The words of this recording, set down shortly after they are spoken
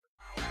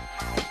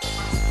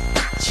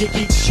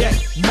Chicky check,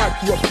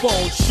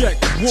 microphone check.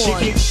 1.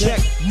 Chicky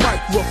check,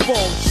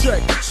 microphone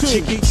check. 2.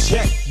 Chicky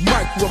check,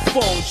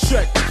 microphone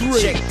check. 3.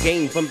 Check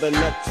game from the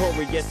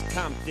notorious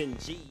Compton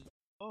G.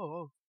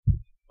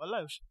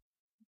 Wallahi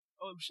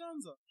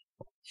mshaanza.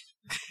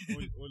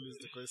 Always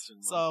the question,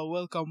 man. So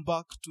welcome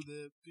back to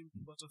the Pink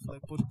Butterfly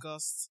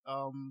podcast.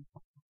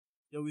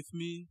 You're with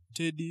me,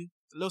 Teddy.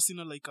 Leo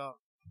sina like a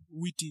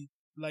witty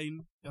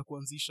line ya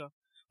kuanzisha,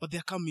 but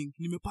they're coming.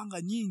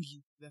 Nimepanga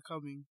nyingi. They're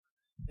coming.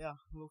 Yeah,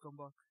 welcome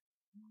back.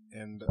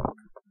 And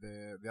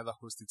the other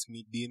host, it's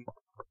me, Dean,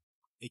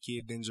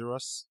 aka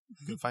Dangerous.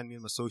 You can find me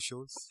on my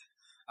socials.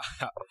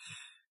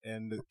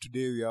 And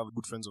today we have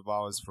good friends of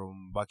ours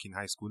from back in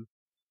high school.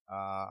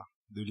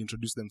 They'll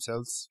introduce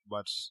themselves,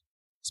 but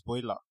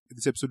spoiler,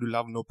 this episode will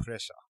have no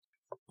pressure.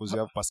 Because we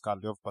have Pascal,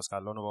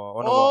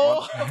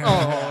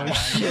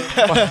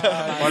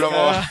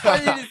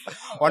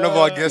 one of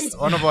our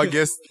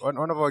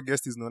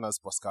guests is known as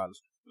Pascal.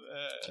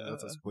 So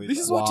that's a spoiler. This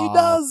is what he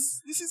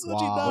does. This is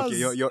what he does. Okay,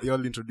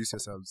 y'all introduce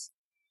yourselves.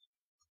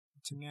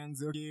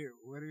 Okay,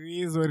 what it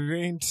is, what it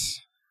ain't.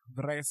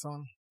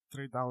 Bryson,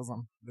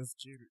 3,000. Let's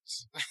cheer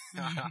it.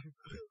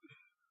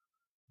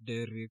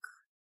 Derek.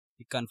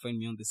 You can't find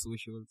me on the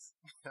socials.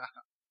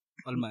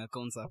 All my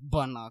accounts are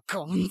burner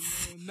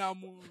accounts.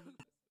 Namu.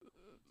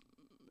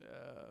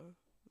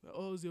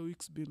 How's your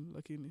week's been,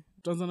 lakini?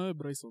 Tuanza nawe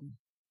Bryson.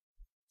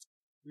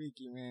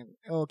 Wiki, man.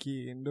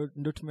 Okay,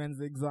 not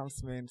man's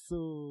exams, man.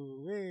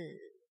 So, hey,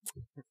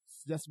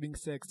 it's just being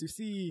sex. You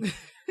see,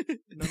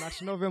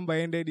 November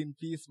ended in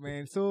peace,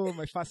 man. So,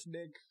 my first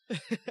deck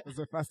was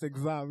my first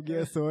exam.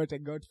 Guess what? I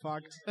got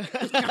fucked.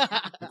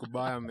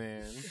 Goodbye,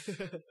 man.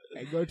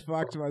 I got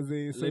fucked,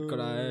 mazee. So,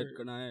 Kona head.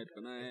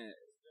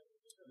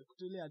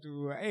 kutulia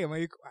tu.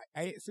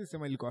 Hey,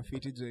 sisema ilikuwa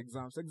fiti juu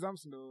exams.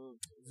 Exams ndo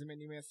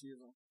zimenimesi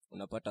hizo.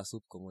 Unapata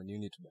soup common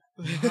unit ba.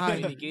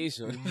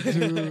 Indication.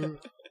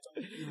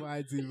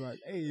 Imagine.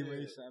 Hey,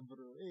 maisha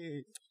bro.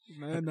 Hey,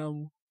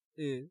 Namu.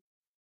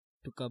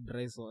 Tuka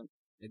Bryson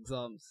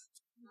exams.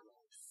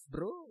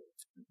 Bro.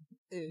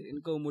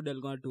 Niko muda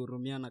alikuwa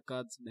turumiana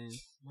cards man.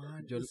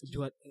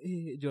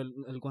 Jua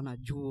alikuwa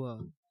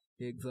anajua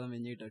exam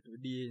yenyewe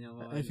itatudie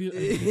nyama. I feel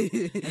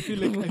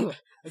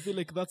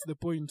like that's the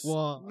point.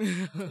 Wow.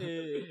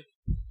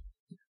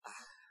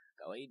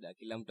 Kawaida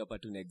kila mtu hapa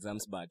tuna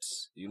exams but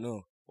you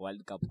know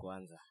World Cup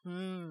kwanza.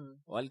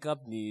 World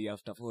Cup ni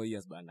after 4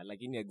 years bana,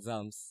 lakini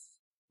exams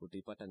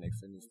utaipata next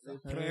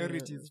semester.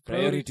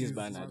 Priorities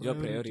bana, your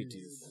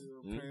priorities.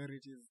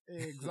 Priorities.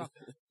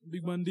 Exactly.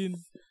 Big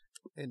Mandin.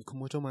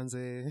 Nikumoto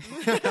manze.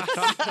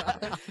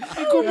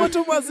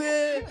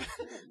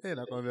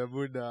 Nakwambia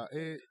buda.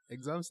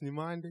 Exams ni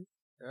Monday.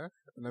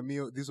 Na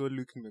mimi this whole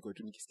week nimekuwa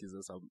tu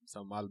nikisikiza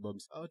some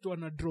albums. Watu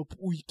wana drop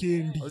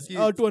weekend.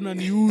 Watu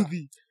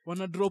wananiudhi.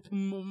 Wana drop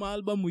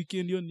album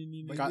weekend hiyo ni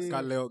nini?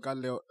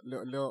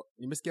 Leo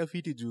nimesikia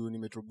fiti juu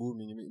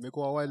nimetrobumi.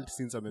 Imekuwa wild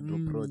since I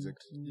drop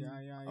project.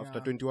 Yeah.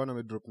 After 21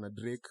 I drop na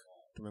Drake.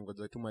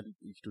 Tumengoja tu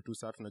kitu tu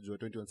safi najua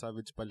 21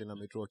 Savage pale na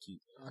Metro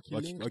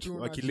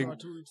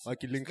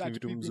wakilink ni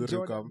vitu mzuri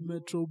kama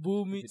Metro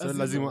Boomi. So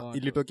lazima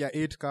ilitokea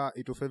 8k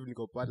ito 5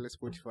 niko pale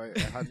Spotify.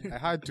 I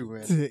had to,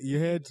 man. You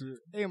had to.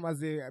 Hey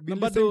maze,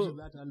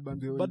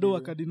 bado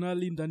wa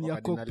Cardinali ndani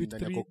ya Cockpit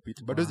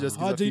 3. Bado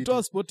sijasikiza.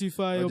 Hajaitoa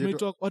Spotify,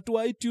 wameitoa watu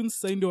wa iTunes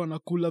sasa ndio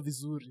wanakula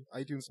vizuri.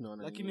 iTunes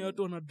naona. Lakini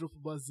watu wana drop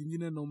buzz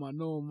zingine noma.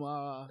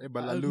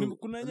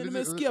 Kuna yenye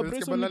nimesikia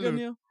Bryson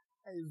gani?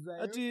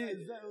 Ati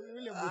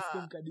yule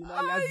Muslim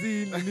Cardinal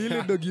lazima ni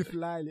ile dogi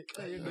fulani.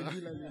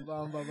 Dogi la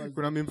mbamba.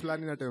 Kuna mimi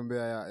fulani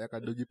natembea ya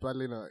kadogi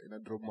pale ina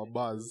drop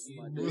mabuzz.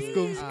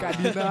 Muslim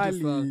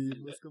Cardinal.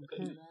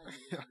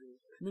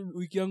 Mimi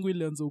wiki yangu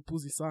ilianza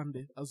upuzi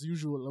Sunday as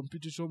usual. I'm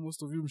pretty sure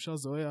most of you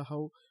mshazoea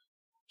how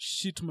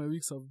shit my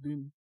weeks have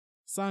been.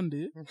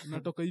 Sunday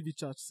natoka hivi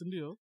church, si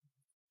ndio?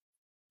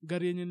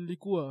 Gari yenye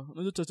nilikuwa,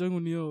 unajua church yangu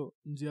niyo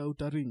njia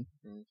utaring.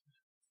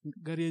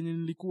 Gari yenye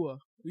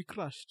nilikuwa we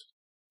crashed.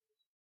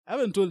 I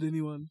haven't told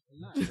anyone.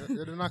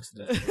 You're an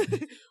accident.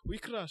 We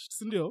crashed,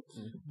 sindio?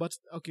 But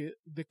okay,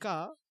 the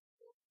car,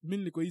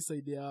 mimi niko hii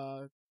side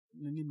ya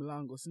nini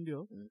mlango,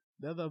 sindio?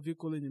 The other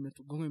vehicle yenye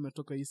imetugonga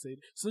imetoka hii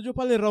side. So unajua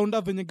pale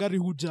rounda venye gari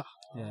huja.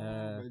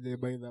 Yeah.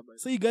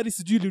 So hii gari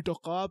sijui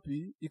ilitoka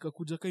wapi,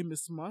 ikakuja kama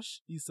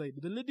imesmash hii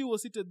side. The lady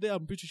was seated there,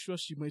 I'm pretty sure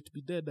she might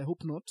be dead. I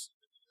hope not.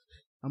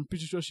 I'm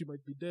pretty sure she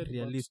might be dead.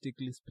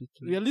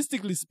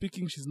 Realistically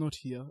speaking, she's not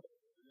here.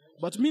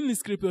 But mimi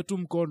niliscrape tu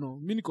mkono.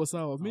 Mimi niko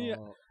sawa. Mimi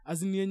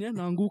azini yenye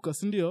naanguka,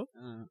 si ndio?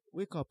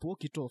 Wake up,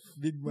 walk it off.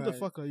 Who the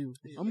fuck are you?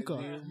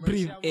 Amka.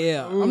 Breathe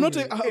air. I'm not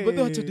but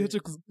acha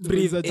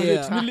breathe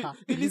air.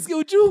 Nilisikia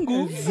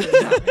uchungu.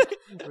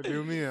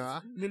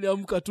 Uliumia?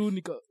 Niliamka tu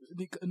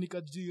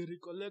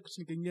recollect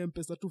nikaingia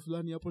mpesa tu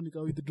fulani hapo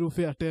nika withdraw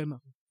fare tena.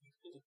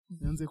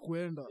 Nianze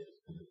kuenda.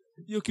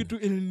 Hiyo kitu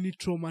ilini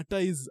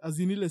traumatize as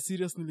in ile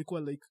serious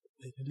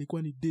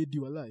nilikuwa ni dead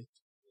walai.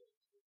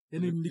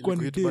 Yani nilikuwa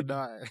ni dead.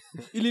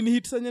 Ili ni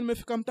hit sanya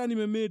nimefika mtaani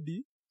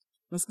nimemedi.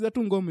 Nasikiza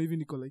tu ngoma hivi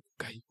niko like,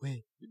 "Kai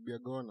we, bibi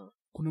agona."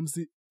 Kuna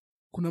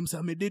kuna msa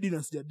amededi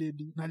na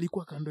sijadedi na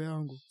alikuwa kando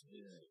yangu.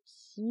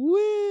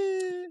 We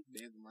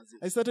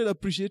I started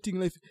appreciating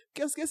life.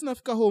 Kiasi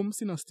nafika home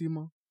sina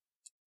stima.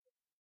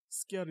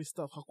 Scary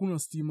stuff, hakuna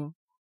stima.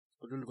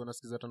 Ulikuwa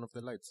unasikiza Turn Off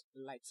the Lights?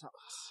 Lights out.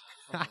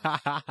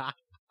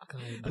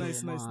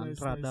 Nice.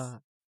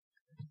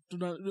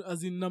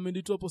 As in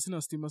nameditu hapo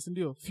sina stima, si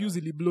ndio? Fuse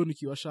ili blow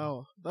nikiwa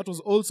shower. That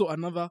was also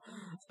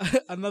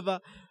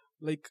another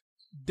like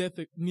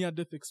near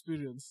death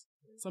experience.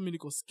 Sasa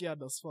niko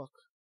scared as fuck.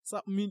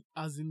 Sasa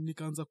as in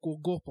nikaanza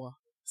kuogopa.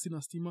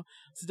 Sina stima.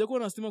 Sijakuwa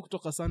na stima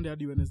kutoka Sunday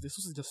hadi Wednesday.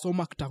 So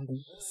sijasoma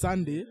tangu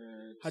Sunday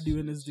hadi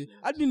Wednesday.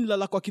 Hadi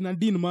nilala kwa kina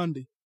Dean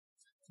Monday.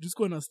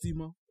 Jusikuwa na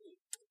stima.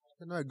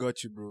 No, I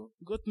got you, bro.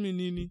 Got me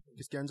nini?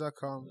 Kisikia njaa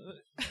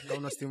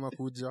kama stima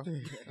kuja.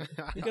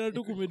 Nikana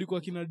tu kumedi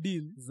kwa kina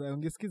Dean. Za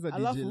ungesikiza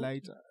Alafu, DJ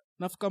Lighter.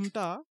 Nafika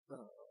mtaa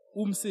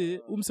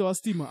umse wa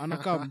stima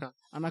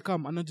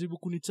anakam anajaribu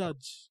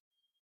kunicharge.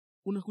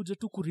 Unakuja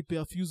tu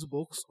kurepair fuse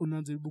box,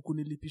 unajaribu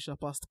kunilipisha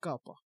past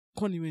kapa.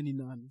 Kwani wewe ni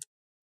nani?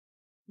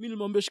 Mimi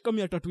nimwambia shika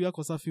 300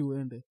 yako safi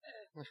uende.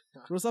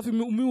 Bro safi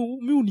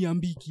mimi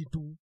uniambii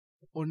kitu.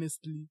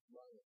 Honestly.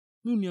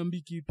 Mimi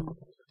uniambii kitu.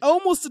 I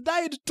almost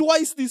died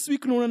twice this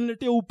week na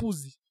unaniletea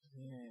upuzi.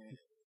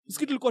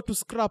 Sikitu ilikuwa tu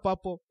scrap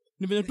hapo.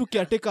 Ni venye tu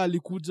caretaker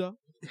alikuja.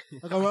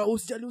 Akamwambia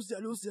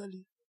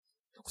usijali.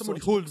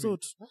 Somebody hold me.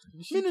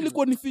 Mimi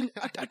nilikuwa ni feel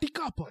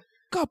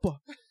kapa.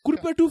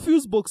 Kurepair tu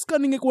fuse box kama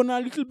ningekuwa na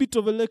a little bit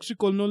of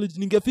electrical knowledge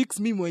ningefix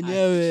mimi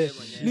mwenyewe.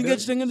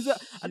 Ningejitengeneza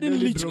hadi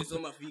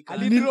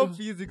alidrop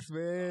physics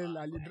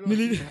man.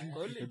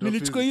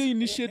 Nilichukua hiyo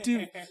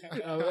initiative.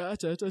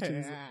 Acha.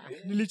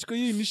 Nilichukua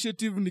hiyo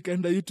initiative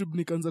nikaenda YouTube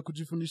nikaanza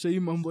kujifundisha hii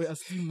mambo ya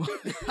stima.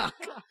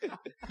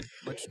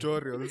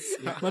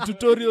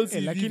 Tutorials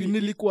lakini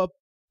nilikuwa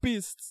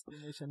pissed.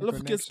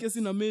 Alafu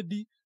kesi na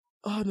medi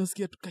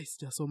nasikia tu kai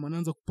sijasoma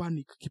naanza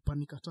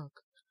kipanic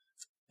attack.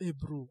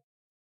 Bro.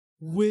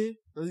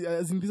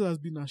 As in this has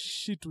been a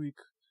shit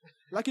week.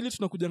 Luckily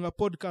tunakujanga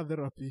podcast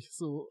therapy.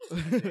 So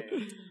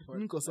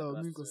niko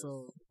sawa.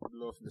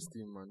 Love the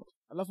steam, man.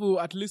 Alafu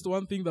at least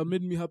one thing that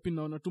made me happy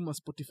naona tu ma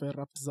Spotify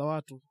Wrapped za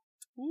watu.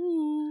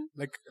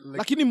 Like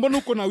lakini mbona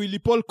uko na Willy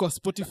Paul kwa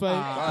Spotify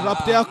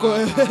Wrapped yako?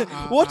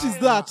 What is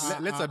that?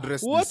 Let's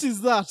address what this.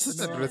 Is that? Let's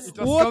address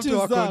What is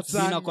that?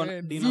 Dina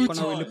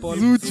kona Willy Paul.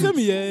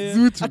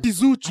 Ati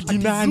Zuchu.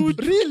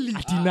 Really?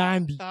 Ati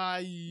Nandi.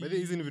 But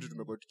hizi ni vitu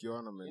tumekuwa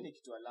tukiona man. Ni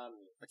kitu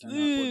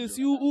alami.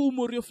 Si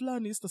Morio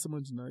fulani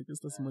sitasema jina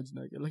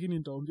yake lakini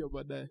nitaambia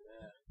baadaye.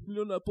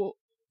 Niliona hapo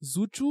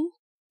Zuchu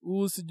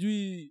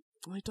usijui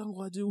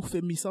waitangu aje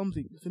Femi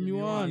something. Femi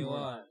One.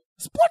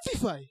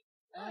 Spotify.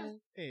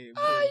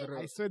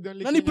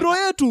 Na ni bro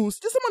yetu,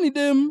 sijasema ni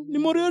dem, ni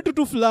moro yetu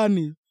tu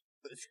fulani.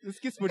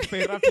 Usikie Spotify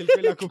rap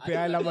ilikuwa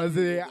kupeana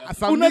mazee.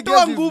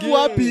 Unatoa nguvu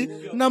wapi?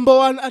 Number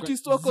 1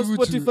 artist wako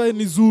Spotify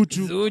ni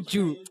Zuchu.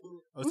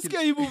 Usikie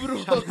hivyo bro.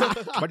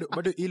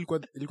 Bado ilikuwa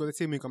the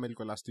same kama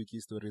ilikuwa last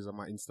week stories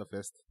ama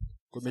Instafest.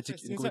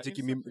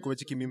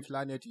 Kumecheki meme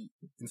fulani ati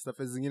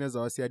Instafest zingine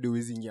za wasi hadi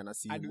uwezi ingia na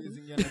simu.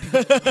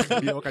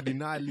 Ndio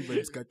Cardinali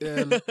vibes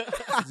cartel.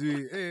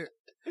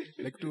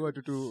 Like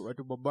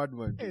watu bad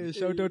man.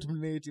 Shout out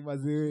Mneti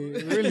mazee.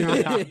 Really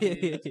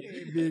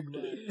big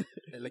man.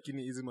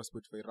 Lakini hizi ma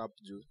Spotify rap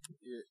juu.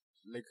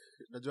 Like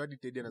najua hadi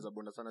Teddy anaweza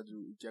bonda sana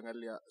juu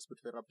ukiangalia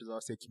Spotify rap za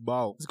wase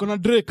kibao. Ziko na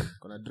Drake.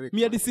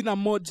 Mimi hadi sina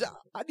moja.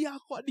 Hadi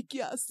yako hadi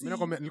kiasi.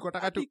 Mimi nilikuwa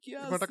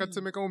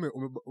tuseme kama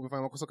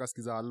umefanya makosa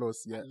kasikiza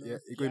loss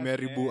iko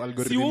imeharibu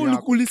algorithm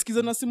yako. Si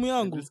ulisikiza na simu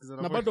yangu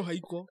na bado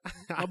haiko.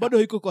 Na bado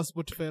haiko kwa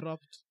Spotify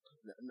rap.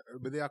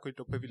 Bedhe yako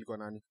itoka hivi ilikuwa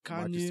nani?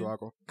 Artist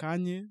wako.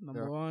 Kanye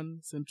number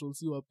 1, Central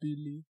C wa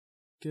pili,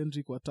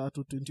 Kendrick wa 3,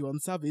 21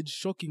 Savage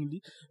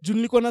shockingly. Juu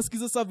nilikuwa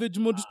nasikiza Savage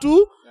Mode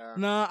 2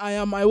 na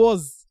I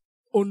was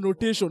on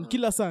rotation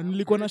kila saa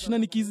nilikuwa nashinda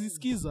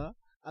nikizisikiza.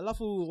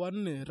 Alafu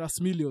 4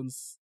 Ras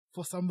Millions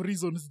for some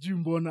reasons juu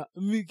mbona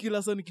mimi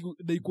kila saa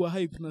nikidai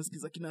hype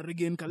nasikiza kina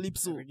Reggae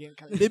Calypso,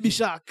 Baby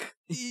Shark.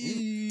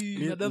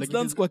 Na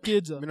dance kwa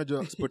keja. Mimi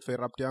najua Spotify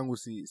rap yangu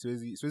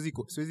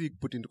siwezi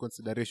put into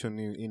consideration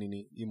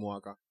hii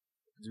mwaka.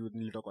 Juu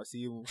nilitoka kwa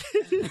simu.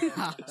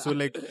 So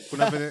like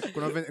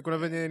kuna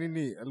venye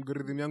nini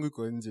algorithm yangu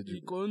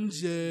iko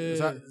nje.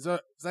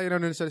 Sasa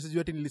inaonyesha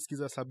sijui ati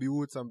nilisikiza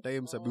Sabiu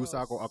sometimes Sabiu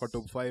ako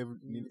top 5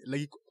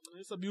 like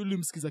Sabiu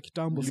ulimsikiza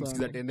kitambo sana.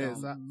 Ulimsikiza tena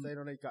sasa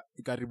inaona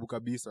ikaribu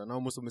kabisa. Na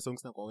almost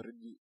songs na kwa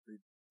already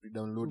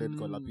downloaded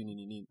kwa lapini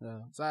nini.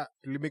 Sasa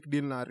tulimake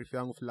deal na arifu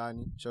yangu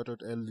fulani. Shout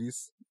out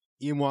Elvis.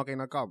 Hii mwaka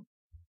inakam.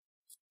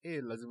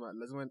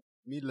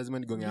 Lazima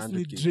nigonge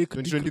 100k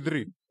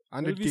 2023.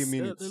 100k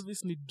minutes.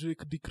 Elvis ni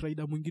Drake Dick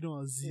Rider mwingine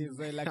wa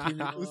Zee.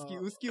 Lakini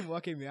uski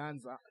mwaka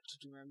imeanza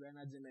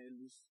tumeambiana je na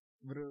Elvis.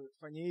 bro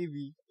fanya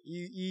hivi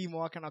hii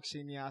mwaka na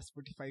kushainia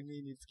Spotify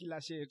minutes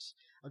kila shit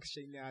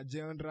akishainia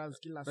genres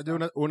kila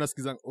Unajua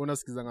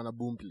unasikizanga na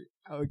Boomplay.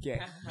 okay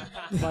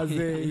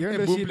maze hiyo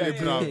ndio shida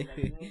bro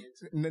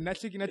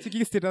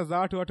nachiki status za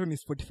watu ni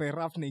Spotify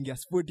rap na ingia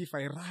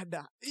Spotify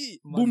rada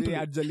Boomplay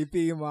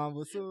ajalipia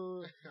mambo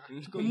so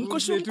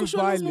mkosho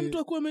lazima mtu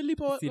akuwe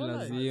amelipa si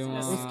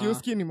lazima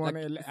uski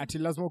nimeona ati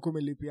lazima uko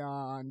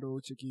umelipia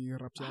ndo cheki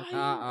rap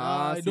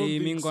yako si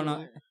mingo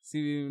na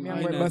si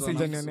basi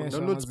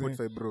janionyesha Download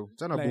Spotify bro.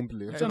 Chana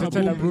Boomplay.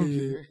 Achana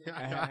Boomplay.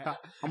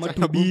 ama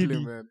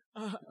tubili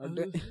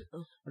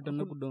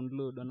atana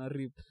kudownload ana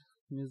rip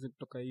music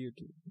kutoka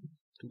YouTube.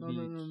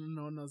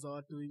 No, za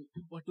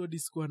watu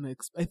disco na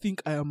I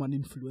think I am an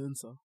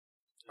influencer.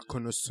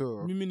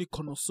 Connoisseur. Mimi ni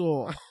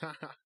connoisseur.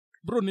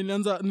 Bro,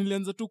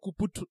 nilianza tu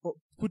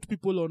put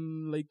people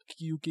on like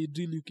UK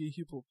drill, UK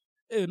hip hop.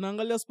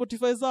 Naangalia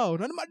Spotify zao.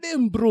 Na ni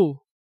madem bro.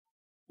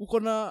 Uko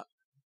na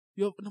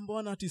your number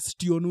one artist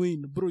Tion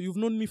Wayne. Bro, you've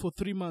known me for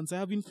 3 months. I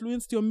have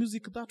influenced your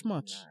music that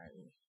much.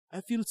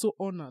 I feel so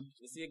honored.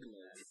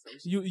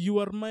 You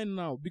are mine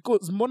now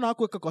because mbona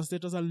hakuweka kwa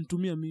status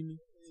alinitumia mimi.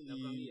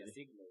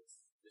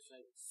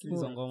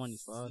 Hizo ngoma ni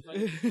sawa.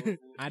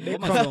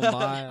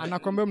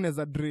 Anakwambia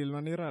mnaweza drill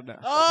na ni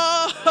rada.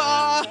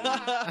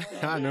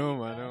 No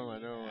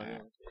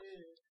man.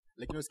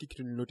 Like no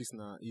kitu ni notice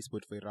na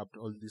Spotify rap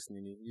all this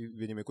nini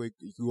venye imekuwa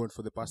ikiwa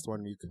for the past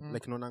 1 week.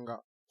 Like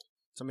naonanga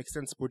some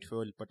extent Spotify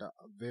walipata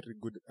a very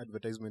good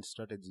advertisement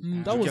strategy.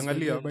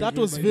 That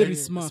was very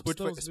smart.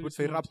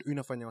 Spotify rap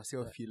inafanya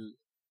wasio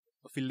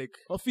feel like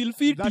feel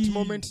fit that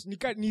moment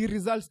ni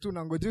results tu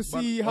nangoje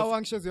see how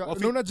anxious you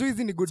are. Unajua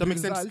hizi ni good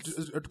results.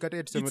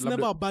 It's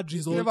never a bad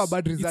result. Never a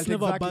bad result.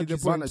 Exactly the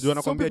point. Jua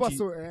nakwambia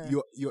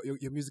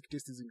your music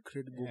taste is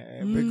incredible.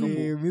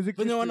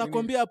 When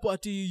wanakwambia hapo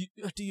ati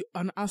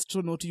an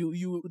astronaut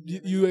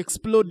you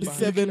explode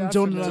 7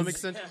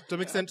 genres. To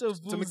make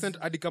sense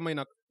hadi kama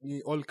ina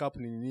all cap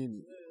ni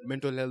nini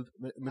mental health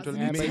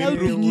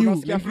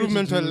improve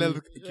mental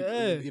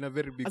health in a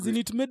very big way. As in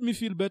it made me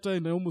feel better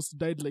and I almost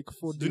died like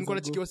 4 days ago. Nilikuwa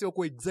nachikiwa sio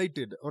kwa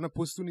excited ona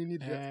post tu nini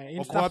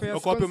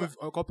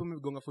wako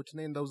wamegonga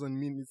 49000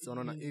 minutes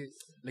wanaona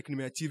like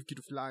nimeachieve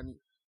kitu fulani.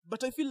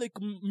 But I feel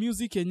like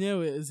music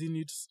yenyewe as in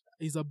it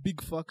is a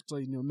big factor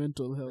in your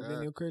mental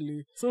health. Ni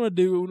kweli. So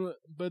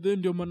but then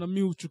ndio maana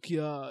mimi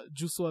huchukia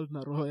Juice WRLD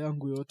na roho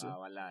yangu yote.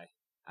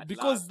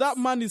 Because that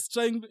man is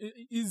trying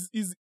is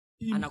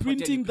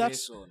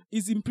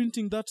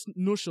imprinting that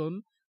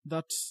notion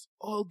that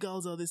all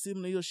girls are the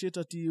same na hiyo shit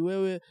ati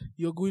wewe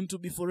you're going to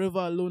be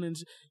forever alone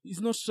and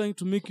he's not trying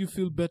to make you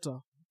feel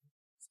better.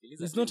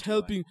 It's not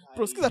helping.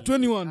 Bro, skiza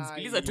 21.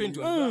 Skiza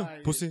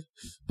 21.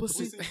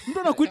 Pussy. Mtu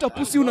anakuita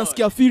pussy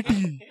unasikia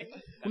fiti.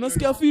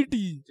 Unasikia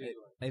fiti.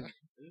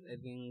 I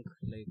think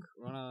like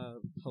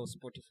how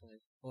Spotify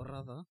or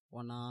rather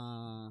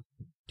wanna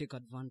take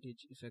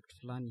advantage effect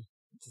fulani.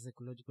 It's a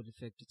psychological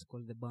effect. It's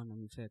called the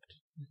Barnum effect.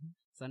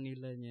 Sasa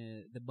ile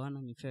yenye the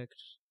Barnum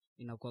effect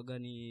inakuwa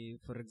ni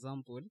for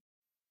example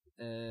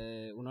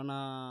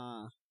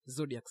unaona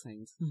zodiac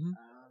signs.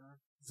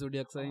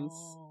 Zodiac signs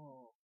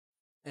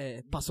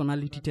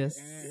personality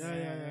test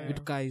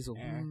vitu kaa hizo.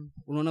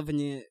 Unaona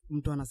venye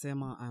mtu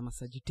anasema I am a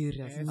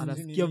Sagittarius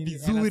anasikia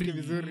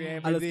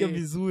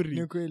vizuri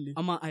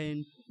ama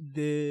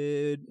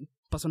the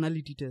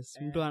personality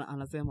test mtu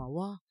anasema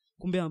wa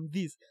kumbe I'm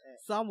this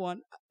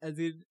someone as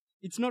in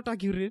it's not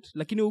accurate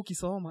lakini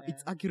ukisoma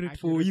it's accurate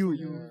for you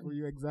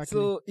exactly.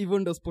 So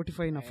even the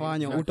Spotify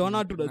inafanya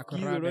utaona tu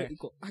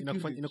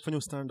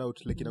inakufanya stand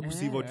out like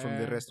inakusieve out from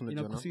the rest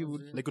unajua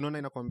like unaona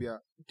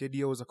inakwambia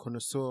Teddy was a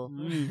connoisseur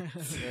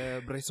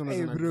Bryson was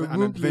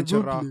an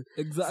adventurer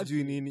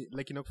exactly nini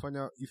like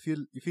inakufanya you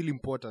feel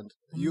important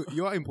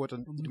you are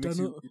important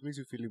it makes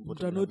you feel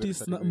important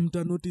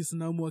mtanotice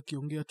Namu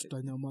akiongea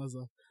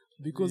tutanyamaza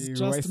because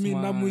trust me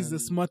Namu is the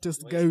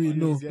smartest guy we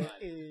know.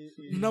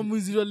 Namu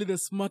is usually the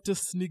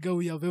smartest nigga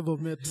we have ever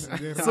met.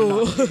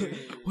 So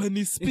when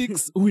he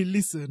speaks we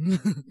listen.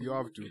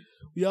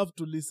 You have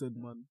to listen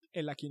man.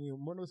 Lakini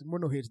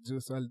mono hate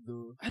Juice WRLD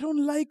though. I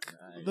don't like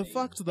the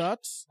fact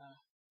that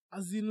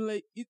as in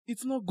like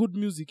it's not good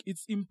music.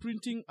 It's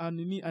imprinting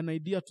an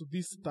idea to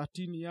this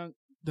 13 year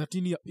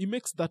it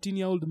makes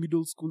 13-year-old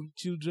middle school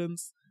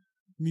children's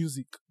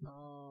music.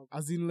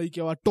 As in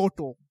like our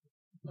toto.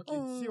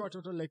 Okay, si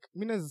watoto like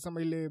mimi naweza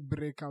sema ile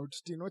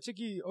breakout teen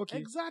wacheki okay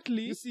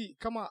exactly you see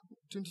kama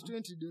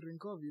 2020 during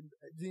COVID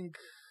I think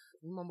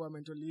mambo ya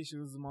mental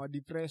issues ma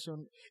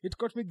depression it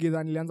caught me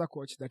gidha nilianza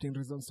kuwatch 13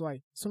 Reasons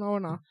Why so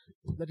naona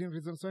 13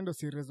 Reasons Why ndo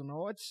series una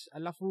watch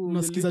alafu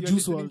nasikiza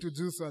Juice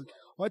WRLD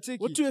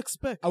wacheki what do you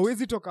expect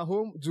hawezi toka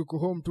home juu ku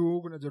home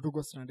tu kuna juu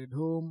tuko stranded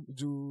home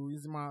juu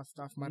hizi ma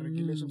stuff ma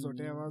regulations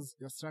whatever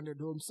you're stranded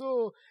home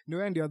so ni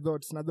wewe ndio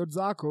thoughts na thoughts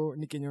zako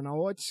ni kenye una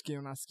watch kenye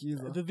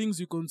unasikiza the things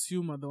you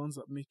consume are the ones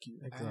that make you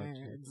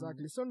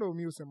exactly so ndo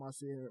mimi usema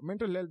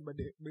mental health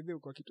but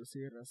uko kitu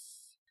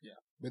serious. Yeah.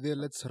 But then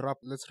let's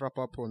wrap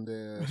up on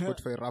the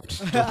Spotify Wrapped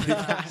topic.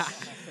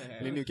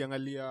 Lini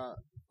ukiangalia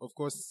of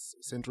course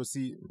Central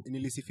C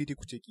nilisifiti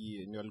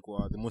kucheki ni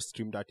alikuwa the most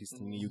streamed artist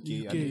in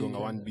UK aligonga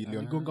 1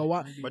 billion.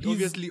 But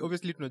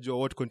obviously tunajua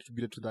what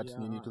contributed to that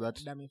to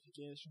that.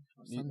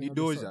 Ni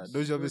Doja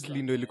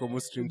obviously ndio ilikuwa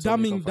most streamed.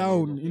 Dumbing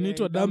down. You need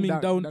to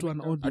dumbing down to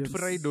an audience.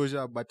 Atfurahi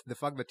Doja, but the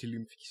fact that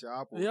ilimfikisha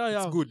hapo,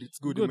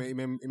 it's good.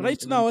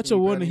 Right now acha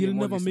uone he'll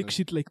never make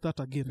shit like that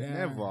again.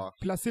 Never.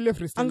 Plus ile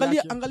freestyle.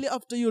 Angalia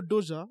after hiyo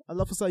Doja,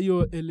 alafu saa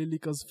hiyo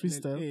Elelika's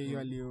freestyle.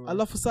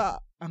 Alafu saa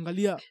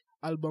angalia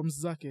albums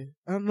zake.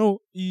 No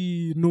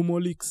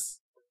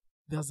Nomolix.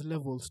 There's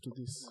levels to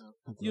this.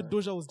 Your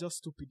Doja was just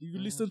stupid. If you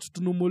listen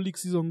to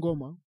Nomolix hizo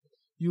ngoma,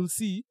 you'll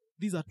see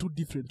these are two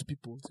different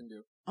people.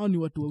 Hao ni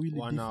watu wawili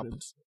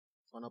different.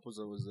 One up was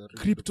a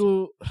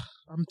Crypto,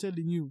 I'm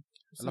telling you.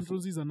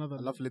 Central is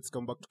another. Let's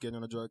come back to Kenya.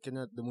 Unajua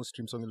Kenya the most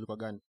streamed song ilikuwa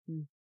gani?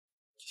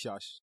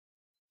 Kishash.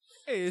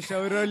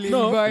 Shauro Lil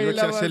No,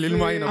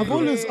 Mina.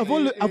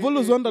 I've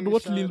always wondered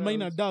what Lil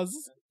Mina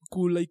does.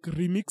 Could like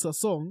remix a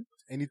song.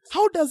 And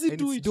how does he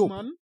do it, dope.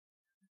 Man?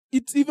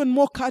 It's even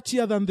more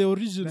catchier than the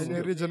original. The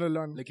original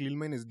one. Like Lil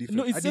Mina is different.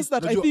 No, it's just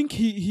that I think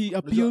he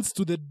appeals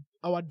to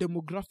our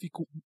demographic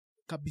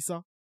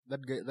kabisa.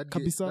 That guy,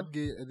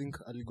 I think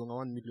aligonga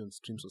 1 million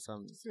streams or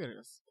something.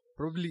 Serious?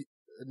 Probably.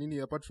 Nini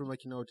apart from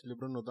like now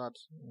Lebron or that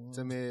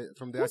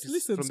from the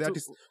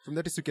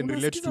artist you can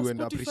relate to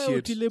and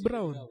appreciate.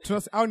 Lebron.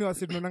 Trust how ni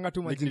wasidonanga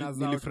tu majina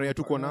zao. Nilifurahia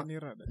tu kuona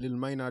Lil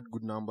Mina had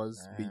good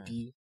numbers,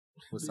 BT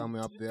was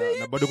somewhere up there.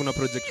 Na bado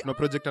kuna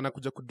project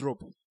anakuja ku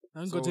drop.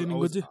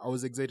 Ngoje. I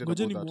was excited about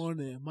that. Ngoje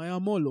nimuone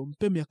Mayamolo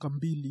mpe miaka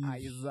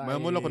 2.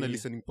 Mayamolo kuna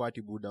listening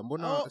party buda.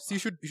 Mbona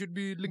should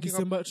be linking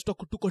December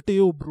tutakutuko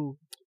Teo bro.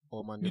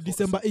 Oh man. Ni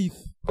December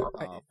 8th.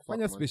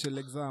 Fanya special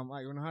exam.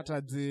 Una hata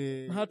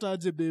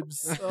aje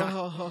babes.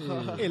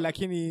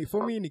 Lakini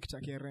for me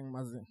nikitakereng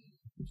maze.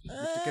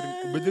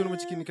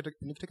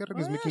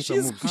 Nikitakereng is making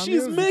some moves.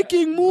 She's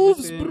making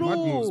moves, bro. Mad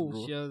moves,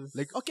 bro.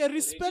 Like okay,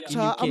 respect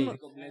her.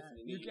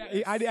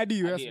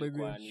 Adi US by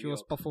the way. She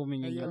was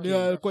performing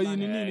in kwa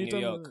nini New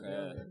York.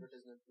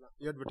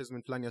 Your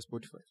advertisement plan ya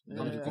Spotify.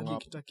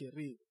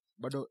 Nikitakereng.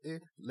 But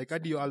like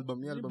Adi your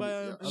album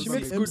she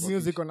makes good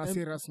music on a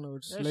serious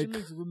note. Yeah, like she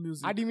makes good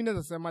music. Adi mimi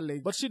nasema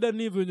like but shida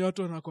ni venye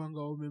watu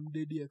wanakuanga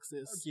umemdedi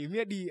access. Okay, me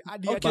Adi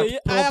okay,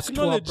 I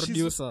acknowledge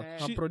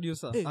her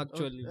producer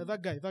actually.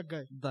 That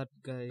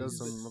guy.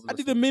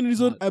 Adi the main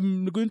reason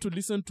I'm going to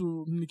listen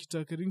to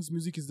Nikita Kering's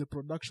music is the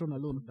production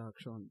alone.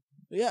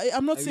 Yeah,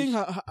 I'm not saying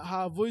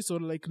her voice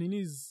or like Nini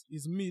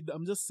is mid.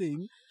 I'm just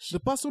saying the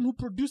person who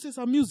produces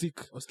her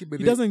music,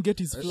 he doesn't get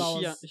his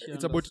flowers.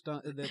 It's about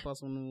the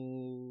person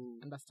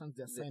who understands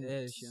their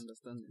assignment. She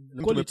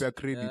understands.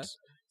 Credit.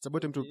 It's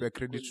about him to pay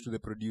credit to the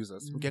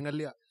producers.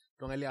 Ukiangalia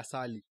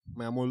Asali,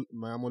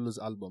 Mayamolo's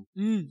album.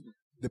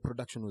 The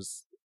production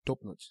was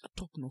top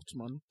notch,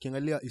 man.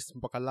 Ukiangalia East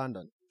mpaka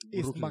London.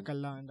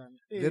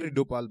 Very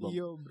dope album.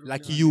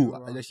 Like you,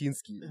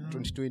 Alashinsky,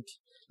 2020.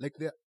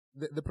 Like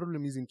the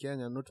problem is in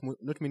Kenya,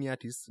 not many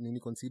artists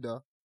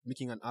consider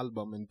making an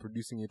album and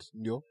producing it.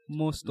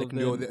 Most like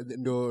of them.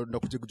 Ndio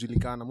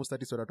kujulikana. Most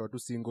artists are two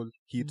single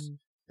hit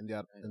and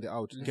they're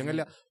out.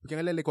 Ukiangalia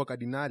like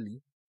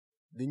Wakadinali,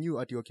 they knew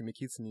ati wakimake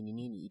hits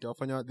nini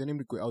itawafanya the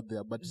name go out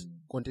there, but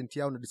content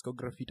yao na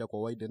discography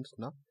itakuwa widened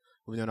na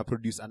wenye wana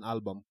produce an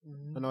album.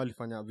 Na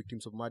walifanya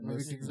Victims of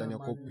Madness,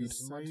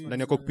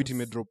 ndani ya Cockpit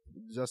imedrop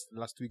just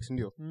last week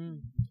ndio.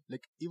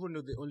 Like even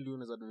though the only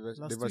ones that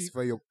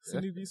diversify your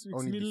this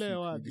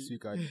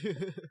week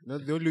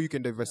not the only way you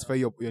can diversify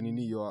your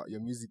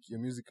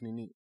music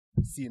nini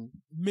scene,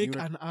 make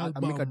an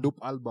album, make a dope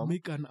album,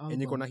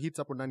 and iko na hits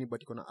hapo ndani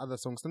but iko na other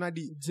songs na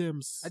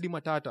hadi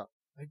Matata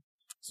like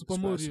Super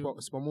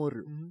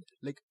Mario.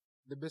 Like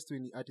the best way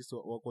ni artists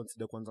wa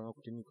consider kwanza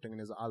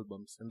kutengeneza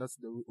albums, and that's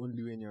the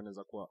only way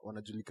wanaweza kuwa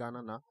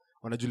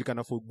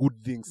wanajulikana for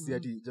good things.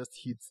 See just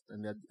hits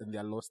and they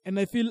are lost. And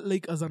I feel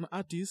like as an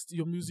artist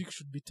your music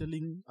should be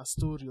telling a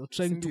story or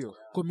trying to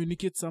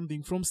communicate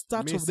something from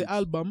start of the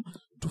album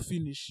to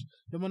finish.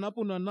 Ndio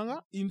hapo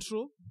unaanga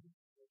intro,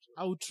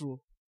 outro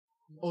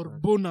or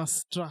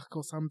bonus track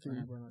or something.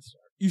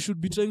 You should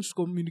be trying to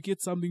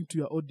communicate something to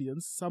your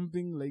audience,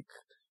 something like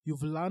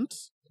you've learned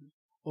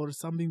or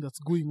something that's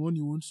going on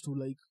you want to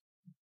like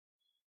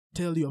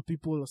tell your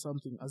people or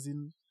something. As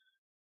in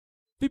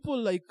people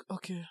like,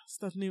 okay,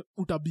 start name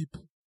Utabip.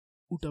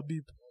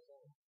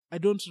 I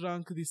don't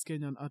rank these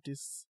Kenyan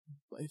artists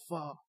by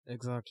far.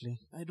 Exactly.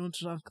 I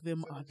don't rank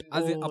them at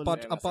as all.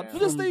 Apart from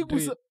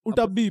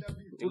Utabip.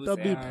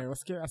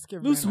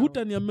 Those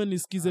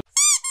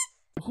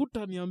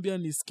hutaniambia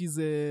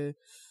nisikize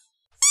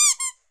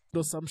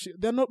do some shit.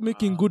 They're not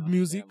making good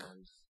music.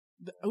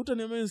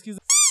 Hutaniambia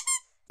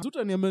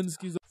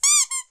nisikize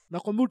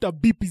nakwambia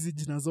Utabip hizi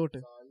jina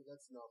zote.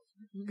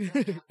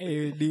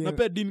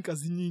 Napea Dean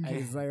kazi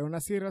nyingi. On a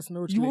serious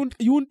note,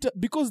 you won't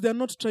because they're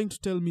not trying to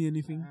tell me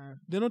anything.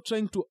 They're not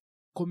trying to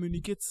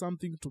communicate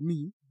something to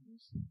me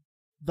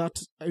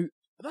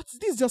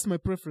this is just my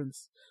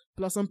preference.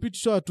 Plus I'm pretty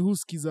sure who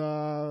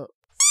skiza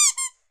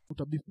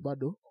Utabip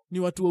bado ni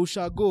watu wa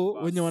ushago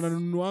wenye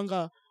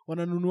wananunuanga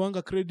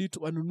wananunuanga credit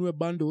wanunue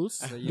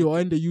bundles ndio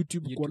waende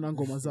YouTube kuona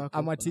ngoma zako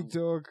ama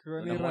TikTok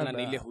Unaona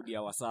ni ile hoodie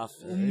ya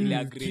Wasafi ile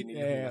ya green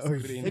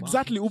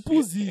exactly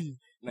upuzi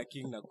na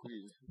King na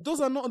Queen.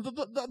 Those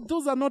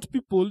are not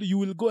people you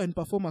will go and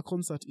perform a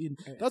concert in.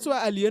 That's why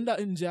alienda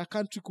nje ya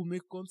country to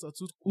make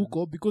concerts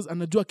huko because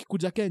anajua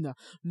akikuja Kenya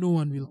no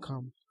one will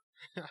come.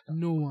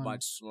 No one.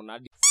 But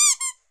unadi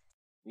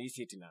ni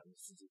siti na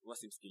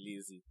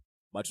wasimsikilizi.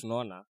 But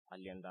unaona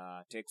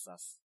alienda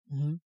Texas.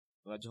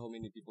 Unajua how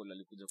many people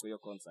alikuja kwa hiyo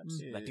concert?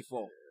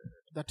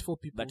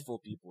 34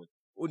 people.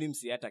 Uni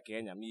msi hata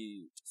Kenya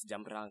mi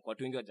sijamrank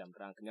watu wengi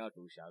wajamrank ni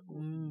watu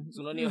ushago.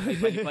 So unaona hiyo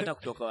alipata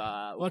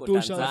kutoka huko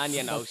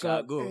Tanzania na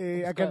ushago.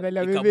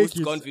 Akaangalia bebe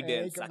boost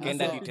confidence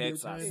akaenda di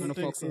Texas.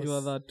 Unafaa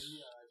kujua that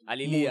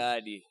alilia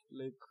hadi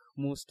like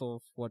most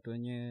of watu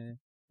wenye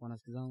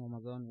wanasikizana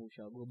ngoma zao ni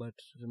ushago, but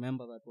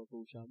remember that watu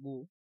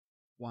ushago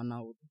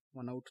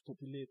wana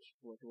outpopulate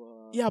watu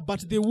wa yeah,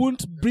 but they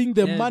won't bring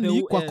the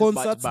money kwa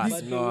concerts.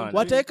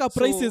 Wataeka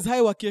prices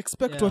high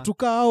waki-expect watu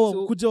kaa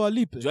hao kuja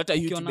walipe. Juu hata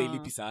YouTube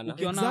ilipi sana.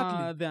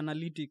 Ukiona the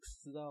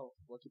analytics zao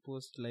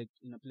wakipost like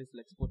in a place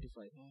like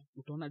Spotify,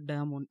 utaona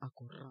Diamond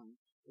ako rank.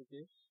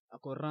 Okay?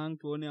 Ako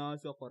rank, tuone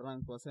wasi wako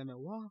rank, waseme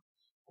wow,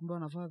 kumbe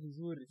wanafaa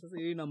vizuri. Sasa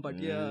hiyo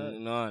inampatia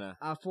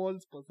a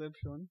false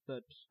perception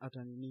that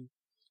hata nini.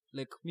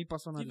 Like me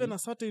personally, even a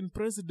certain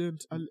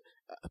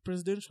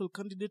presidential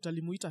candidate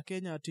alimuita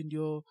Kenya ati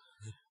ndio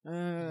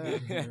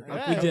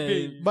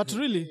okay. But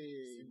really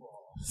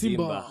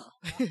Simba.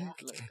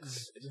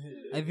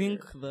 I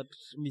think that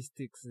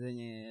mistakes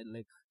zenye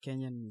like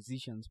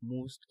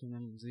most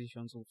Kenyan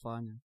musicians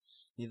hufanya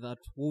ni that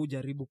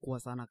hujaribu kuwa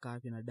sana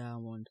kaki na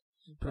Diamond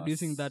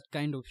producing that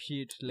kind of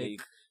shit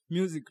like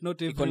music.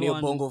 Not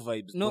everyone bongo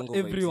vibes,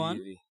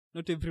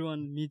 not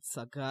everyone meets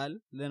a girl,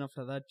 then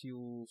after that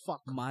you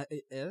fuck my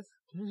ass.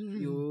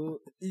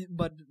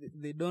 But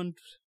they don't,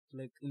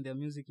 like in their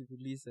music if you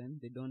listen,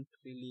 they don't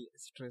really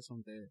stress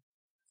on the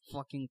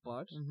fucking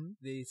part.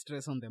 They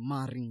stress on the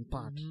marrying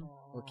part.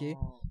 Okay,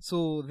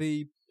 so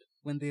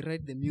when they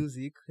write the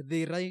music,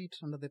 they write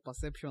under the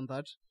perception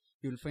that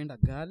you'll find a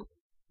girl,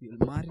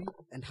 you'll marry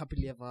and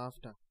happily ever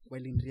after,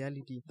 while in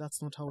reality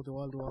that's not how the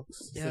world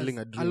works. Yes,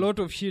 a lot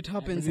of shit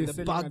happens in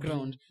the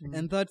background,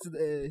 and that's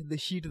the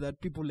shit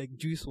that people like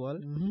Juice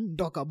WRLD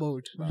talk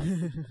about.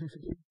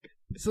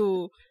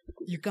 So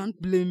you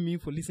can't blame me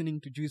for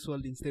listening to Juice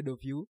WRLD instead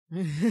of you.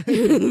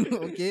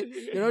 Okay,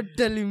 you're not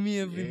telling me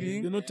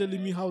everything. You're not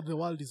telling me how the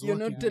world is working.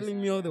 You're not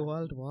telling me how the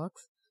world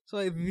works. So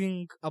I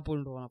think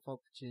Apple don't want to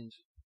change.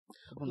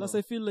 Plus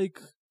I feel like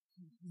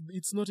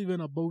it's not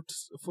even about,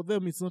 for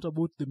them it's not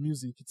about the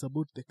music, it's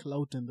about the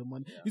clout and the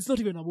money. It's not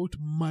even about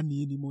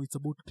money anymore, it's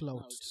about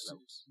clout.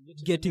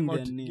 Getting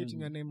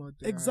a name out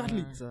there.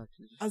 Exactly.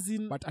 As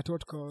in, but at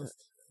what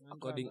cost?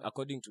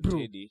 According to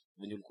Teddy,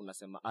 when ulikuwa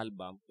unasema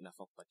album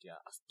inafaa kupatia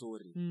a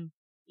story,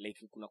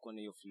 like kuna kuwa na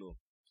hiyo flow.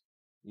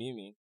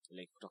 Mimi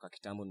like kutoka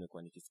kitambo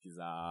nimekuwa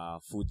nikisikiza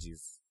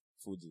Fugees.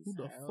 Who the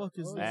fuck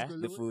is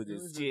the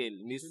Fugees?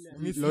 Chill, Miss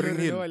Lauryn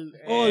Hill.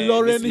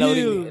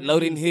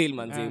 Lauryn Hill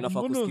manzi,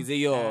 unafaa kusikiza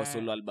hiyo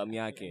solo album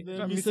yake.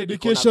 Miss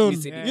Education.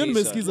 Hiyo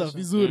nimesikiza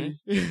vizuri.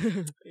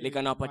 Like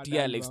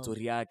anapatia life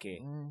story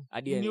yake.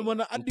 Hadi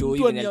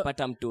mtu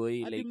alipata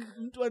mtoi like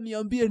mtu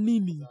aniambie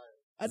nini?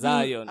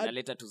 Zion,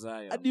 naleta tu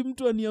Zion. Hadi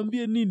mtu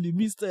aniambie nini?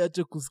 Mr.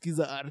 yache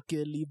kusikiza R.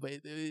 Kelly by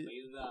the way.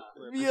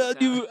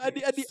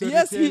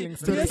 Yes,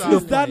 he's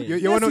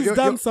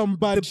done some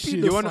bad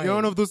shit. You're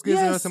one of those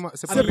guys who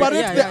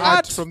separate the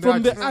art from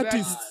the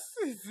artist.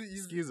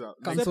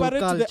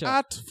 Separate the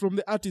art from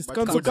the artist.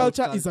 Cancel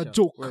culture is a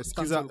joke.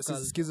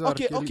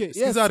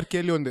 Skiza R.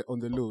 Kelly on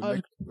the low.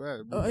 Like,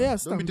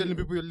 don't be telling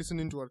people you're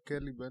listening to R.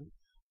 Kelly, man.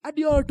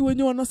 Hadi watu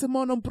wenye wanasema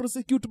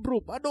wanamprosecute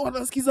bro bado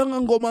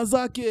wanasikizanga ngoma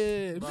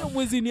zake. Mimi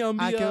mwezi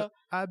niambia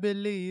I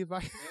believe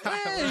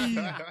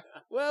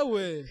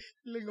wewe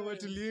ile ngoma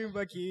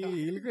tuliimba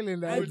ilikuwa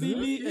lenda I've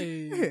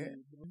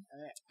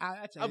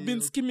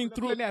been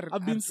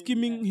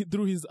skimming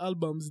through his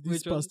albums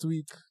this past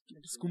week.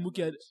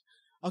 Sikumbuki.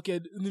 Okay,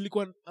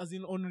 nilikuwa as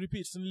in on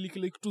repeat,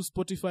 nilikuwa tu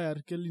Spotify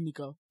R. Kelly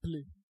nika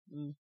play.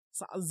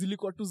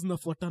 Zilikuwa tu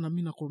zinafuatana.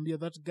 Mimi nakwambia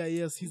that guy,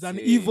 yes, he's an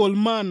evil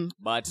man,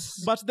 but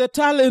the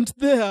talent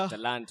there,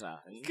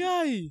 talanta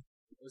guy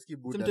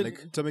like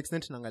to some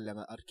extent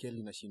naangalia R.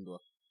 Kelly nashindwa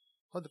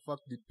how the fuck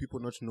did people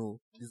not know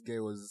this guy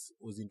was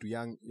into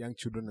young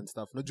children and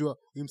stuff. Najua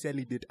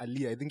himself did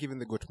Aaliyah. I think even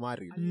they got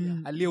married.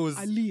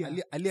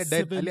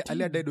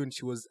 Aaliyah died when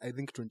she was I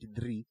think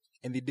 23,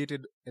 and they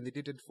dated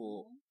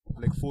for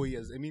like 4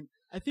 years. I mean,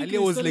 I think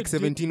Aaliyah was like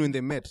 17 when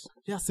they met.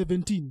 Yeah,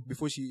 17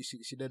 before she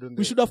died on the,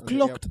 we should have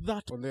clocked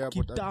that on the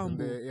airport on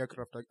the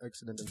aircraft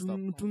accident and stuff.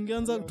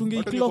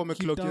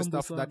 Tungeiclock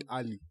stuff that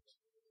early.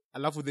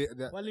 Alafu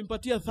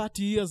walimpatia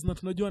 30 years na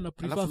tunajua na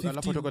prefer 15.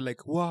 Alafu toko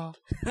like, wow,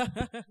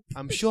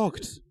 I'm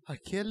shocked. R.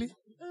 Kelly?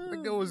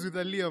 That guy was with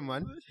Aaliyah,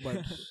 man.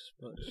 But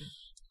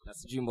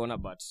that's Jimbona,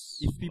 but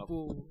if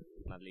people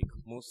like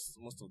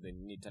most of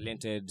them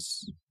talented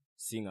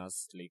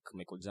singers like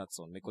Michael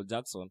Jackson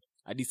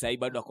hadi sahi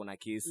bado ako na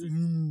kesi yeah.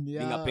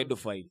 being a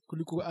pedophile.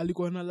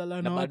 Alikuwa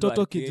analala na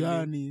watoto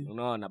kijani,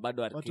 unaona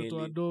bado watoto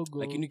wadogo,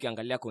 lakini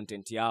ukiangalia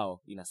content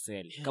yao ina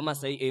sell. Kama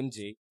sahi MJ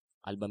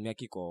album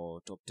yake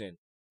iko top 10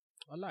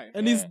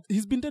 and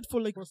he's been dead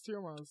for like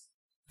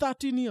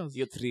 13 years.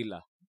 Hiyo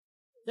Thriller,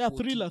 yeah,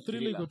 Thriller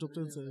iko top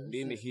 10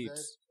 then hit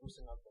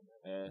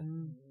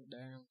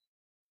damn,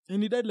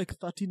 and he died like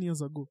 13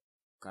 years ago.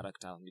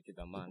 Character with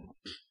the man.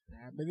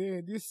 Yeah, but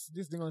this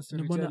thing on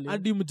storytelling.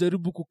 Hadi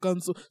mjaribu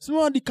kucancel.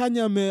 Sema hadi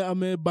Kanye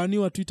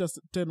amebaniwa Twitter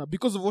tena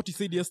because of what he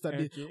said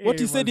yesterday. Okay. What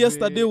he said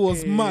yesterday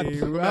was mad.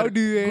 How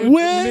do you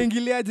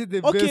unaingiliaje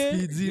the best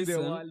PG in the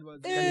world?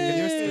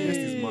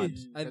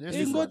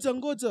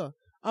 Ngoja.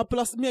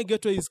 Plus me I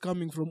get where he's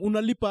coming from.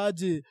 Unalipa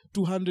aje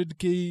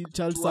 200k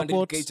child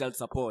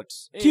support.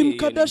 Kim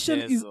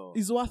Kardashian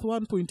is worth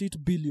 1.8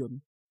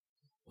 billion.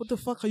 What the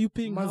fuck are you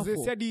paying her for?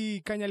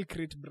 Mazesi Kanye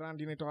alicreate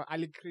brand inaitwa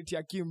alicreate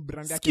ya Kim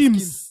brand yake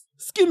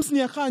Skims ni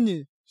ya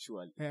Kanye.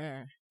 Surely.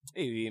 Yeah.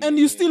 And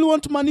you still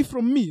want money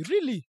from me?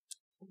 Really?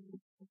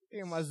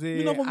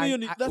 Maze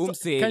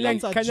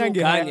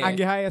Kanye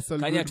angehaya Saul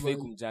Kanye atufai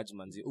kumjudge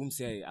manzi.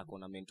 Umse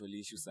akona mental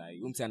issue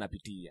sai. Umse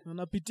anapitia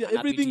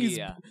everything is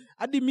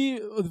hadi me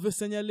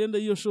Vesenya alienda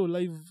hiyo show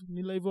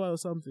ni live or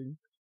something.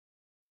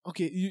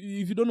 Okay,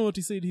 if you don't know what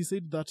he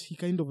said that he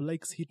kind of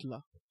likes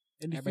Hitler.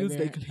 And he feels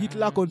like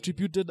Hitler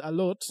contributed a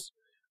lot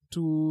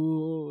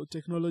to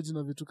technology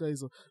na vitu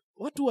hizo.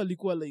 Watu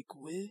walikuwa like,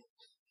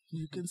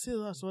 you can say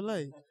that, so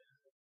like,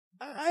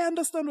 I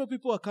understand where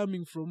people are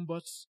coming from,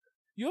 but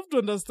you have to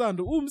understand,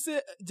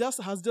 Umse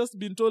has just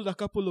been told a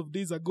couple of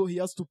days ago he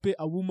has to pay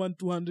a woman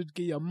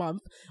 200k a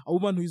month, a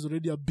woman who is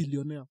already a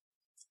billionaire.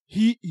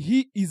 He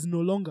is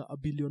no longer a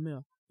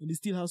billionaire, and he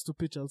still has to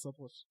pay child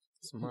support.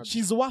 Smart.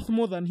 She's worth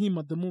more than him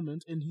at the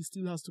moment, and he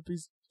still has to pay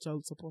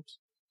child support.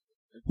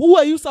 Who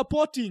are you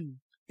supporting?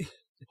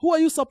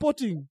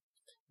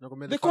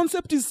 The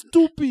concept is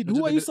stupid.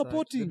 Who are you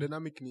supporting? The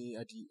dynamic ni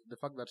the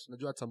fact that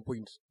najua at some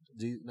point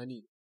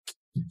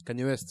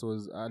Kanye West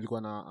was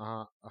alikuwa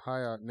na a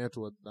higher net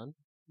worth than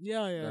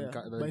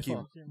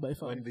Kim. By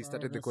far. When they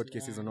started the court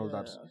cases and all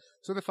that.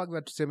 So the fact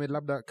that tuseme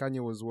labda Kanye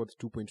was worth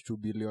 2.2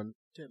 billion,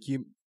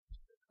 Kim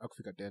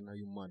akufika tena,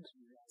 you mad.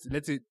 So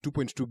let's say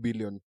 2.2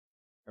 billion.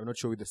 I'm not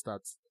sure with the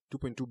stats.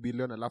 2.2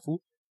 billion alafu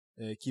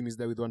Kim is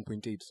there with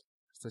 1.8.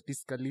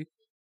 Statistically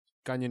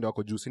Kanye ndo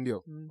ako juu,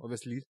 ndio?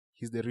 Obviously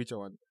he's the richer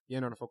one. Yeye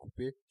ndo anafaa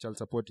kupay child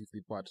support if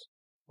they part.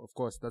 Of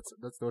course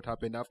that's what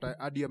happened after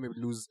Adi may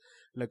lose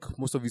like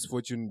most of his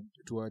fortune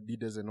to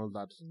Adidas and all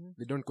that.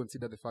 They don't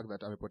consider the fact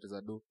that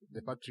amepoteza do.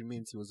 The fact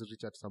remains he was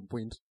rich at some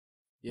point.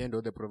 Yeye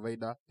ndo the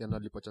provider, yeye ndo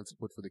alipa child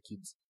support for the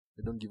kids.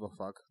 They don't give a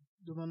fuck.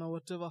 No matter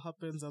whatever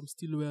happens, I'm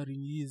still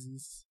wearing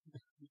Yeezys.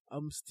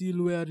 I'm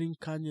still wearing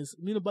Kanye's.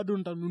 Mimi bado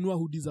nitanunua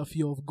hoodies of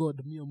Fear of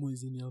God. Mimi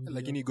mwezi niambia.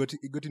 Like he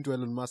got into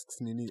Elon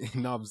Musk's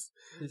nerves.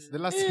 The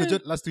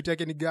last tweet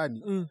yake ni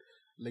gani?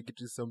 Like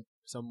it is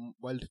some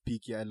wild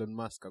peak ya Elon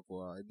Musk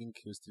kwa. I think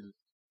he was still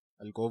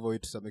alikuwa over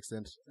it to some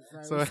extent.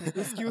 So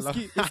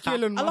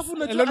Elon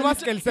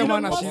Musk alisema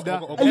ana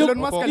shida. Elon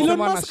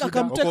Musk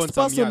akamtext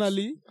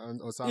personally.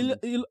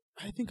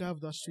 I think I have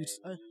that tweet.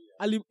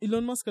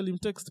 Elon Musk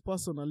alimtext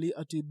personally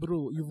ati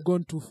bro, you've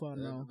gone too far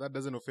now. That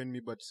doesn't offend me,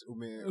 but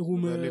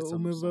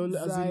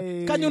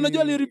Kanye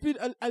unajua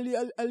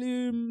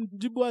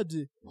alimjibu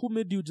aje? Who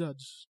made you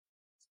judge?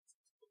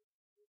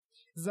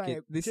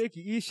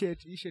 Cheki hii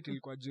shirt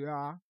ilikuwa juu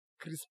ya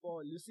Chris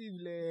Paul. You see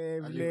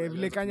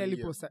vile Kanye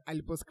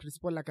alipost Chris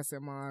Paul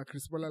akasema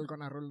Chris Paul alikuwa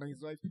na roll na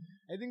his wife.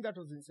 I think that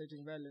was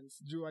inciting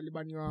violence. Juu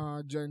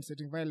alibaniwa join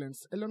inciting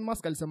violence. Elon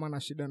Musk alisema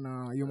ana shida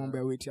na hiyo mambo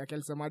ya weight yake.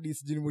 Alisema hadi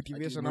sijini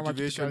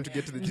motivation to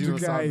get to the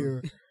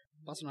gym.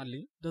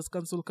 Personally, does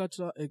cancel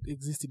culture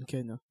exist in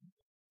Kenya?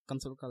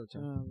 Cancel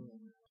culture.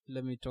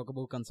 Let me talk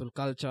about cancel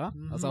culture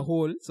as a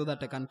whole so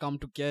that I can come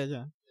to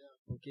Kenya.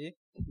 Okay?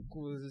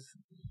 Because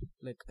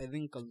like I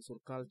think cancel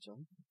culture,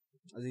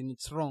 as in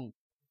it's wrong.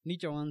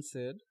 Nietzsche once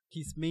said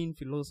his main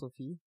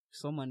philosophy,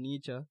 Soma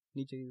Nietzsche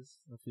is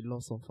a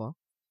philosopher.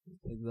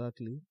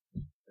 Exactly.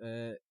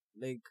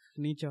 Like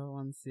Nietzsche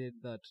once said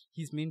that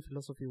his main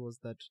philosophy was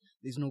that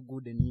there's no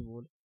good and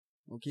evil.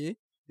 Okay?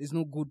 There's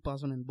no good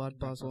person and bad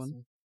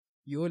person.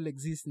 You all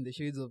exist in the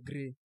shades of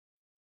grey.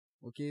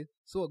 Okay?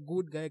 So a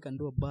good guy can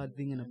do a bad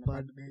thing and a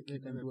bad guy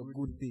can do a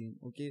good thing.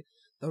 Okay?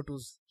 That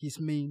was his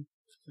main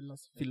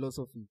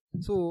philosophy.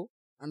 So,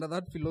 under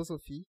that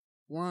philosophy,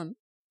 one,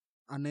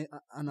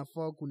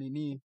 anafaa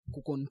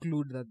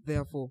kuconclude that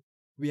therefore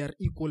we are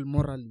equal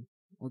morally.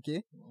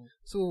 Okay?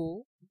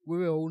 So,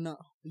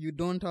 you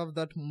don't have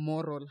that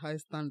moral high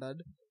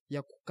standard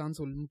ya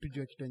kucancel mtu juu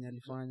ya kitu yenye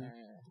alifanya.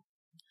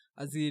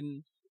 As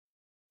in,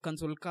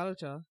 cancel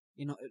culture,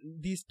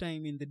 this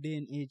time in the day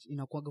and age,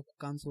 inakuwaga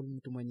kucancel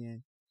mtu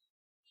mwenye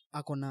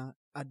akona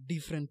a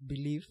different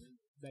belief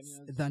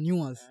than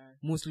yours,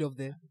 mostly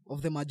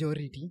of the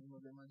majority.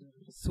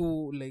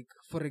 So, like,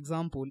 for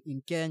example,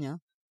 in Kenya,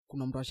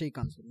 kuna mtu ashai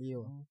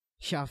canceliwa.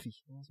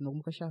 Shafi.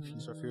 Unakumbuka Shafi?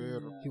 Shafi.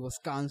 He was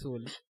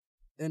cancelled.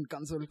 and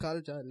cancel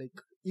culture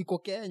like iko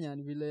Kenya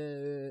ni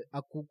vile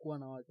akukua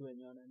na watu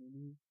wenye wana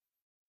nini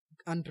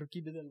Andrew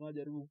Kibe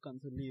anajaribu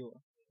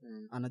kukanseliwa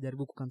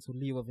anajaribu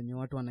kukanseliwa venye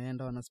watu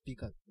wanaenda wana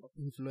speak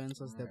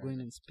influencers they're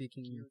going and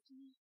speaking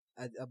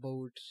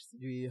about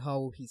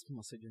how he's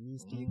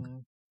misogynistic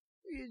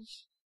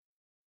which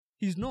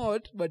he's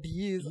not but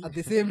he is at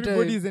the same time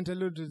everybody is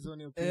entitled to his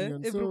own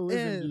opinion so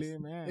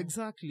blame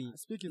exactly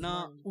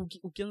na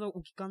ukianza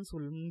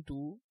ukicancel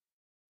mtu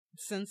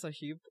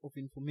censorship of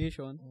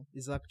information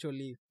is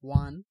actually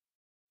one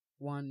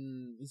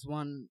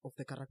of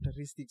the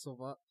characteristics of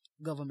a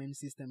government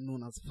system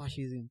known as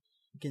fascism.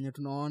 Kenya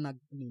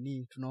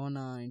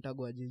tunaona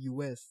intagwaje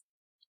US.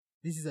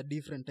 This is a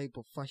different type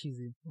of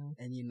fascism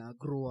and ina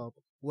grow up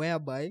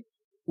whereby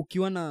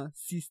ukiwa na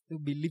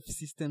belief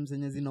systems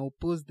zenye zina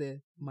oppose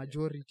the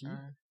majority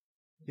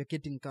you're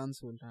getting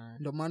cancelled.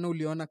 Ndio maana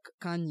uliona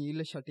Kanye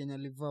ile shati yenye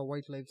alivaa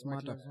White Lives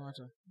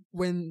Matter.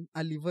 When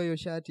alivaa hiyo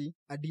shati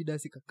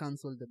Adidas ika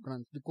cancel the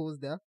brand because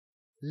they are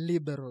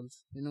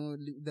liberals. You know,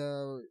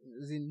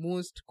 in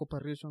most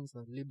corporations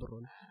are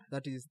liberal.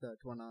 That is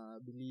that wanna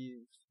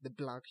believe the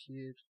black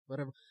shit,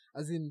 whatever.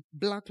 As in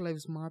Black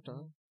Lives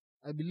Matter,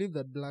 I believe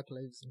that Black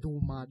lives do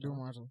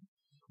matter.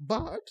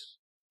 But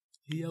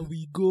here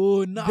we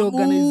go now. The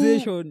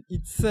organization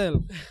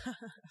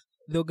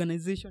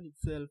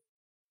itself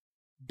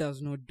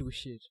does not do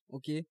shit.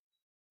 Okay,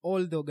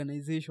 all the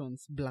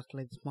organizations, Black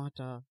Lives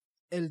Matter,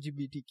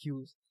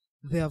 LGBTQs,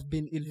 they have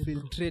been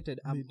infiltrated.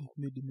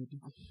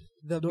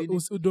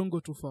 Don't go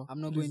too far.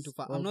 I'm not going too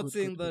far. I'm not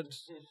saying that.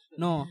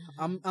 No,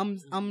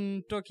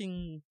 I'm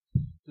talking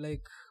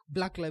like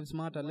Black Lives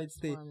Matter. Let's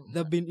say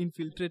they've been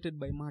infiltrated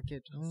by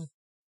marketers,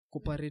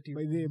 cooperative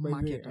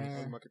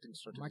marketers.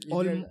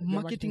 All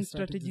marketing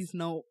strategies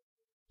now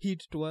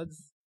hit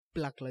towards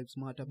Black Lives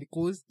Matter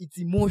because it's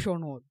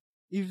emotional.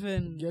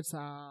 Even the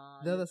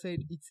other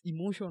side, it's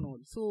emotional.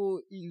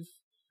 So if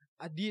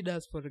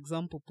Adidas, for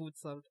example,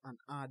 puts out an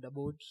ad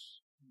about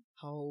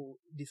how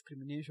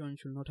discrimination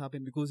should not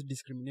happen because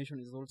discrimination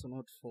is also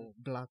not for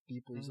black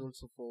people, it's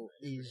also for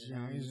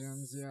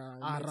Asians,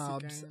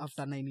 Arabs Mexicans.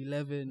 After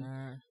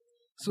 9/11.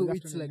 So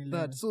it's like 9/11.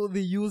 That. So they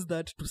use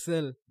that to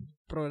sell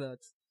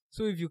products.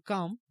 So if you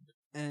come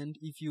and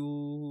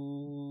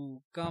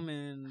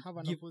have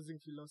an opposing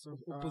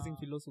philosophy,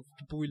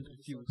 people will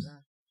refuse.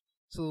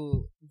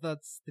 So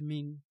that's the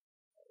main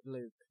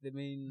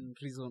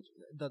reason.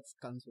 That's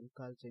cancel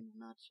culture in a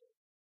nutshell.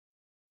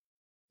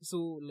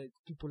 So like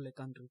people like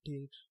Andrew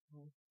Tate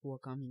who are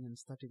coming and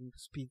starting to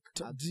speak.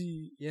 The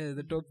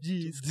top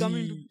G is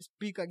coming to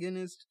speak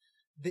against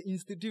the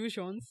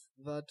institutions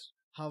that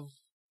have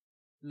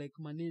like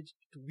managed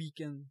to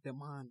weaken the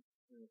man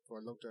for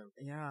a long time.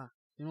 Yeah,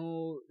 you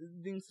know,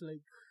 things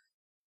like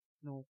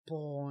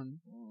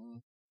porn.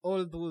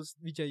 All those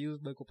which are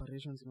used by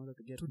corporations in order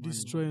to get to money,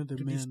 destroy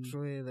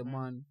the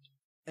man.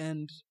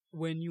 And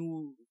when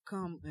you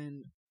come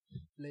and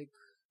like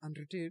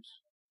Andrew Tate,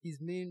 his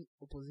main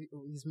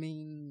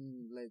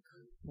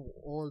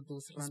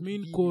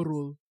core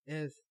role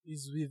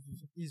is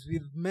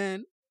with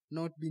men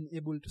not being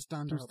able to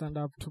stand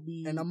up to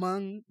be, and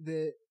among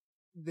the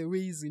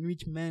ways in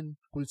which men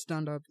could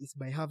stand up is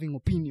by having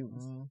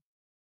opinions.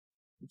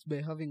 It's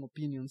by having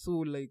opinions. So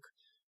like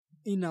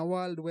in a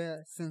world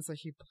where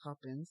censorship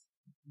happens,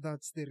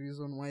 that's the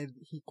reason why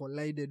he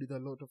collided with a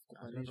lot of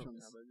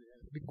corporations.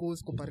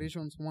 Because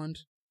corporations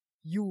want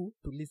you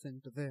to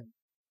listen to them.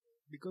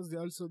 Because they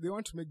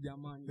want to make their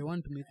money. They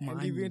want to make money.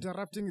 And if you're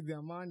interrupting with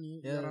their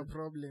money, you're a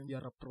problem.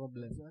 You're a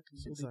problem.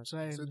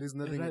 Exactly. So there's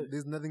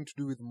nothing to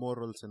do with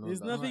morals and all there's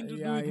that. There's nothing to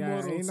do with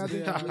morals.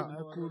 Nothing to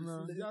do with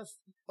morals. Just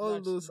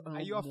all those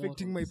are you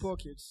affecting my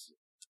pockets?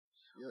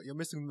 You're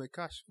messing with my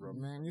cash, bro.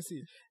 Man, you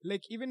see,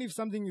 like even if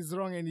something is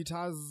wrong and it's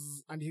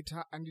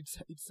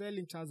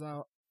selling as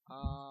a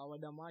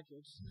wider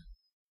market,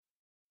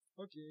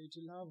 okay,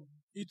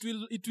 it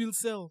will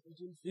sell.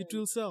 It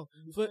will sell.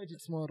 But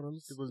it's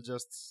morals. People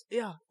just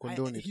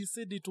condone it. He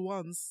said it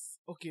once.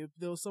 Okay,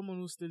 there was someone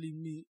who's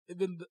telling me,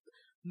 even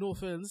no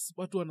offense,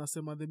 watu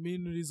wanasema the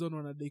main reason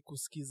wanadai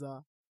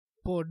kusikiza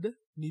pod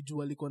ni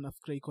juu alikuwa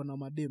nafikira iko na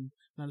madem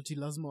na ati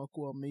lazima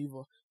wakuwa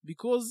wameiva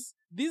because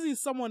this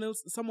is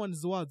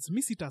someone's words.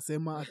 Mi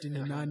sitasema ati ni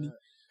nani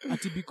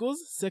ati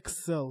because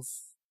sex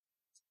sells.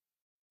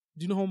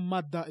 Do you know how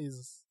mad that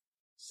is?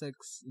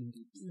 Sex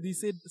indeed. They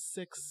said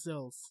sex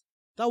sells.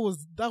 That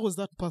was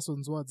that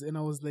person's words, and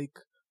I was like,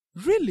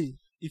 really?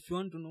 If you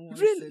want to know what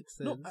sex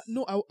sells,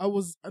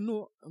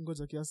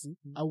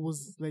 I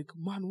was like,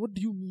 man, what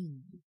do you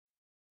mean?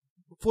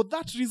 For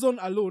that reason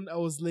alone, I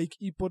was like,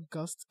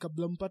 podcast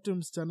kabla mpate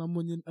msichana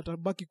mwenye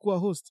atabaki kuwa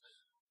host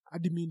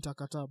adimi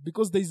nitakata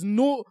because there is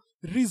no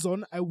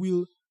reason I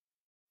will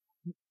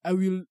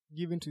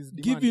give into his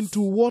demands. Give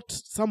into what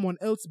someone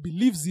else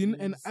believes in,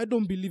 and I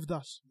don't believe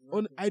that.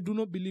 I do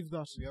not believe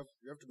that. You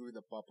have to go with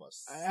the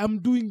purpose. I am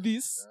doing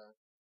this.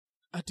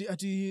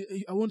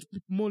 I want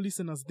more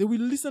listeners. They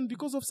will listen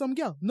because of some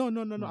girl. No.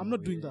 I'm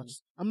not doing that.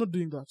 I'm not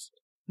doing that.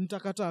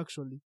 Nitakata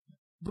actually.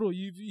 bro,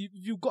 if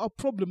you got a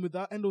problem with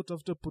that, end out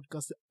after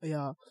podcast.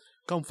 Yeah,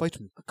 Come fight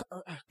me.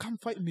 come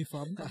fight me,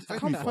 fam.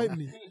 Come fight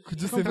me.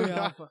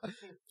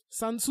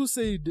 Sun Tzu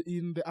said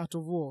in The Art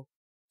of War,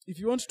 if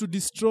you want to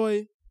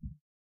destroy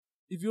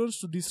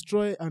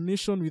a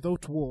nation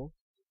without war,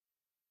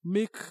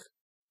 make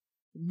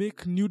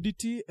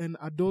nudity and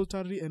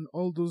adultery and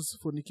all those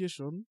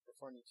fornication,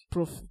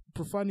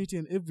 profanity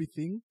and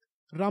everything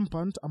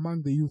rampant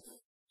among the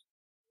youth.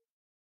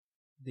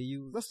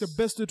 That's the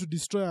best way to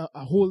destroy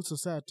a whole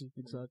society.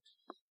 Exactly.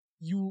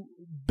 You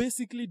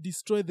basically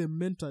destroy them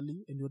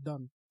mentally and you're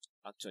done.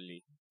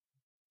 Actually,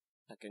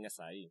 Kenya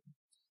sahi,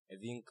 I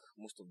think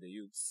most of the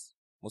youths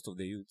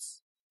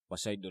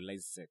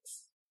idolize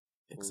sex.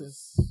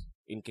 Excess.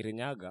 In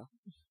Kirinyaga,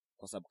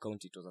 kwa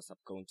sub-county, it was a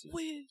sub-county.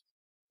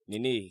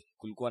 Nini,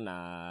 kulikuwa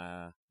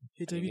na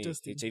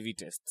HIV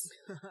tests.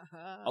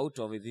 Out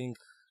of, I think,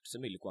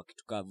 tuseme ilikuwa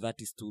kituka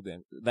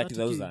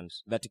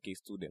 30K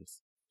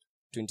students.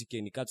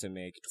 20K ni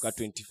katseme kituka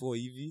 24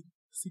 hivi.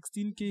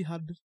 16K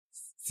had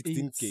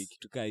 16K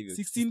kituka hivyo.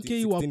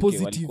 16K were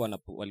positive.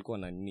 Walikuwa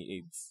na nini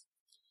AIDS.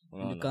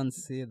 You can't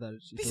say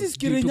that. This is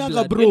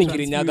Kirinyaga, bro. Ni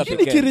Kirinyaga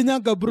pekee.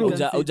 Kirinyaga, bro.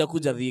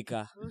 Hujakuja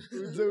Thika.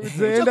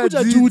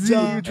 Hujakuja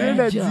Juja.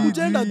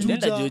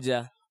 Hujaenda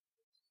Juja.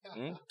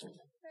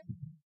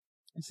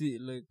 See,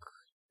 like,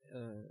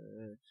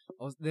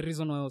 the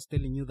reason why I was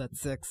telling you that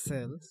sex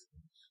sells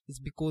is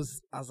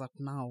because as at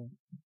now,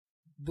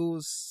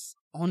 those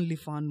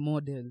OnlyFans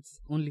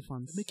models,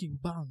 making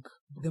bank.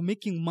 They're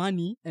making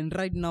money, and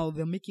right now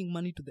they're making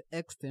money to the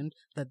extent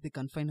that they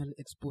can finally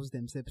expose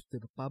themselves to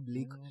the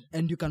public,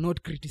 and you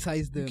cannot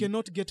criticize them. You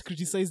cannot get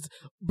criticized.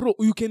 Bro,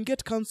 you can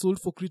get cancelled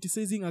for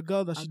criticizing a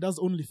girl that she does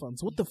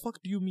OnlyFans. What the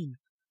fuck do you mean?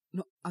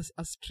 No, as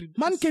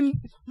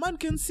man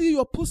can see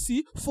your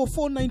pussy for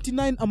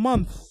 $4.99 a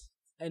month.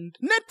 And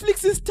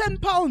Netflix is £10,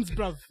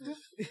 bruv.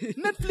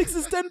 Netflix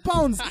is £10.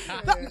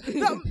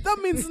 That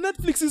means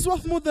Netflix is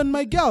worth more than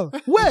my girl.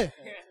 Where?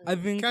 I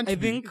think the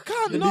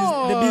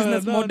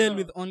business model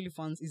with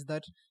OnlyFans is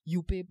that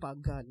you pay per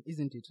girl,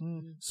 isn't it?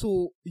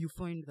 So you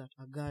find that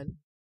a girl,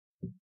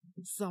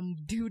 some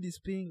dude is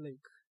paying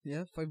like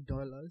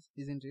 $5,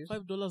 isn't it?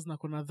 $5 na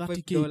kona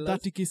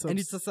 30K subs. And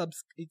it's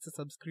a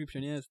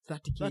subscription, yes,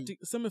 30K.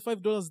 Some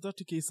 $5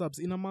 30K subs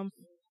in a month.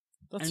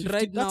 That's and 50,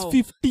 right that's now,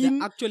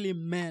 15. Actually,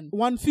 men,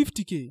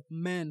 150K.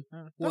 Men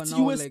who that's are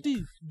now USD.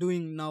 Like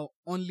doing now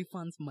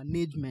OnlyFans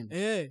management.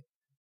 Yeah,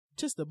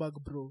 just the bag,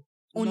 bro.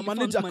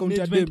 OnlyFans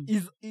management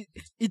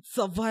it's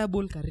a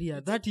viable career.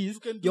 That is,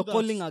 you're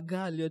calling a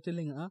girl, you're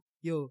telling her,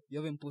 yo, you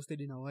haven't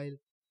posted in a while.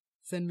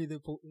 Send me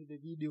the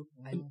video.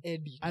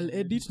 I'll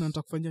edit na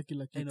nitakufanyia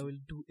kila kitu. And I will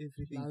do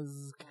everything.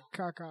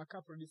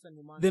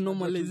 The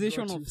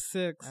normalization of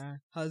sex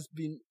has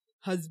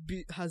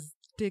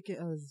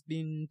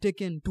been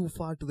taken too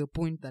far to the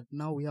point that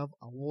now we have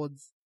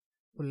awards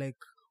like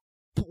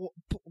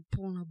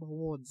porn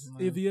awards.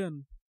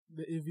 AVN.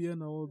 The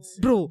AVN awards.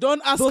 Bro,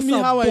 don't ask me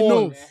how I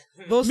know.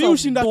 Those me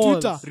ushinda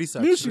Twitter.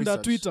 Research. Me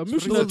ushinda Twitter.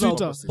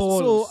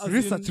 So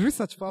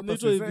research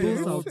purposes.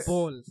 Those are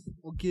balls.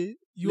 Okay?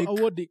 You like,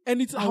 awarding.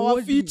 And it's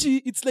our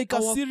Fiji. It's like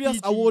a serious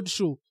award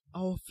show.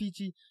 Our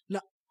Fiji. Na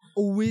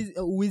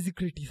always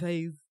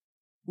criticize.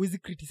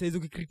 Criticize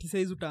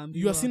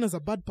you are seen as a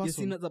bad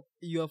person.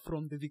 You are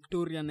from the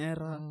Victorian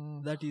era.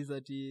 That is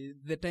at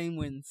the time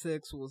when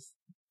sex was.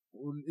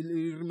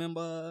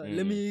 Remember,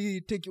 let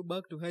me take you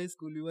back to high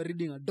school. You were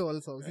reading A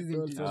Doll's House,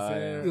 isn't it?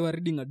 You were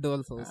reading A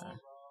Doll's House.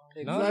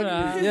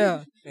 Exactly.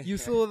 Yeah. You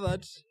saw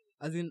that.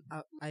 As in,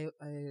 I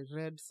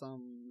read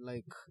some,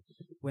 like,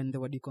 when they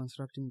were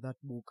deconstructing that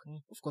book.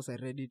 Of course, I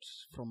read it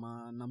from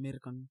an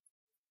American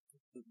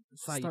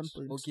site.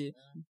 Okay.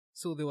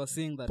 So they were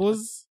saying that.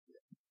 Pause.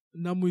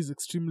 Namu is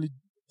extremely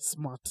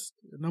smart.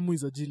 Namu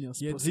is a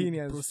genius. Yeah,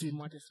 genius.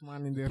 Smartest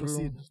man in the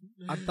room.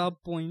 At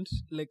that point,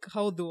 like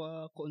how they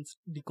were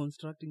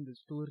deconstructing the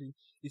story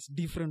is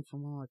different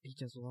from how our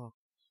teachers work.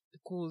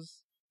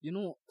 Because, you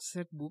know,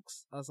 set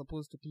books are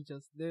supposed to teach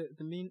us, the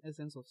main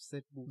essence of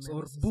set books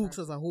or books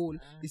as a whole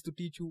is to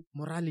teach you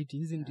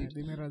morality, isn't it?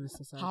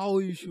 How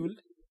you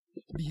should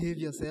behave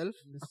yourself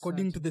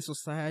according to the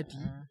society.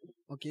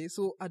 Okay,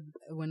 so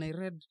when I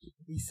read,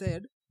 he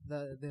said,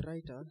 the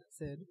writer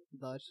said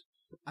that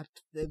at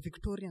the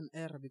Victorian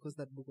era, because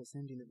that book was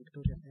sent in the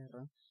Victorian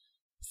era,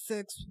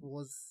 sex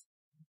was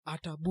a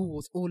taboo,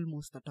 was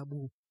almost a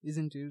taboo,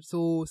 isn't it?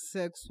 So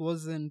sex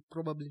wasn't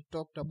probably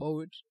talked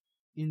about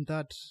in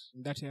that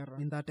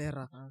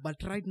era.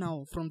 But right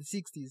now, from the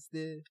 60s,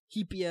 the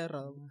hippie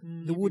era,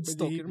 the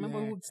Woodstock, you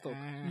remember Woodstock?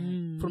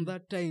 From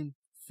that time,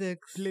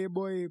 sex,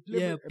 Playboy.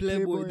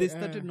 They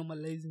started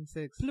normalizing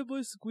sex.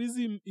 Playboy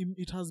squeezing,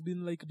 it has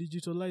been like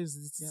digitalized.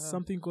 It's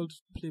something called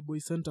Playboy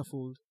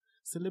Centerfold.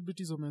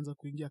 Celebrities wameanza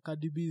kuingia.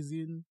 Cardi B is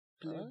in.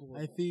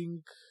 I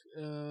think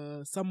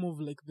some of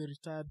like the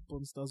retired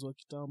porn stars wa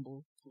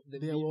kitambo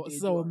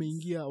sasa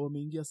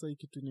wameingia sasa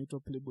kitu inaitwa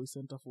Playboy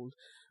Centerfold,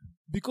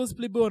 because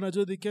Playboy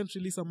wanajua they can't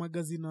release a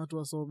magazine na watu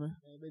wasome,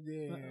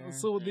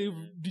 so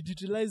they've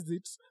digitalized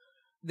it.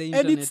 the and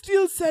internet. it's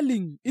still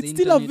selling, it's The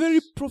still a internet.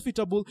 very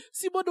profitable.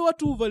 Si bado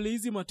watu uvalia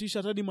hizi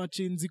matisha hadi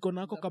machain ziko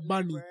nako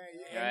kabani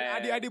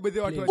hadi bedhi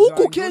watu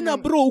huku Kenya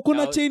bro, uko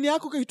na chain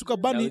yako kitu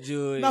kabani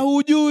na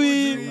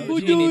hujui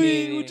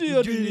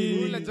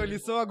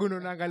unajolisoga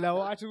unaangalia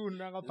watu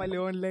unaanga pale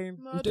online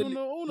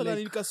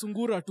unadhani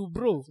nikasungura tu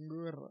bro.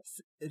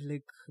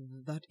 Like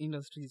that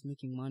industry is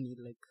making money,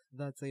 like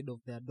that side of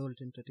the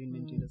adult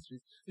entertainment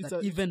industries. It's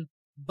That even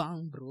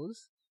Bang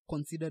Bros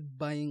considered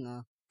buying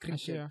a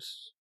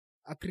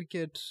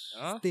cricket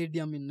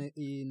stadium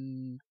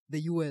in the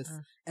US.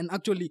 And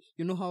actually,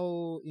 you know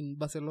how in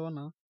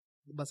Barcelona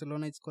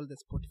it's called the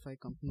Spotify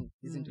Camp Nou,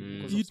 isn't it?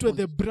 Because of It was Spotify.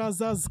 the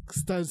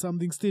Brazos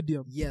something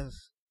stadium.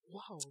 Yes.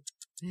 Wow.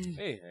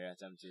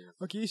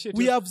 okay shit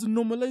We have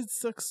normalized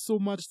sex so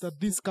much that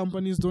these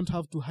companies don't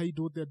have to hide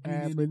what they're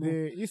doing but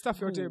anymore. hii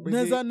stuff yote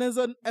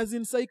Neza as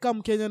in sai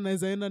kam Kenya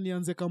naeza enda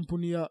nianze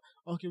kampuni ya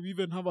okay, we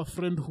even have a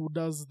friend who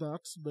does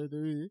that by the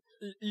way.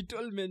 You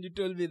told me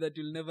that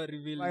you'll never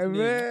reveal My his name.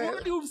 man.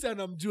 Already umse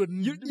anamjua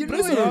you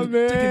President. know,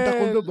 man. Cheki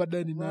nitakwambia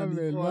baadaye ni My nani.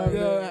 man, my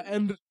Yeah,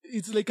 and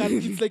it's like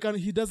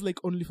he does like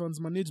OnlyFans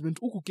management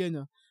huku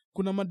Kenya.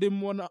 Kuna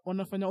madem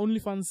wanafanya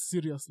OnlyFans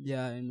seriously.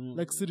 Yeah, I know.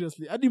 Like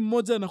seriously, hadi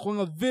mmoja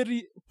anakuanga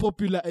very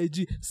popular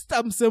IG,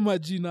 stamsema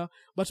jina,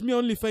 but me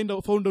only found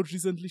out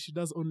recently she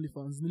does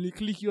OnlyFans.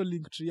 Niliclick hiyo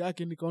link tree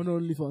yake nikaona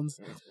OnlyFans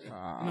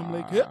and I'm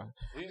like yeah.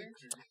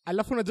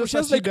 alafu unajua She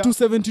has like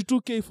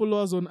 272k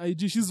followers on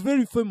IG. She's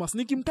very famous.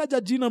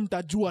 Nikimtaja jina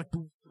mtajua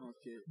tu.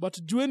 Okay.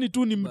 But jueni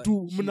tu ni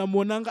mtu she-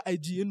 mnamwonanga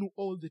IG yenu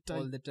all the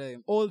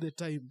time. All the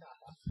time.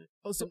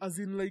 Also, as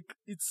in like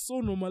it's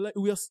so normal. Like,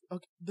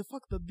 okay, the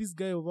fact that this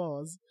guy of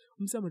ours,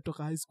 msi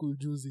ametoka high school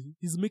juzi,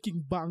 he's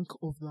making bank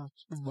of that.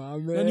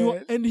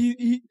 And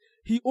he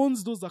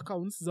owns those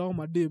accounts za hao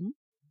madem.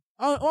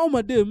 Hao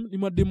madem ni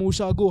madem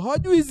ushago.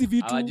 Hawajui hizi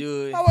vitu.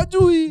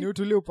 Hawajui. ni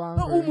utulie Na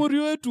upanga umri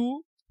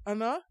wetu He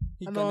can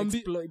anawaambia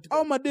exploit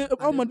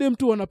au madem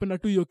tu wanapenda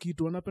tu hiyo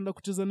kitu, wanapenda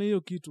kucheza na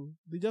hiyo kitu.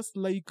 They just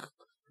like,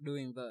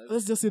 doing that.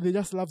 let's just say they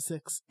just love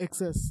sex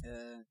excess.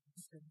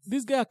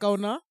 This guy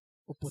akaona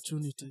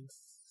opportunity,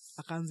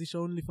 akaanzisha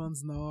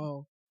OnlyFans na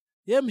wao.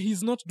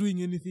 He's not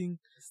doing anything,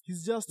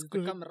 he's just He's the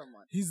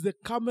cameraman. he's the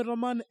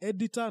cameraman,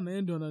 editor na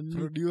yeye ndio anani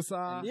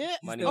producer yeah,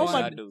 Money au in ma-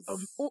 shadows.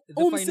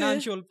 The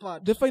financial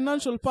part. the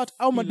financial part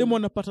au madem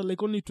wanapata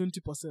like only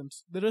 20%,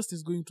 the rest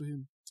is going to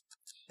him.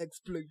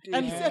 Exploitation.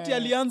 And si ati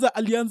alianza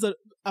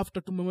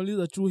after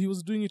tumemaliza chuo, he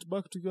was doing it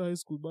back to your high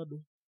school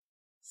bado.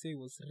 Say he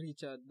was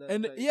rich at that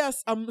And time.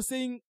 yes, I'm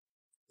saying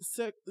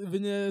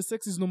when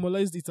sex is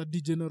normalized, it's a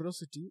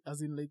degenerosity,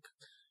 as in like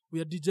we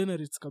are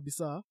degenerates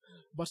kabisa.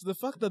 But the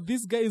fact that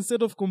this guy,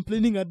 instead of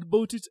complaining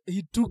about it,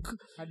 he took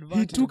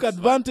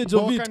advantage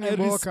of it. I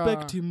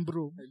respect him,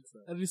 bro.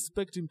 I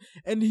respect him.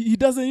 And he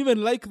doesn't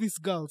even like these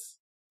girls.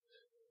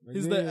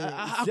 He's like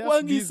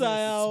hakwangi saa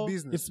yao.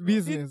 it's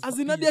business As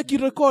in hadi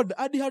akirecord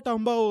hadi hata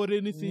ambao or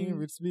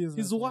anything, it's business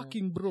he's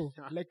working, bro.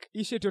 like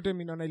ishit yote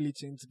minaona ili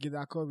change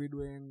githa covid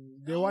when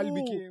the world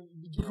became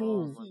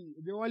bro.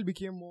 the world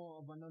became more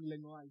of an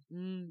online world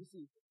you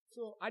see.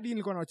 So hadi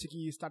nilikuwa na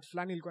chiki start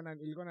fulani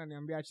ilikuwa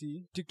naniambia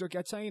ati TikTok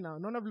ya China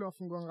unaona vile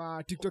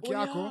unafunguanga TikTok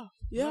yako yeah.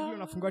 unaona vile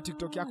unafungua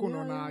TikTok yako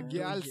unaona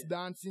girls Yeah.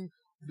 dancing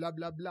blah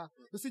blah blah.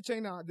 You see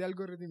China the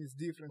algorithm is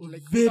different,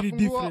 like Very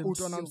utafungua, different.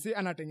 utaona msee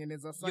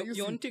anatengeneza saa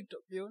You're on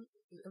TikTok.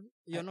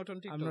 You're not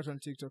on TikTok. I'm not on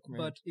TikTok, man.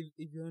 But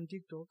if you're on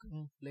TikTok,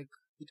 like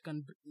it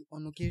can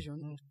on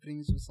occasion it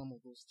brings you some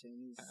of those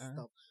Chinese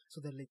stuff.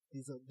 So they're like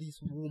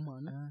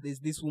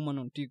there's this woman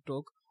on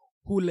TikTok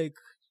who like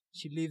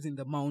she lives in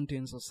the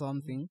mountains or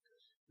something.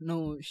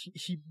 No,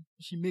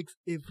 she makes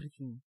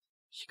everything.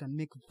 She can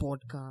make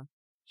vodka.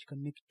 She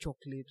can make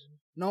chocolate.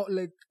 Now,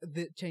 like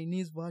the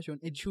Chinese version,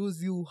 it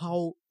shows you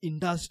how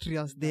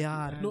industrious they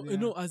are. No, you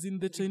know, as in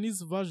the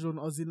Chinese version,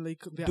 as in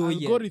like the Do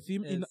yeah.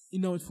 algorithm Yes.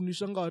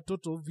 inawafundishanga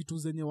watoto vitu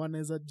zenye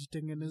wanaweza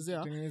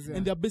jitengenezea, Tengenezea.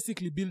 and they're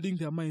basically building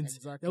their minds.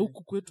 Exactly. Ya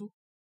huku kwetu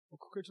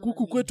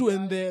Huku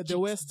and the Chicks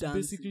West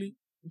dancing. basically,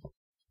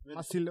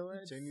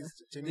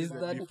 There's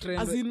that trend.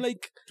 as in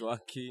like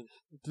Twerking.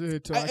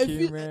 I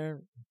feel-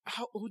 man.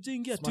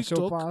 hujaingia Smash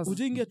TikTok, up pass.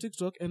 hujaingia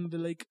TikTok, and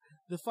the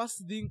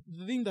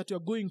thing that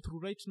you're going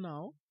through right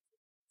now,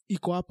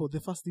 iko hapo, the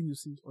first thing you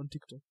see on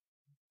TikTok.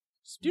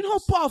 Do you know how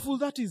powerful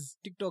that is?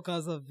 TikTok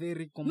has a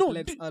very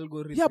complex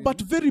algorithm. Yeah,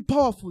 but very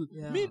powerful.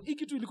 Yeah. Mi hii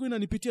kitu ilikuwa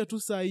inanipitia tu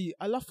saa hii,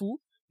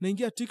 alafu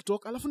naingia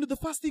TikTok, alafu ni the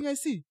first thing I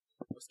see.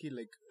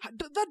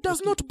 That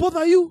does not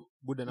bother you.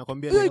 Buda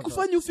nakwambia Hiyo ni-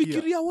 ikufanya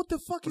ufikiria what the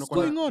fuck is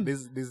kuna- going on.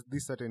 there's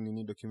this certain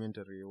nini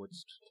documentary I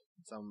watched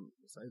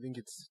I think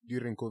it's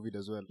during COVID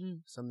as well,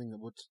 something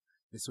about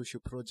the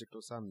social project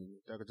or something.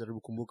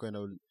 Nitajaribu kumbuka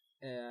and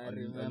Yeah, I I'll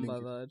remember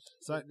link that.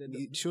 so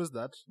it shows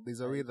that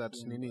there's a way that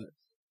nini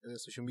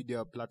social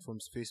media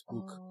platforms,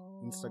 Facebook,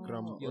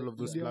 Instagram, all of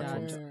those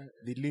platforms,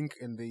 they link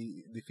and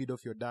they feed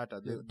off your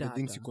data, the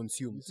things you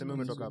consume. Sema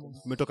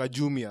umetoka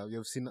Jumia,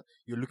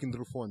 you're looking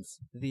through phones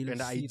They'll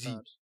and see IG.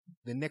 that.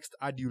 the next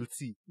ad you'll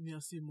see Ni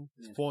ya simu.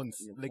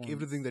 fonts, Yeah, like fonts.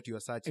 everything that you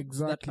are searching.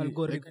 Exactly.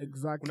 algorithm.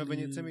 Exactly. Kuna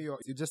venye tuseme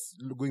you're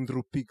just going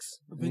through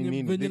pics.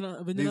 venye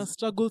na there's-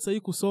 struggle sahii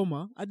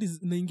kusoma hadi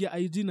naingia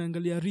IG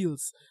naangalia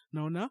reels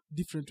naona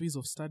different ways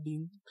of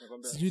studying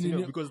sijui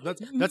nini. because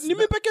that's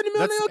Mimi pekee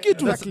nimeona hiyo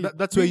kitu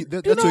that's where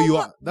that's where you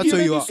are. That's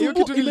where you are. hiyo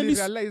kitu Imeni-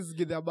 nilirealize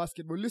with their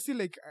basketball. You see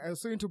like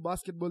so into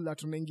basketball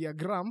that unaingia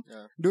gram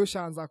Yeah. ndio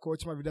shaanza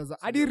coach mavideo za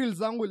hadi reels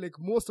zangu like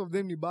most of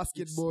them ni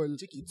basketball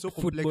It's so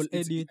Football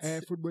complex.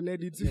 edits. football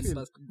edits you Yes, feel?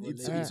 basketball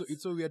It's edits.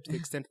 it's so weird to the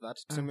extent that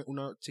tuseme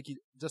una cheki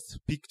just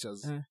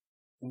pictures.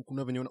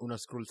 Kuna venye una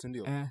scroll si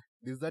ndio?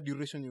 There's that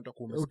duration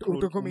utakuwa umescroll.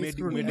 Utakuwa Umedi-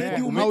 umescroll. umedi- Yeah.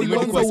 umedi- How umedi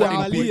long kwa za certain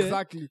uangalie. point.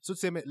 Exactly. So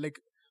tuseme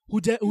like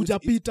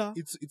hujapita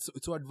it's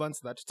so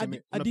advanced that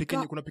tuseme Hadi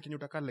kuna pikenye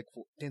utakaa like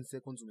for 10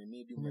 seconds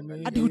umemedi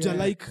umeangalia. hadi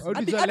huja like Hadi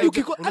hadi huja hadi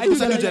like. ukiko- hadi Hadi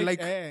huja huja like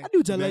like. hadi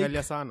huja like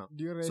Umeangalia sana.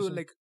 Duration. So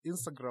like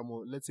Instagram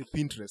or let's say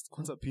Pinterest.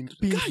 Kwanza Pinterest.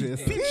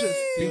 Pinterest.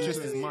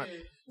 Pinterest is mad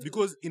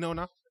because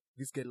inaona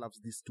this guy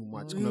loves this too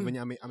much. Kuna venye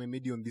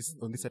amemedi on this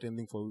certain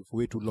thing for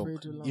way too long. Way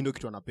too long. Hii ndio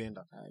kitu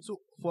anapenda. So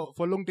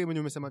for long time when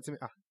umesema tuseme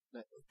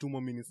 2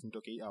 more minutes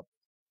nitoke hii up.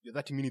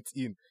 You're 30 minutes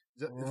in.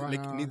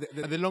 Like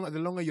the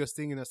longer you're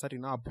staying in a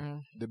certain app,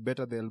 the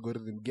better the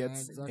algorithm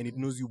gets and it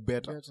knows you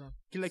better.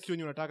 Kila kitu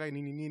yenye unataka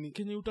nini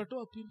kenye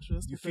utatoa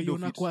Pinterest You feed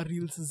utaiona off it. kwa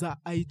reels za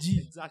IG.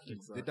 exactly.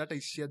 The data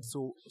is shared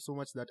so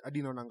much that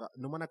hadi naonanga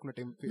no maana kuna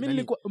time Mimi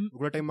nilikuwa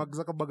kuna time Mark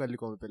Zuckerberg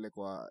alikuwa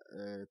amepelekwa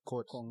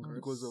court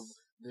because of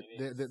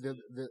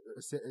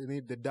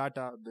the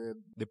data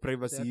the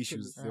privacy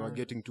issues they were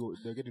getting too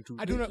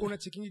hadi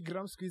unachekingi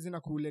gram siku hizi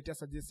na kuletea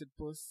suggested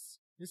posts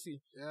you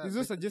see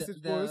hizo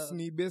suggested the- posts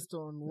ni based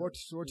on what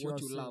you you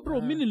are love.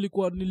 bro mi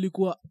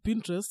nilikuwa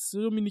Pinterest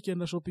sio mi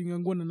nikienda shopping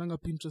yangu nananga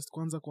Pinterest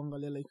kwanza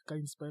kuangalia like ka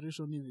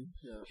inspiration hivi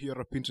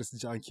you're a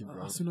Pinterest junkie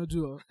bro. si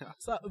unajua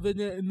sa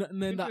venye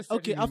naenda Pinterest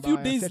okay ni a few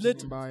mbaya, days set late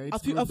ni mbaya, it's a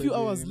few good by the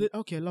hours way. late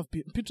okay I love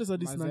Pinterest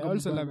hadi Manze, sinanga I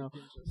also muda love now.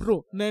 Pinterest.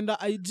 Bro naenda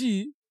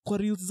IG kwa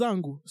reels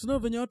zangu sina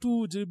venye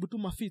watu jaribu tu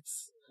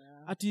mafits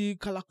ati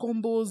color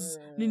combos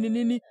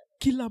nini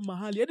kila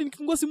mahali hadi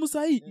nikifungua simu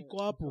sahii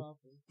iko hapo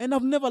and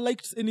I've never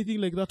liked anything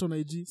like that on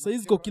IG sahii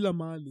ziko kila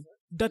mahali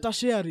data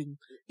sharing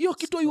hiyo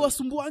kitu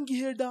iwasumbuangi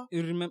heda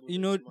You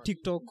know,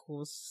 TikTok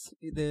was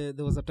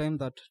there was a time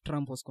that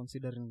Trump was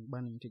considering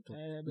banning TikTok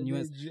in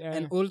US,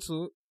 and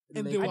also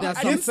And like, they were there are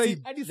against some,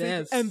 it.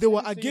 yes, and they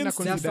were against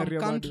there are it. some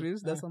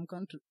countries. There's some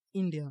country.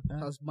 India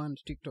has banned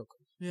TikTok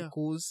Yeah.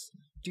 because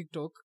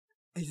TikTok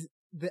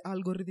the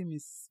algorithm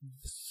is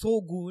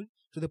so good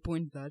to the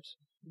point that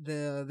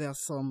there are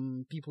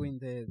some people in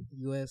the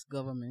US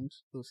government,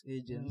 those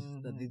agents,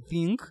 that they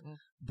think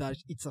that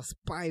it's a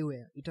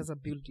spyware. It has a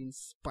built-in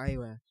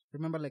spyware.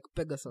 Remember, like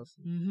Pegasus,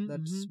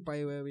 that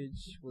spyware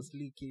which was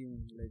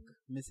leaking like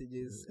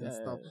messages and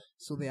stuff.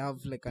 So they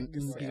have like an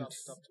inbuilt.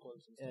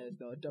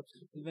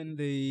 Even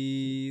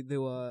they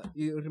were.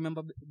 You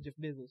remember Jeff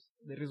Bezos?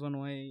 The reason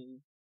why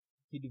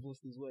he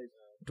divorced his wife,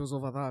 it was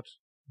over that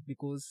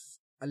because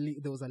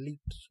there was a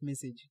leaked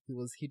message. He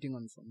was hitting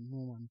on some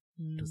woman.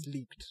 It was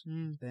leaked.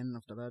 Then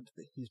after that,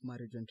 his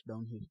marriage went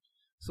downhill.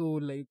 So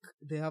like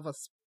they have a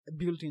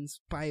built-in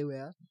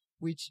spyware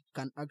which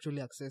can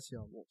actually access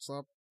your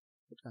WhatsApp.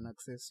 It can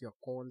access your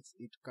calls.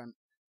 It can,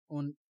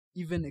 on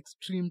even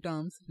extreme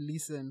terms,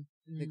 listen.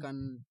 They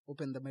can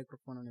open the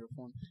microphone on your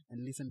phone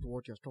and listen to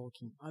what you're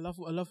talking.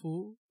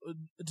 alafu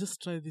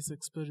just try this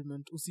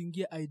experiment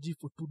usiingie IG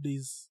for 2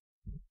 days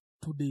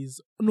 2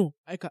 days no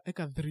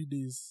eka 3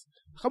 days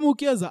kama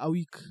ukianza a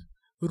week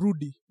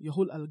rudi your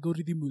whole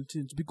algorithm will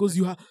change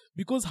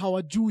because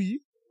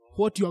hawajui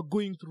what you are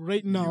going through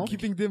right now you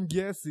keeping them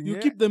guessing you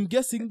keep them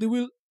guessing they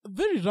will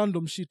very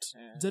random shit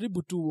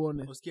jaribu tu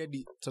uone Usikia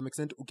di to some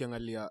extent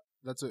ukiangalia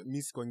that's why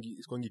mi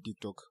sikwangi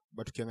TikTok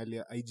but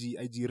ukiangalia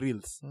IG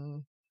reels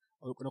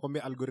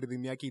unakwambia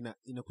algorithm yake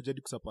inakuja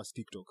hadi kusurpass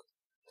TikTok.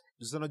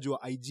 Sasa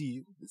unajua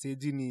IG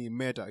ni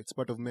Meta, it's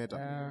part of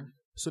Meta.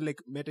 So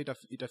like Meta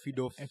ita feed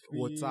off FB,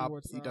 WhatsApp,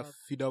 WhatsApp, ita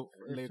feed off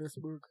like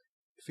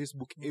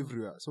Facebook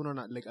everywhere. So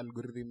unaona like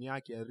algorithm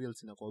yake ya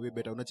reels inakuwa way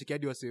better. Unachikia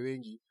hadi wase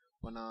wengi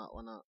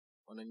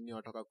wana nini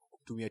wataka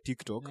kutumia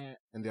TikTok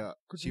and they are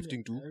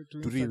shifting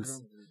to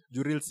reels.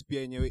 Juu reels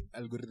pia yenyewe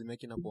algorithm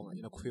yake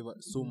inakufavor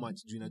so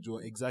much juu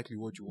inajua exactly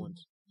what you want.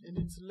 and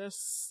it's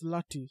less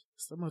slutty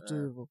sema tu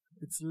hivyo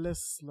it's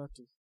less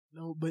slutty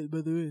now by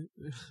the way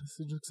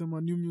sijui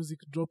kusema new music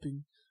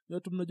dropping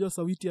watu mnajua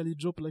Sawiti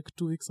alidrop like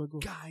 2 weeks ago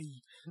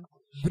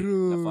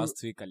bro The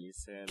first week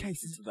alisema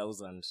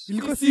 6,000.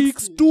 ilikuwa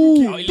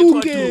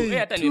 2K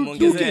Hata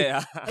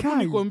nimeongezea. Hebu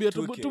nikwambie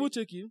tubu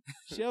cheki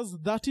she has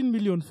 13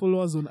 million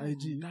followers on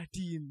IG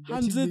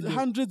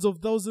hundreds of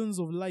thousands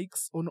of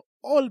likes on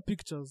all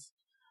pictures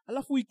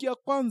alafu wiki ya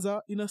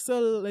kwanza ina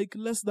sell like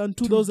less than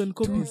 2,000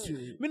 copies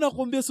mi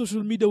nakwambia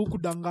social media huku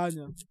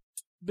danganya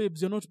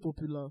babes you're not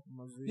popular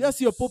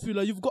yes you're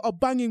popular you've got a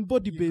banging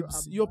body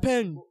babes you're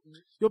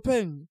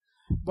paying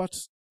but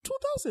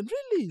 2000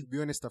 really? To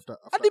be honest, after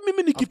hadi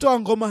mimi nikitoa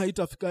ngoma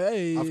haitafika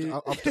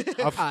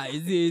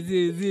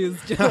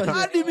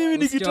hadi mimi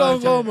nikitoa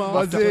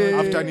ngoma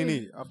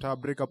after a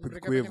breakup with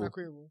Quavo,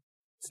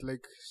 it's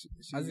like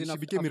she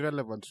became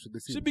irrelevant to the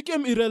scene. She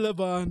became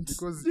irrelevant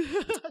because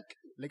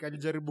like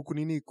alijaribu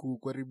kunini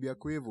kuharibia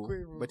Quavo,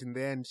 but in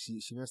the end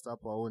she messed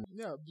up her own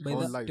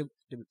life.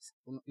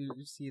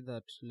 You see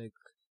that, like,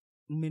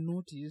 may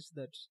notice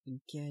that in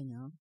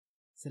Kenya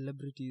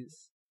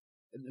celebrities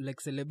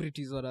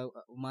or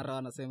mara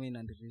anasema in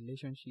a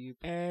relationship,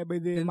 by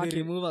the then they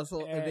remove us, so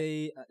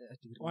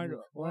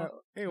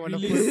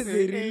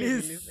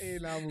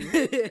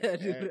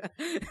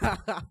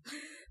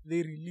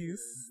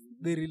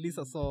they release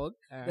a song,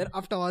 then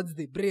afterwards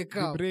they break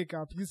up.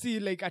 You see,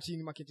 like, actually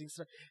in marketing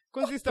stuff,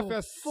 because this stuff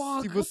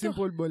is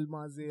simple ball,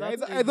 maze.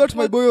 I thought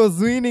my boy was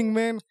winning,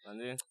 man.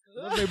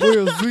 My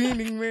boy was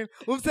winning, man.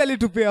 Umsali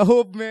to pay a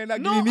hope, man.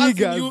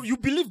 You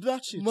believed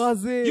that shit,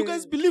 maze. You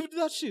guys believed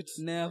that shit?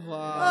 Never.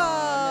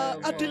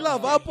 Ati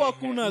love hapo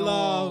hakuna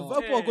love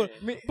hapo hakuna,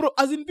 bro,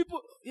 as in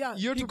people, yeah,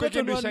 you to get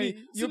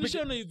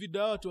simishana hivi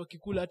video watu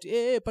wakikula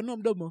ati panua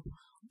mdomo,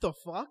 what the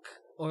fuck?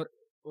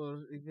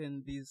 Or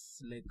even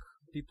these, like,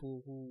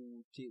 people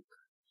who take,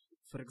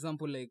 for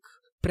example, like,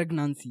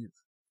 pregnancies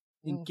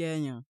in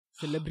Kenya,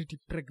 celebrity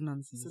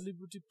pregnancies.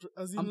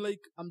 As in, like,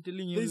 I'm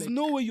telling you, there's like,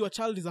 no way your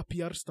child is a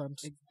PR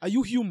stunt. Are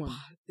you human?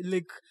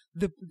 Like,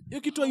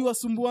 kitu you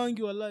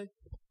asumbuangi walai.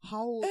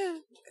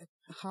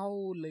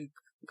 How like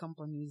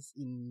companies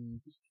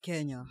in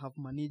Kenya have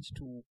managed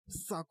to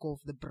suck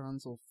off the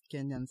brands of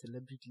Kenyan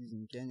celebrities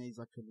in Kenya is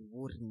actually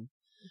worrying.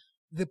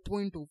 The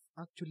point of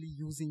actually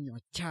using your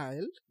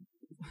child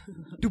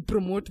to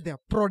promote their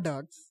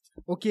products,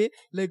 okay?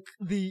 Like,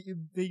 they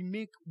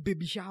make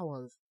baby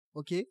showers,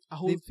 okay? A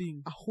whole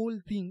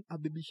thing, a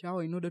baby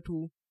shower, in order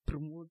to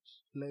promote,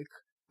 like,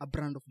 a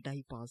brand of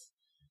diapers.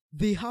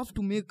 They have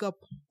to make up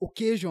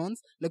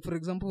occasions, like, for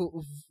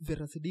example,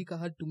 Vera Sidika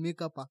had to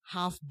make up a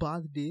half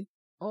birthday.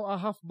 Oh, a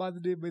half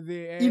birthday, but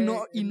in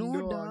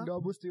order to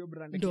boost your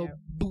brand.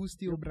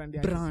 Boost your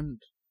brand.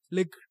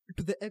 Like,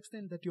 to the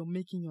extent that you're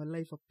making your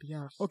life a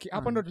PR. Okay,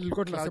 hapo ndo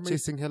tulikuwa tunasema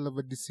chasing hell of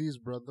a disease,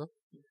 brother.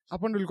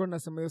 Hapo ndo tulikuwa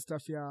tunasema hiyo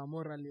stuff ya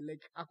morally,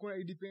 like, akuna,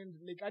 it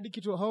depends, like, hadi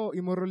kitu how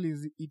immoral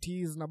it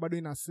is na bado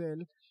ina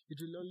sell,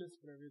 it will always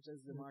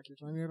prioritize the market.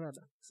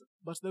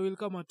 But there will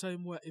come a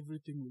time where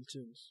everything will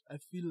change. I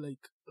feel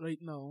like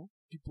right now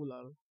people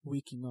are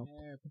waking up.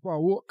 People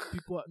are woke.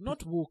 People are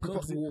not woke.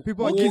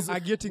 People are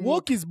getting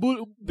woke.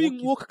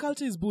 Being woke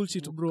culture is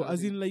bullshit, bro.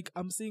 As in, like,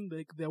 I'm saying,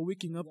 like, they're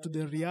waking up to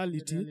the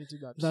reality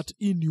that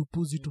in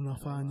upuzi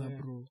tunafanya,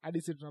 bro.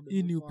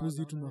 In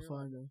upuzi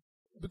tunafanya.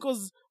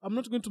 Because I'm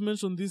not going to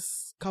mention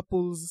this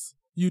couple's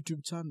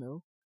YouTube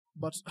channel,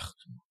 but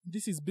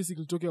this is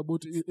basically talking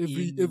about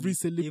every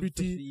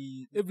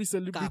celebrity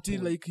couple.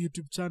 Like,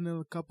 YouTube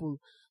channel couple.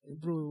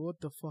 Bro, what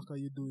the fuck are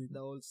you doing?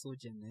 They're all so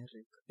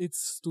generic. It's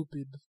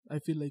stupid. I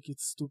feel like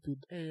it's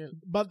stupid.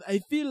 But I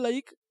feel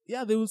like,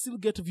 yeah, they will still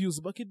get views.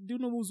 But do you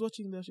know who's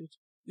watching that shit?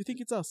 You think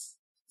it's us?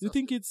 You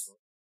think it's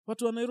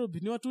watu wa Nairobi?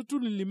 Ni watu tu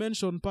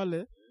nilimention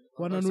pale.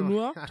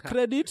 Wananunua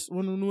credit,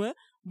 wanunue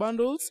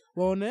bundles,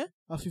 waone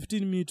a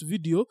 15-minute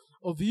video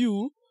of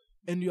you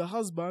and your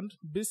husband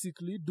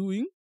basically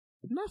doing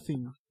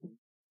nothing.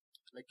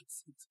 Like,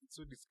 it's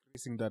so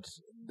disgracing that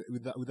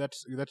with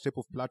that type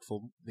of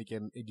platform they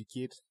can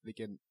educate, they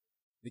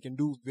can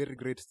do very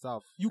great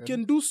stuff. You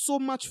can do so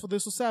much for the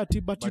society,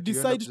 but you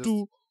decide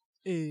to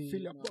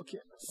fill your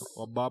pockets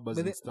or barbers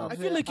and stuff. I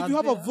feel like if you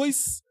have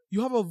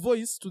a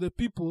voice to the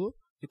people,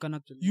 you can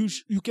actually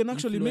you can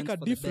actually make a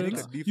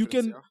difference.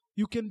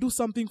 You can do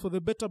something for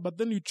the better, but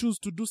then you choose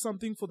to do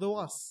something for the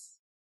worse.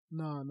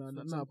 No.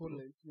 For example,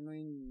 like, you know,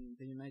 in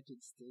the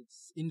United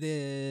States, in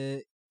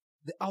the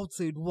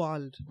outside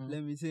world,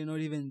 let me say, not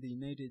even the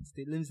United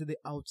States, let me say the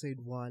outside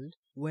world,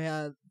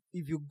 where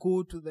if you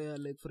go to their,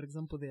 like, for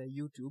example, their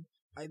YouTube,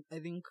 I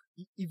think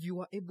if you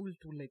are able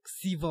to, like,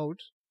 sieve out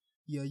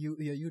your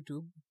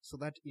YouTube so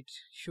that it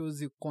shows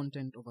you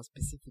content of a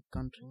specific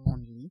country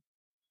only,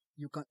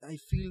 you can. I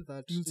feel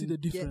that you'll see the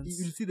difference.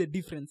 You'll see the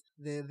difference.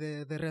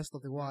 The rest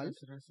of the world,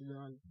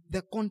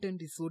 the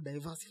content is so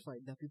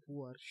diversified that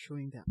people are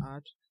showing their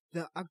art.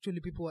 There are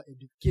actually people who are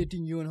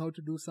educating you on how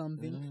to do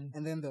something,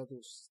 and then there are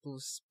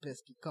those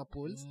pesky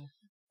couples,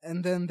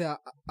 and then there are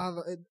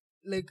other,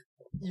 like,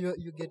 you're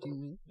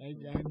getting me.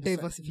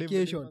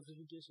 Diversification.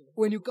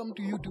 When you come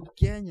to YouTube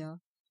Kenya,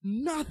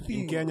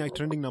 nothing. In Kenya,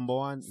 trending number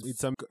one, it's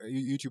some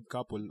YouTube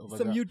couple over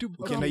there. YouTube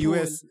couple. In the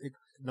US,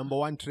 number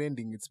one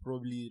trending, it's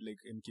probably like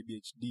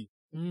MKBHD.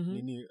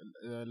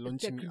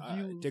 Launching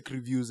tech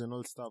reviews and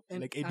all stuff,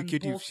 and like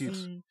educative shit.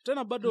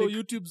 Tena bado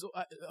YouTube's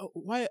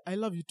why I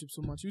love YouTube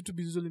so much. YouTube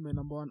is usually my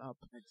number one app.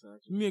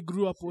 Exactly. Me, I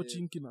grew up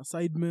watching kina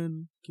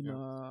Sidemen,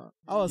 kina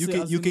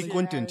UK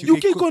content.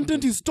 UK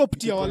content is top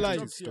tier.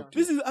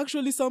 This is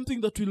actually something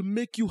that will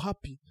make you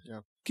happy.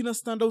 Yeah. Kina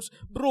stand out,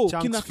 bro.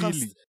 Chunks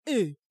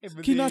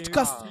Kina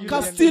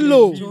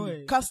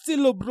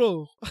Castillo,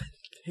 bro.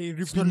 hey,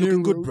 It's not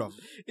looking good, bro.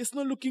 It's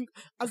not looking,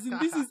 as in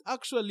this is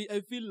actually,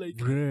 I feel like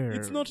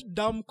it's not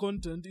dumb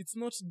content. It's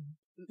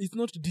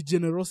not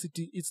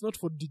degenerosity. It's not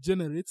for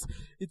degenerates.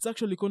 It's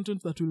actually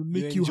content that will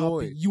make you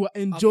enjoy. happy. You are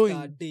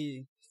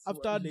enjoying.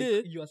 After After a day,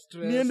 a day, you are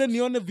stressed. niende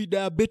nione video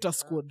ya Beta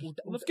Squad.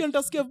 Unafikia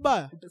nitasikia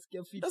vibaya?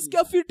 Utasikia fiti.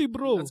 Nitasikia fiti,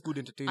 bro. That's good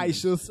entertainment. I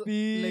show Like,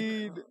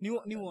 speed.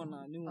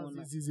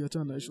 niwana Zizi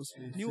achana issues.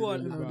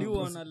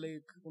 niwana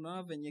like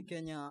unaona venye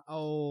Kenya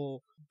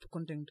au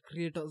content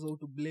creators how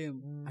to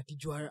blame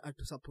atijua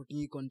atu support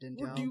hii content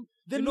What yao. do you-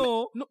 The then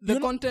the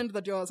content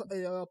that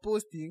you're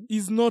posting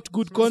is not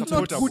good is content.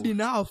 not good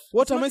enough.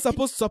 What It's am not- I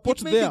supposed to support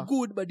it may there? be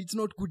good, but it's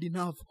not good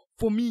enough.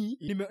 For me,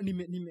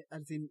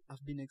 as in,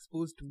 I've been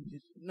exposed to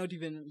it. Not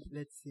even,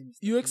 let's say, Mr.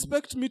 You Beast.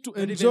 expect me to Not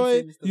even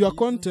enjoy say Mr. your Beast.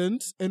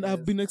 content, and I've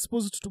Yes. been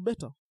exposed to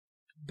better.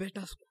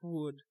 Better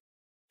Squad,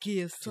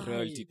 KSI.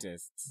 Royalty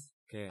tests.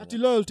 Kenya. At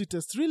loyalty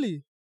test,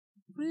 really?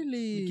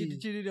 Kitu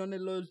chini nione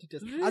loyalty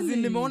test. Really? As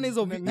in, nimeona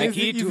hizo vi- Na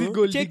kitu, Hizi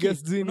gold check diggers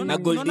it. doing Unaona- na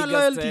gold unaona diggers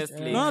loyalty test, test.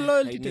 like, Unaona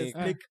loyalty like, test.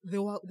 like, Like,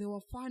 they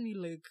were funny,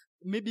 like,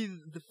 maybe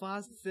the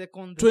first,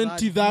 second, the third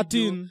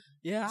 2013. video.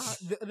 Yeah,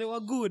 they were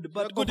good,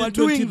 but good in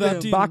overdoing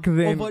 2013. them. Back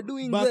then.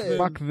 Overdoing Back them. then.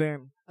 Back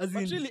then. As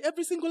But in, really,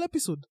 every single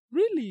episode?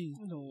 Really?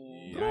 no.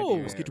 Bro.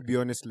 Yeah, Okay, to be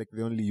honest, like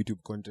the only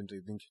YouTube content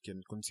I think you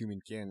can consume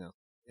in Kenya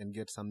and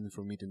get something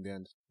from it in the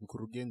end.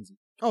 Mkurugenzi.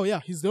 Oh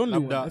yeah, he's the only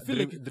one. I feel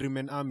like the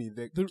Remen Army,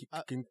 the the-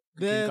 King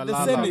the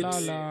Kalala. Senate.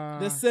 Lala.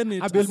 the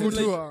Senate. Abel as in, like,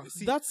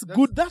 Mutua. that's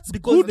good. That's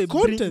Because good they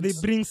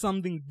content. bring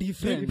something They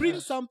different. bring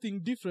something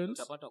different.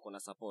 utapata wako na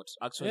support.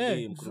 Actually,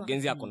 Yeah,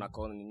 mkurugenzi ako na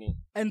nini?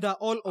 And they're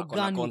all Ako na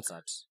organic.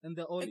 concert. And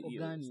they're all Hiyo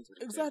organic.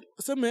 story. Exactly.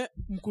 Seme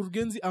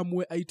mkurugenzi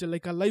amwe aite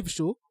like a live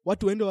show,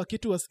 watu waende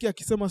waketi wasikia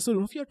akisema sorry,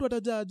 unafikiri watu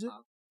watajaje?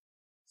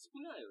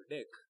 Sikunayo,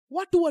 deck.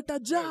 Watu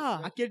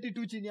watajaa. Aketi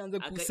tu chini anze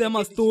Aka- kusema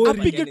aketi- story.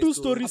 Apige tu Apige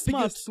story Apige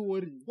smart.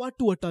 story.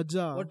 Watu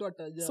watajaa. Watu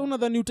watajaa. So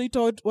unadhani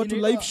utaita watu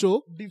Inaitwa live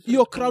show, different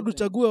hiyo crowd content.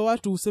 uchague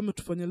watu useme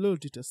tufanye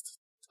loyalty test.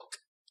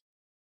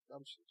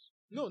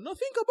 No,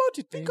 think about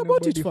it. Think Ain't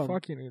about it, nobody fam.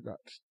 fucking with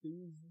that.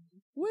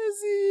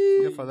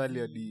 Wezi. Afadhali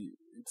hadi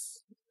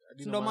it's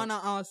hadi Ndo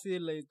maana I say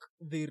like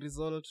they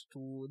resort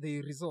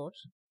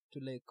to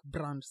like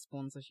brand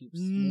sponsorships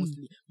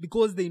mostly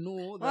because they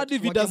know that Hadi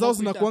vida zao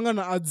zinakuanga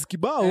na ads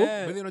kibao.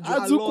 But then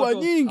unajua- Ads hukuwa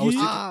nyingi.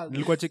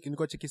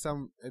 nilikuwa cheki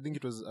some, I think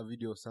it was a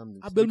video or something.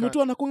 Abel Nika-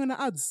 Mutua anakuanga na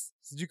ads.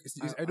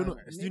 I don't know.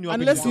 Sijui ni wapi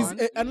Unless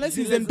niliona.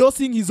 he's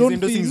endorsing his He's own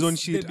endorsing his things. own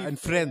shit and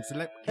friends,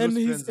 like And close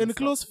his friends and stuff.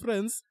 close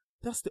friends,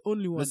 that's the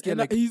only one. Nasikia And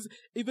like- he's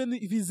even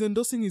if he's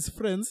endorsing his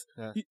friends,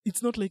 Yeah.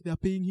 it's not like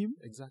they're paying him.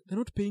 Exactly. They're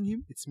not paying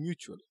him. It's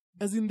mutual.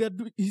 As in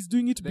he's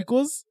doing it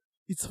because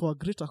it's for a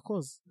greater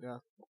cause. Yeah.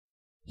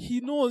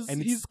 He knows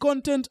And his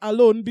content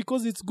alone,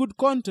 because it's good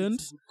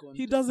content,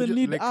 he doesn't Unajua,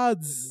 need like,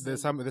 ads.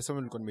 There's someone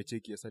nilikuwa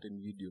nimecheki a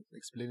certain video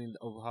explaining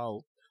of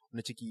how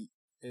unacheki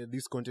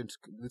this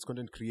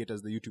content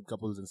creators, the YouTube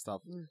couples and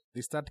stuff,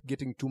 they start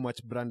getting too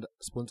much brand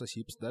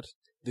sponsorships that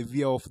they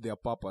veer off their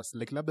purpose.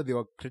 Like labda they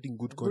were creating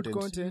good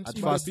content at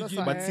in first, the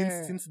beginning. but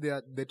since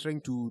they're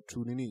trying to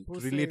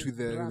relate with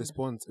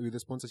the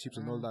sponsorships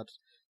and all that,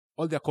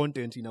 all their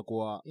content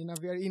inakuwa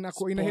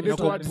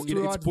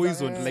Inaheaded it's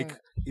poisoned. Like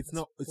it's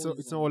not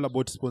all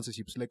about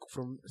sponsorships. Like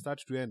from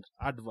start to end,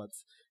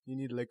 adverts. You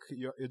need like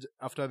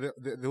after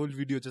the whole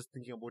video just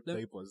thinking about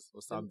diapers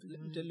or something.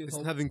 Let me tell you There's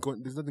how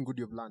nothing good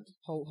you've learned.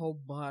 how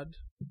bad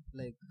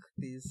like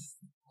these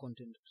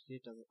content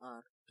creators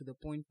are, to the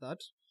point that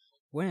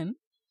when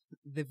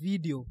the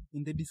video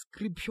in the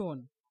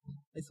description,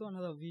 I saw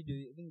another video,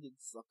 I think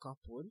it's a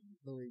couple,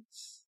 though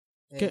it's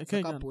a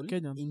couple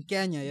Kenyan. in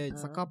Kenya, yeah,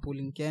 it's a couple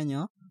in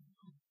Kenya,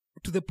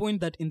 to the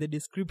point that in the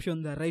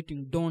description they're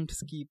writing don't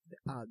skip the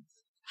ads.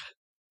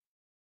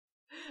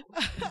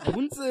 I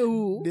wouldn't say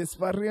who.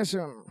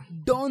 Desperation.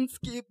 Don't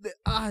skip the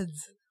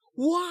ads.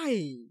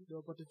 Why?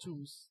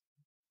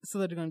 So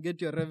that you can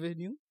get your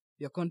revenue.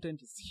 Your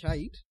content is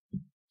shite.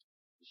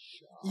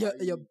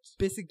 You're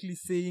basically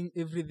saying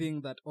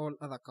everything that all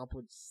other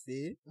couples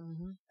say.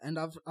 And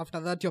after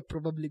that, you're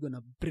probably going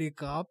to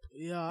break up.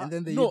 Yeah. And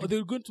then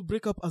they're going to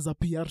break up as a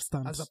PR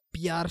stunt. as a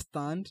PR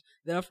stunt.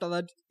 Then after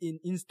that, in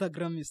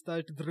Instagram, you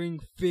start throwing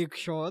fake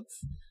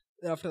shots.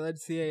 Then after that,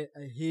 say,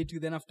 I hate you.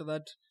 Then after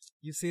that,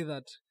 you say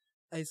that,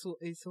 I saw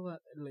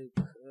like,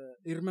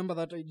 you remember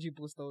that IG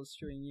post I was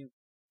showing you?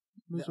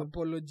 The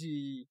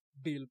apology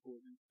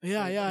billboard.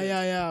 Yeah.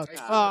 I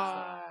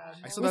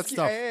saw that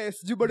stuff.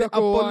 Sijui bado The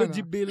ako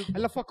apology wana. billboard.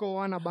 Alafu ako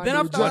wana bado. Then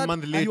after 1 that,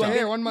 month you later.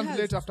 are- 1 month Yes.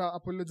 later after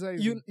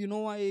apologizing. You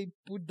know why I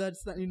put that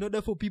in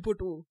order for people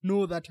to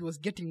know that he was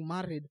getting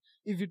married.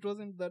 If it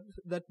wasn't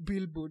that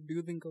billboard, do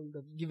you think I would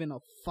have given a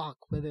fuck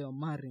whether you're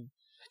marrying?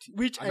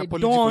 Which An I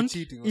apology for don't,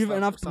 cheating or even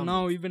stuff, up to something.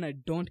 now, even I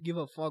don't give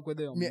a fuck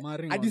whether you're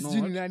marrying or hadi sijui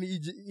ni not. nani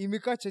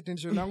imekacha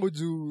attention yangu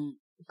juu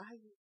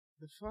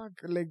the fuck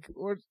like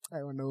what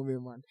I wanaume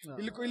man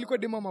ilikuwa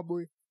dema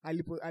maboy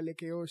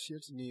alekeo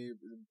shit Ni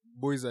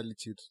boys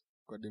alicheat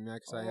kwa demu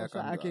yake Oh, saa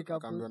saa yake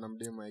akaambiwa na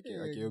mdemu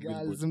yake akeo girls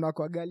billboard.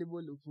 mnakuwa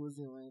gullible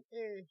upuzi man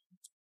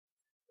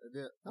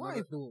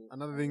Why though?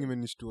 Another thing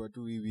imenishtua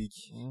tu hii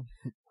wiki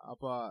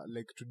hapa,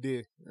 like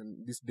today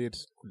and this date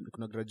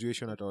kuna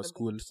graduation at our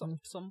school.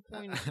 Some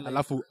point like,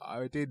 Alafu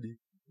Teddy,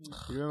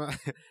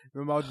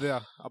 remember out there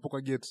hapo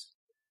kwa gate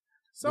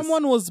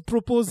Someone was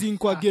proposing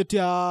kwa gate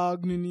ya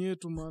nini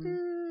yetu man.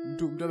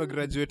 mtu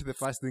graduate, the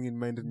first thing in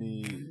mind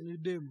ni Ni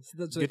dem.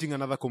 that's getting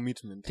another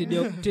commitment.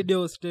 Today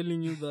was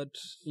telling you that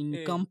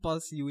in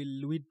campus you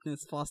will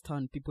witness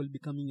firsthand people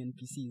becoming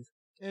NPCs.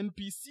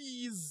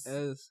 NPCs.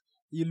 Yes,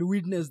 you'll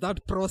witness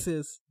that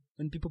process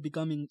when people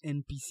becoming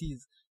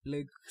NPCs.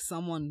 Like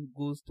someone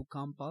goes to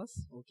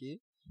campus, okay,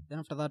 then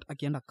after that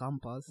akienda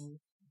campus,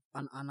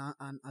 and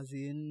as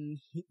in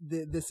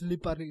the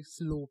slippery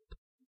slope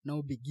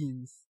now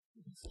begins.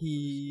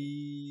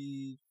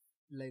 He,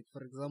 like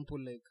for example,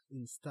 like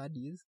in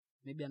studies,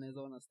 maybe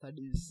anaweza ona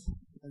studies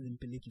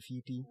azimpeleki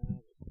fiti.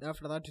 Then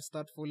after that you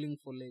start falling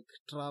for like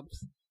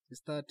traps. You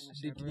start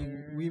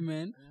dating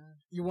women.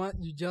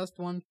 You just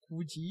want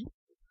coochie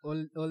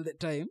all the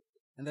time,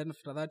 and then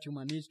after that you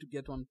manage to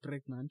get one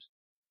pregnant.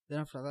 Then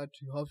after that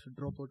you have to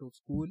drop out of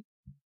school.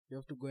 You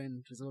have to go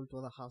and resort to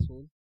other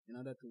household in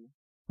order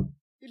to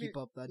keep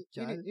up that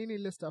child. Ini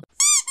ile stuff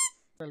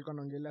alikuwa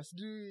anaongelea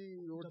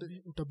sijui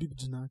Utabip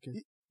jina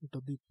yake.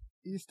 Utabip.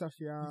 hii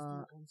stuff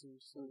ya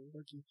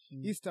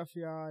hii stuff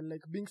ya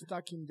like being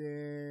stuck in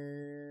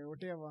the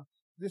whatever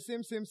the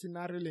same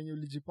scenario lenye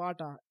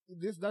ulijipata,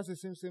 that's the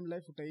same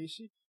life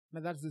utaishi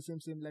na that's the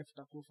same life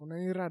utakufa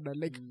na irada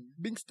like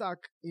being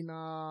stuck in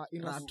a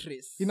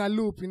race, in a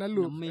loop in a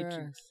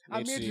matrix. A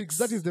matrix,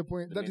 that is the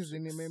point, that is the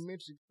Matrix. name, a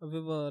matrix. I've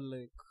ever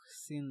like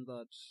seen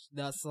that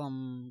there are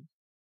some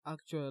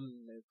actual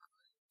like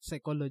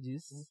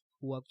psychologists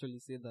who actually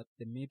say that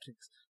the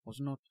Matrix was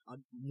not a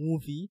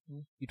movie,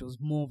 it was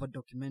more of a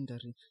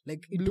documentary.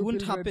 Like it Blue won't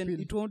pill, red happen. pill.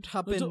 It won't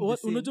happen. the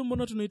same. Unajua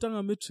mbona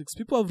tunaitanga Matrix?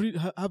 People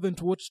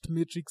haven't watched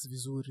Matrix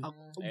vizuri.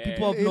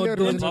 People have Ile not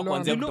done. original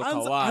one. You know,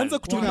 anza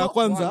kutumia One.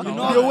 kwanza. You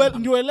know-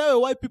 Ndio elewe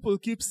why people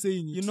keep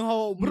saying it. You know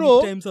how Bro.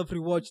 many times I've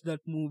rewatched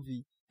that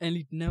movie and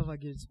it never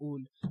gets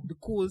old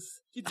because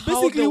It's how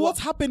basically they what's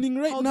were- happening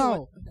right how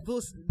now.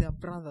 they're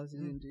brothers,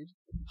 isn't it?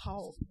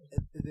 How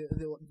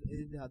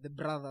they are the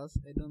brothers.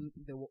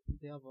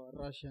 They have a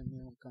Russian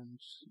name. I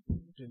can't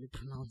really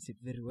pronounce it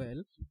very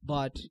well,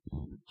 but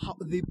how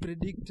they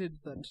predicted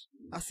that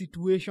a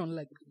situation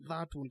like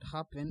that would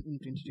happen in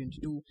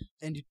 2022,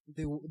 and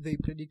they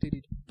predicted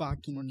it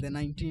back in the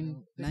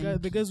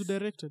 1990s. The guys who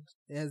directed.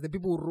 Yes, the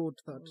people who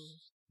wrote that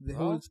the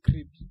whole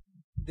script.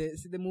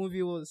 The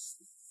movie was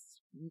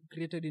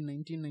created in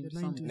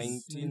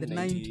 1990. In the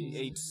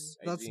 90s.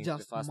 That's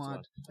just mad.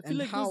 One. I feel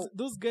like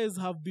those guys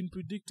have been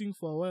predicting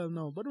for a while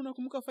now. Bado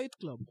unakumbuka Fight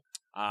Club?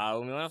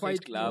 Umeona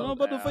Fight Club? No,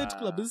 bado Fight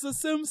Club. It's the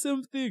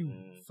same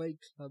thing. Fight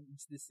Club,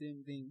 it's the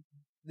same thing.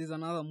 There's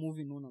another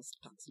movie known as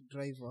Taxi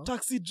Driver.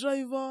 Taxi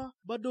Driver,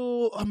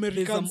 bado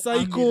American There's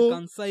Psycho.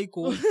 American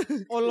Psycho.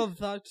 All of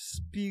that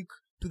speak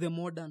to the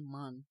modern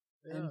man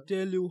and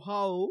tell you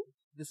how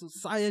the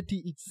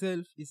society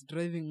itself is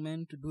driving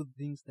men to do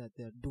things that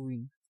they're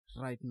doing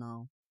right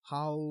now.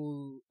 How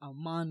a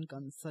man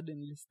can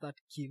suddenly start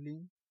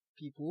killing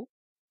people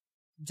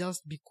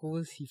just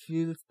because he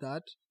feels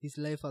that he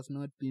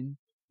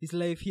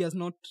has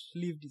not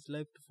lived his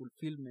life to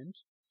fulfillment.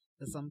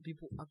 That some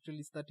people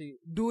actually started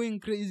doing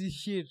crazy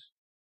shit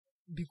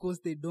because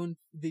they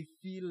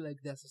feel like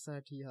their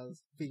society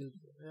has failed.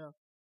 Yeah.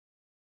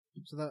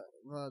 So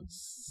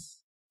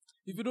that's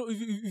If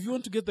you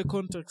want to get the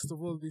context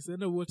of all this, then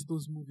watch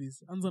those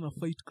movies. Anza na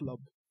Fight Club.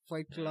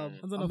 Fight Club.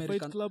 Anza na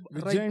Fight Club.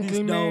 The Write this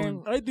Gentleman.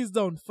 down. Write this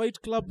down. Fight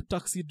Club,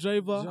 Taxi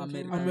Driver,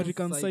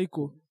 American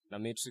Psycho. The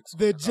Matrix.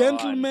 The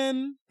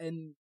Gentleman.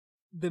 and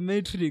The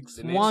Matrix.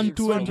 The 1, Matrix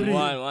 2, and from 3.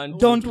 one, two,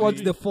 Don't three. watch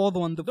the fourth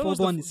one. The Don't fourth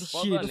watch one the is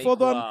Fourth shit. one The like fourth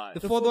one- what?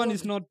 The fourth one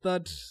is not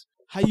that.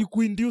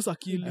 Haikuinduce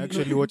akili. I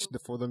actually watched the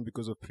fourth one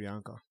because of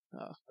Priyanka.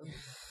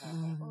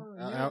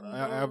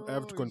 I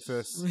have to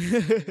confess.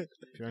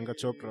 Priyanka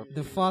Chopra.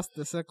 The first,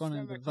 the second,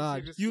 and the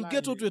third. You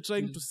get what we're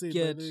trying to say. by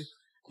Get the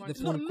way.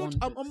 the No,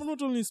 full I'm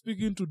not only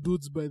speaking to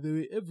dudes, by the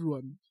way.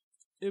 Everyone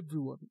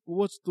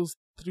watch those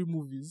 3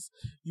 movies.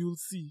 You'll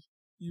see.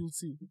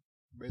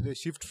 By the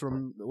shift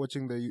from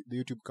watching the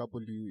YouTube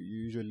couple you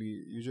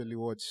usually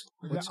watch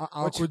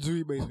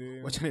Akujui by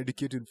the watch an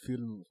educated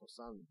film for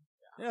some.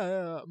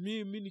 Yeah.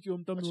 Mi nikiwa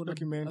mtami Watch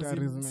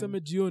documentaries, man. seme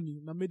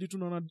jioni na medi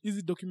tunaona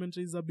hizi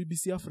documentaries za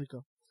BBC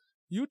Africa,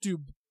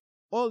 YouTube,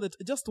 all that.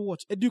 Just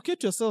watch,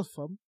 educate yourself,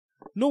 fam.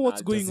 Know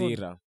what's going on.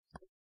 Jazeera.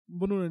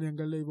 Mbona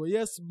unaniangalia hivyo?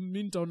 Yes,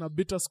 mi nitaona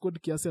Beta Squad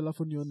kiasi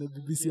alafu nione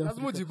BBC lazima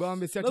Africa.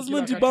 ujibambe, si ati Lazima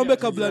kila njibambe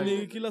kati- kabla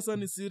ni kila saa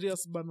ni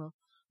serious bana.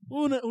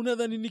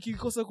 Unadhani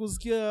nikikosa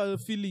kusikia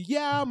fili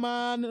yeah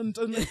man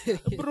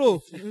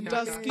bro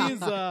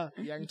nitasikiza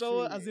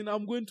as in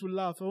I'm going to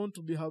laugh. I want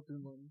to be happy,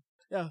 man.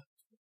 Yeah,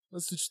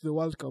 let's switch to the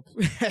World Cup.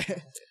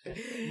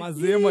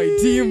 Mazee,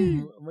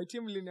 my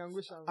team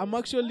liniangusha.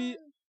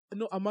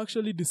 I'm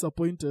actually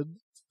disappointed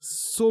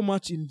so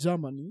much in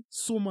Germany,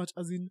 so much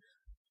as in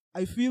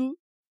I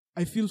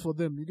feel for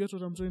them. You get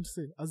what I'm trying to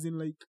say? As in,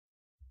 like,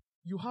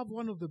 you have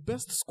one of the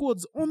best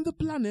squads on the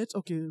planet.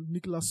 Okay,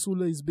 Niklas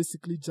Süle is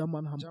basically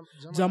German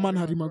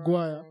Harry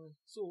Maguire.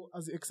 So,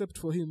 except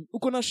for him,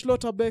 Ukona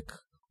Schlotterbeck.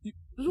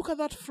 Look at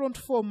that front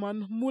four,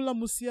 man. Muller,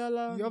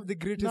 Musiala. You have the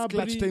greatest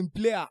clutch time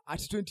player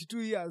at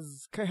 22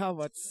 years, Kai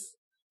Havertz.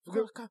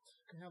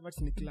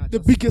 The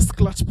biggest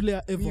clutch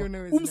player ever.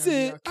 No.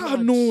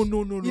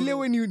 Ile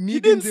when you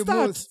need him the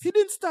most. He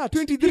didn't start.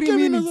 23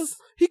 minutes.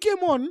 He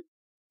came on.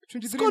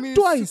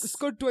 23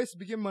 Scored twice.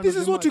 Became man This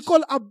of is the what match. we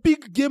call a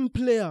big game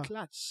player.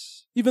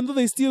 Clutch. Even though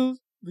they still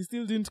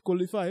didn't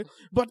qualify.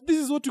 But this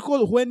is what we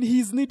call when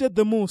he's needed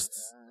the most.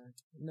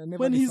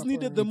 When he's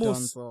needed the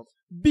most.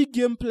 Big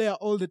game player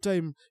all the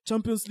time.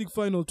 Champions League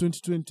final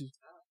 2020.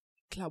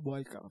 Club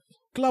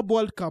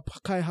World Cup,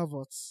 Kai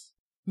Havertz.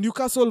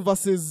 Newcastle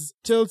versus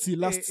Chelsea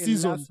last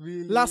season.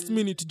 Last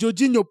minute.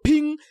 Jorginho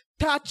ping,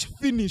 touch,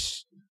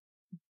 finish.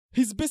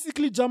 He's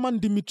basically German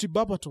Dimitri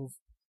Berbatov.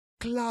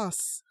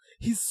 Class.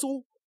 He's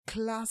so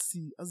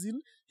classy. As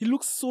in, he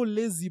looks so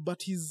lazy,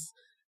 but he's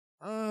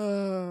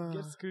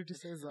gets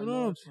criticized a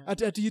lot.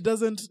 He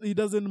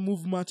doesn't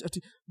move much.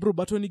 Bro,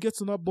 but when he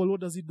gets on that ball,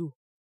 what does he do?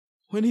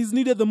 When he's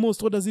needed the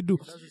most, what does he do?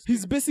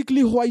 He's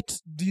basically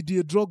white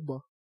Didier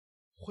Drogba.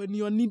 When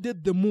you are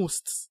needed the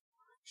most,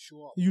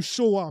 you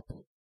show up.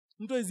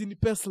 Mtu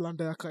izinipea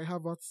slander ya Kai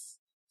Havertz.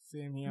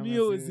 Same here.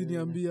 Mio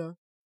iziniambia.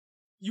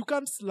 You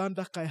can't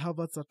slander Kai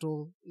Havertz at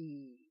all.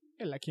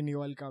 Lakini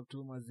World Cup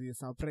tu mazi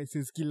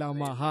surprises kila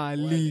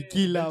mahali.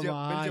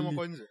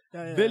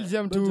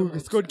 Belgium tu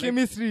scored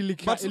chemistry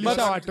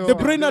ilisha watu. De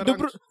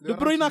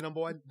Bruyne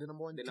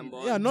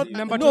yeah, not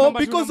number no,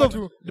 because of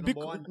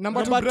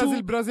number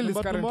 2 Brazil is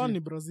currently. Number 1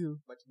 Brazil.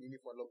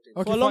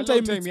 Okay, for a long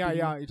time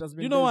yeah, it has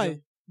been. You know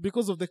why?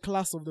 Because of the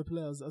class of the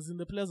players. As in,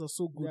 the players are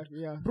so good.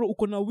 Yeah. Bro,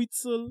 ukona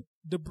Witsel,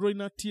 De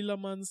Bruyne,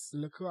 Tielemans,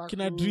 Lukaku.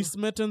 Kina Dries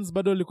Mertens,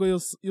 bado liko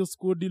yo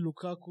squad,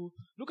 Lukaku.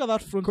 Look at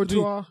that front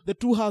Couture. three. The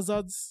two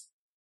Hazards,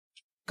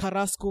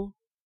 Carrasco,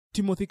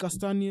 Timothy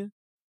Castagne.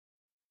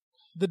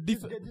 The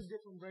This guy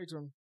from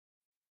Brighton.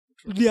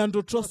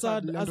 Leandro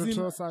Trossard.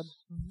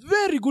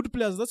 Very good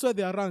players. That's why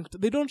they are ranked.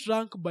 They don't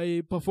rank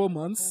by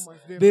performance.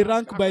 They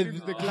rank by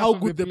how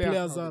good the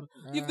players are.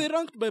 If they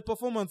ranked by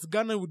performance,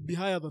 Ghana would be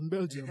higher than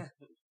Belgium.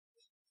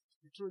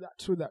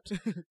 True that.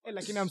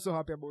 Lakini I'm so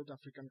happy about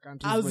African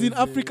countries. As in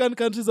African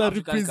countries are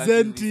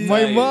representing.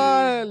 My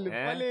man.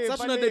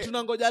 Sasa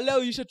tunangoja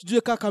leo ishe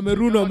tujue ka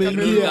Cameroon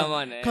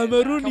wameingia.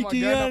 Cameroon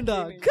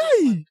ikienda.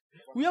 Kai!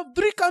 We have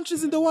 3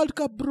 countries in the World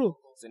Cup, bro.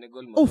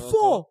 Senegal, Morocco.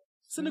 4.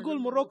 Senegal,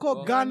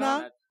 Morocco,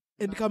 Ghana,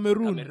 and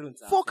Cameroon.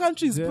 4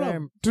 countries,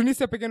 bro.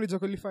 Tunisia pekee ndio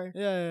qualify.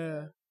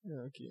 Yeah,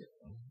 okay.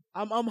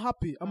 I'm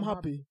happy. I'm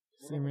happy.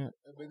 Same here.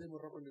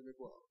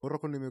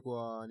 Morocco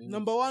nimekuwa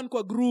number 1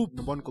 kwa group.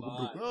 Number 1 kwa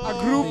group. A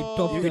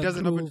group. It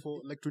doesn't happen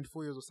for like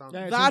 24 years or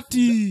something.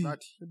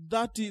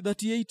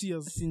 38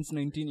 years since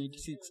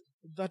 1986.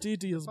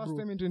 38 years, bro. First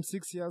time in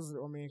 26 years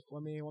wame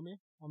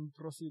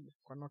proceed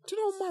kwa knock. Do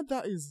you know how mad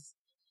that is?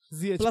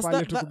 ZH plus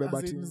pale that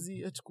kubeba team.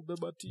 ZH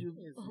kubeba team.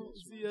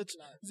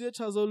 ZH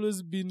has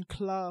always been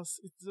class.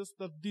 It's just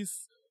that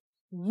this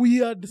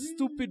weird,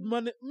 stupid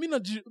man.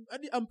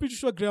 I'm pretty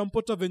sure Graham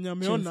Potter venye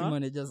ameona. Chelsea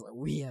managers are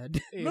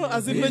weird. No,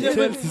 as in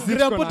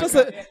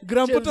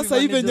Graham Potter sasa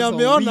hivi venye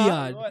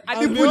ameona.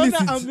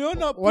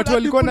 Ameona watu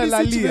walikuwa na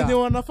La Liga. Venye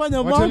wanafanya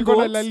mambo. Watu walikuwa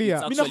na La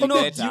Liga. Mimi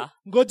nakwambia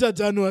ngoja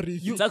January.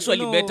 It's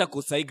actually better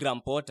kusai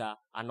Graham Potter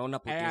anaona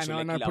potential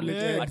ya kila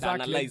mtu ata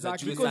analyze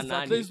achukue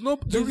nani. There's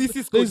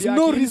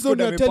no reason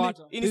you're telling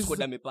in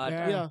squad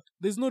amepata. Yeah,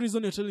 there's no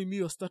reason you're telling me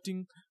you're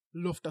starting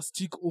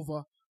Loftus-Cheek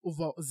over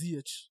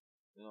ZH.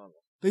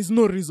 There's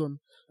no reason.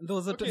 There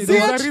was a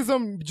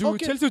reason.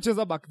 Chelsea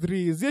ucheza back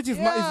 3. ZH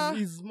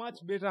is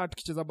much better at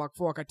kicheza back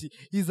 4 wakati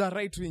he's a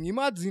right wing.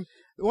 Imagine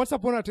once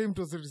upon a time it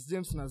was Reece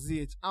James na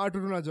ZH. Watu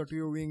tunajua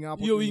tu wing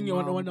hapo. Hiyo wing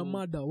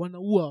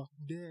wanaua.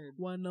 There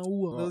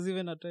was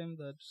even a time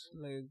that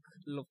like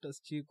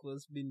Loftus-Cheek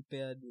was being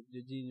paired with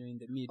Jorginho in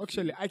the mid.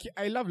 Actually,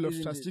 I love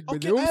Loftus-Cheek.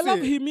 Okay, I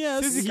love him,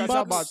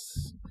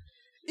 yes.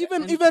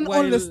 Even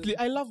honestly,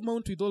 I love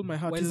Mount with all my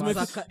heart.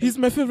 He's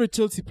my favorite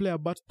Chelsea player,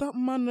 but that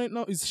man right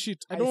now is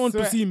shit. I don't want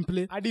to see him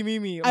play. I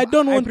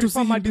don't want to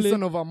see him Madison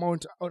play. over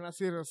Mount on a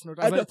serious note.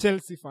 As a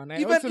Chelsea fan,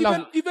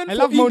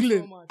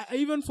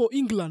 Even for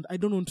England, I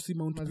don't want to see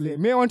Mount play.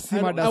 I want to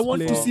see Madison. I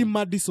want to see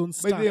Madison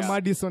start. By the way,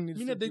 Madison is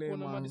to play,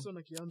 Madison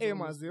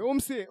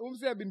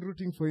I've been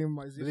rooting for him.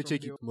 Let's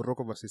check it.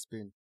 Morocco versus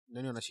Spain.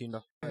 Nani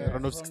wanashinda?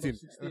 Round of 16.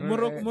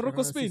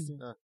 Morocco Spain.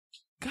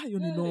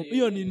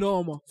 Hiyo ni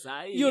noma.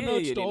 Hiyo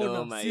nao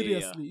tutaona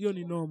seriously. Hiyo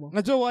ni noma.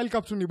 Najua World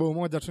Cup tu ni bao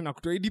moja tu na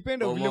kutoa.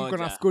 Depend on vile mko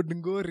na squad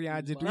ngori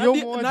aje tu. Hiyo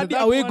moja. Nadi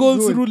away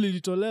goals rule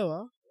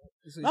ilitolewa.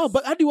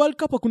 But hadi World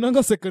Cup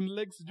hakunanga second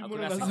legs.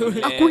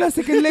 Hakuna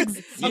second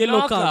legs.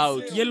 Yellow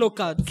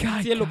cards.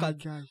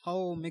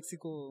 How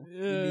Mexico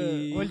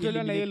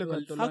walitolewa na yellow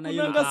cards.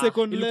 Hakunanga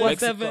second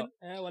legs.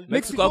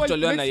 Mexico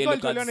walitolewa na yellow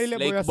cards.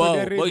 Like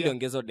boy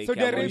iliongezwa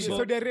dakika ya mwisho.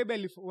 Saudi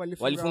Arabia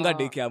walifunga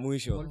dakika ya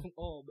mwisho.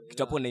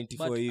 Kitapo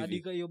 94 hivi.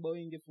 Adika hiyo bao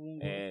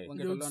ingefungwa.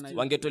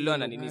 Wangetolewa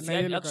na nini?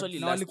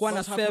 Actually walikuwa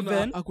na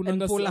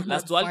 7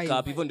 last World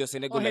Cup hivyo ndio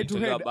Senegal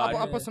walitolewa baada.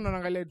 Hapo sana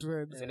naangalia tu.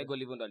 Senegal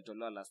hivyo ndio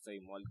walitolewa last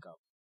time World Cup.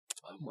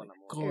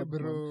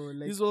 Bro,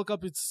 like, this World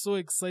Cup it's so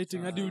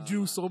exciting. Hadi ujui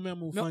usome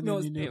ama ufanye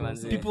nini.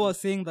 People are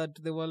saying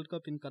that the World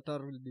Cup in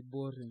Qatar will be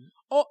boring.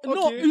 Oh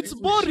no, it's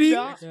boring.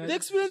 The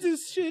experience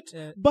is shit,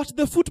 but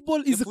the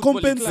football is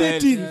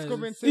compensating.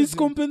 It's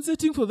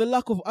compensating for the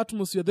lack of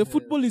atmosphere. The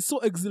football is so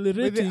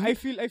exhilarating. I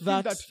feel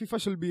that FIFA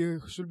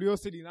should be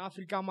hosted in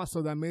Africa or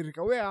South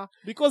America, where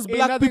because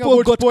black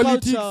people got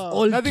politics,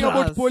 culture, nothing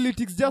about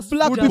politics, just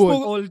black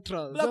football.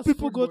 Black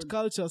people got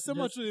culture.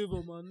 Sema tu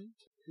hivyo, man.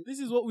 This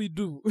is what we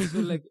do. So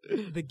like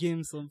the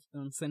games on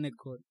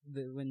Senegal,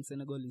 when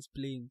Senegal is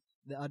playing,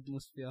 the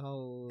atmosphere,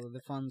 how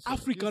the fans,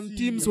 African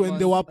teams when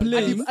they were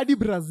playing, Adi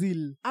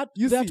Brazil,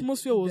 the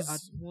atmosphere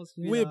was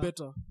way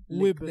better.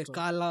 Like way better. The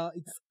color,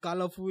 it's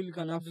colorful. You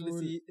can actually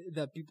see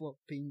the people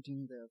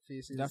painting their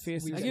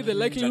faces. I give the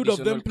likelihood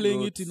of them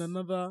playing it in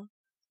another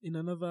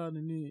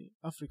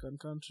African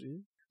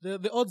country.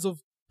 The odds of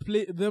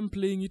them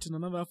playing it in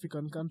another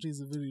African country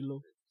is very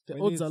low. The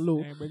odds are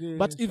low.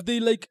 But if they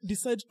like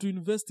decide to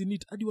invest in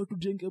it, adi watu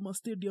jenge ma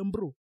stadium,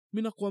 bro.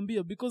 Mimi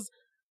nakwambia, because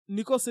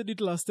Nico said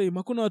it last time,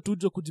 hakuna watu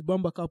ujo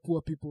kujibamba ka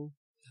poor people.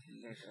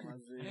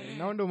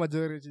 Now ndo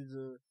majority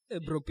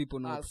broke people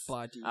not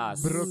party.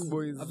 Broke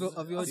boys.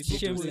 Have you watched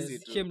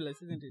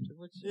Shameless, isn't it?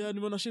 Yeah,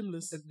 nimeona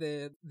Shameless.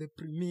 The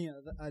premiere,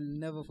 I'll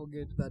never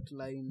forget that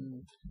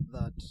line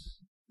that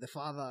the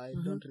father, I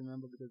don't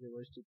remember because I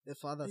watched it. The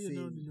father said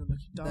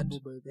that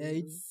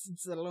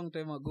it's a long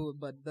time ago,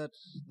 but that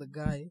the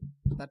guy,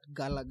 that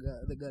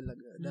Gallagher,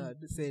 dad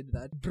said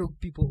that broke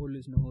people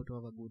always know how to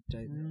have a good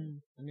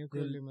time.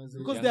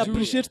 Because they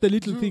appreciate the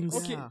little things.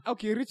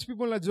 Okay, rich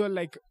people najua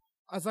like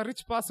as a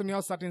rich person you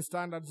have certain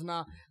standards,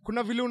 na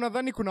kuna vile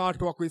unadhani kuna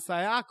watu wako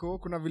isa yako,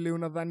 kuna vile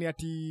unadhani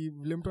ati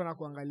vile mtu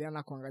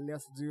anakuangalia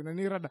sijui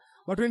unanirada,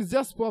 but when it's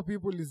just poor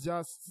people is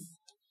just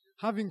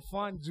having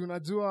fun,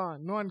 unajua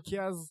no one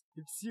cares,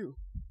 it's you.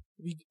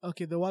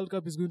 Okay, the World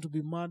Cup is going to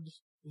be mad.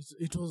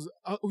 It was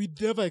we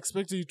never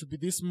expected it to be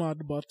this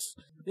mad, but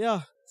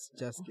yeah,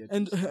 just get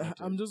and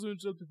I'm just going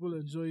to tell people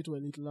enjoy it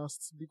while it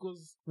lasts,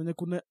 because when there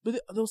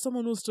was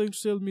someone who was trying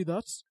to tell me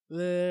that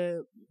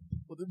the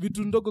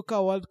Vitundogo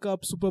Ka World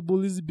Cup, Super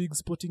Bowl is big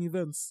sporting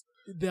events.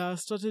 There are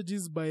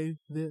strategies by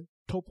the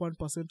top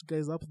 1%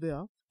 guys up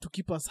there to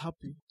keep us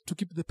happy, to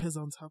keep the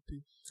peasants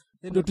happy.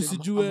 I'm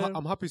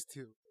happy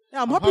still.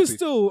 Yeah, I'm happy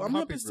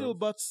still,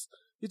 but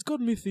it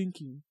got me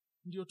thinking.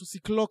 Ndio to see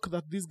clock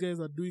that these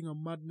guys are doing a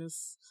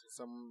madness.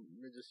 Some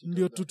major shit.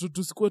 Ndio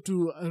to score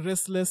to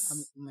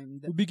restless.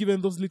 To be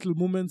given those little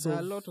moments. There are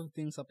a lot of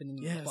things happening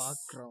in the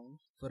background.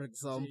 For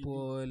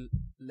example,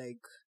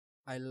 like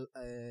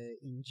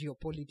in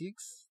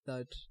geopolitics,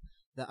 that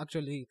there are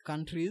actually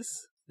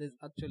countries. There's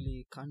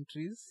actually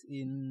countries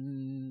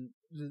in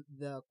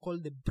they're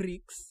called the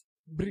BRICS.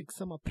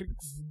 BRICS.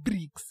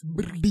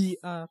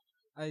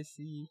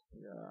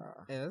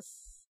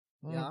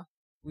 BRICS.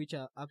 Which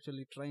are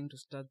actually trying to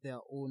start their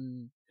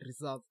own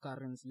reserve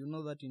currency. You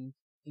know that in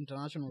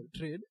international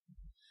trade,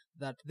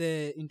 that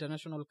the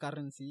international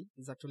currency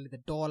is actually the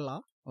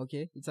dollar.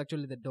 Okay, it's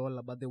actually the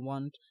dollar, but they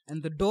want,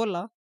 and the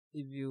dollar,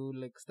 if you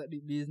like study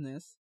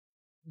business,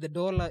 the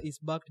dollar is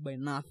backed by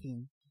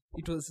nothing.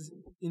 It was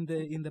in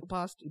the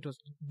past, it was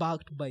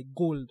backed by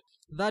gold.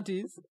 That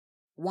is,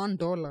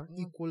 $1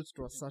 equals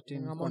to a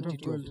certain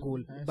quantity of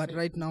gold. But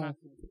right now,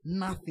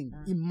 nothing.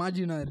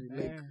 Imaginary.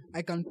 Like,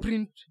 I can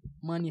print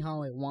money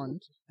how I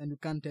want, and you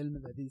can't tell me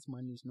that this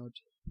money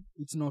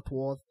it's not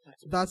worth.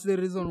 That's the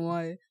reason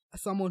why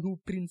someone who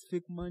prints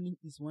fake money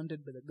is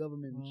wanted by the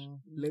government.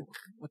 Like,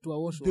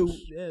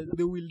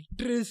 they will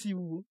trace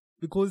you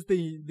because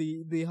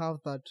they have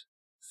that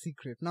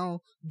secret.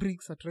 Now,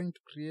 BRICS are trying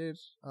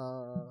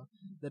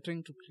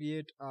to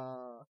create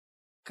a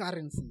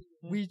currency,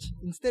 which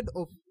instead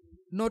of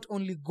not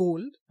only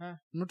gold,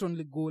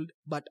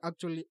 but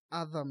actually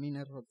other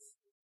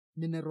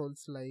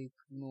minerals like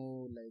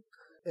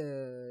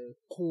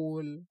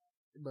coal,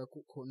 but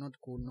not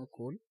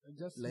coal,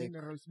 just like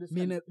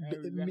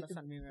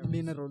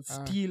minerals,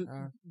 steel,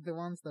 the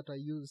ones that are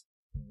used,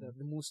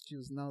 the most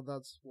used. Now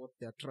that's what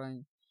they're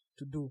trying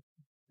to do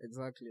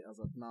exactly as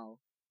of now.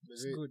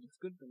 It's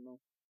good to know.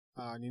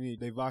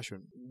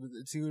 Diversion.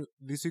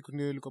 This week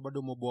nilikuwa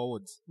bado Mobo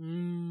Awards.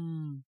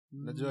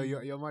 Najua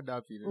you're mad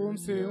happy.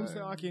 Umse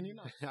wake ni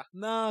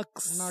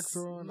Nax Nax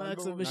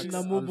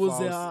ameshinda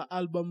mobos ya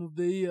album of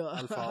the year.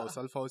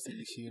 Alpha House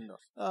ilishinda.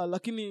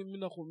 Lakini mimi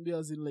nakwambia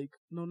as in like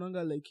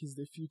naonanga like he's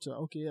the future.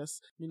 Okay,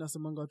 yes. Mimi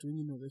nasemanga watu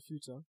wengi know the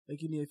future.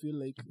 Lakini I feel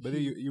like but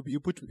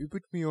you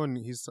put me on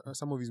his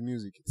some of his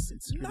music.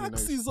 It's really Nax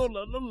nice. is on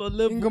another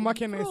level. ngoma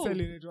yake na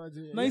sell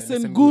inaitwaje? Nice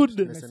and good.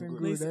 Nice and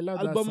good. I love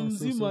that Album song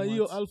so mzima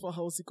hiyo much. Alpha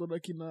House iko na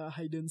kina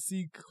Hide and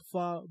Seek,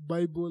 Far,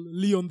 Bible,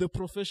 Leon the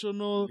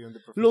Professional, Beyond the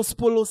Prophet. Los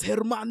Polos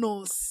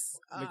Hermanos.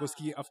 Like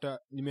uski after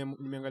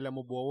nimeangalia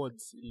Mobo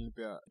Awards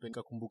ilinipea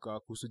nikakumbuka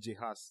kuhusu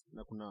Jehas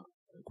na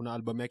kuna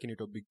album yake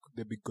inaitwa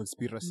The Big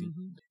Conspiracy.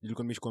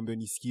 Nilikuwa nimeshakwambia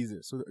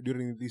nisikize. So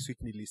during this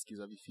week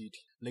nilisikiza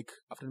vifiti. Like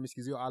after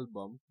nimesikiza hiyo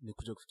album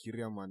nikuja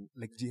kufikiria man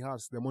like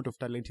Jehas, the amount of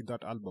talent in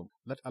that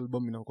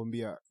album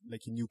inakwambia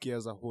like in UK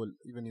as a whole,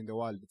 even in the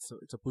world, it's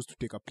supposed to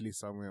take a place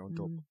somewhere on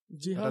top.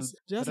 Jehas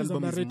is album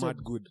underrated. is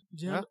mad good.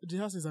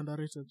 Jehas is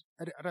underrated.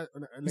 Like,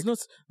 It's not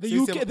the say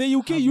UK. some- The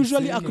UK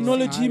usually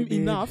acknowledge him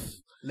enough.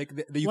 like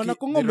the UK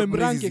Wanakongo they recognize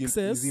memrank his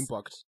excess.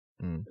 impact.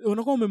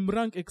 Unakuwa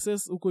umemrank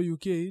excess huko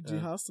UK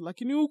Jehas,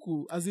 lakini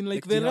huku as in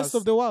like the Jehas- rest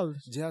of the world.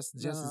 Just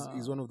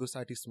is one of those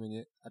artists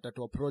mwenye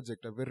atatoa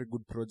project, a very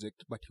good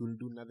project, but he will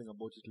do nothing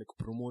about it, like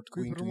promote,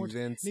 going to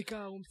events.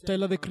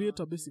 Tyler the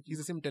Creator basically. He's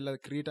the same Tyler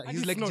the Creator. He's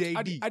Addis like not,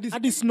 JD.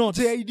 Addis not.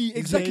 JID,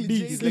 exactly.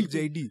 JID. He's like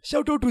JD.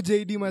 Shout out to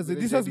JD Maze.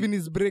 This has JD. been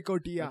his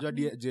breakout year.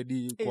 Unajua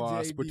JD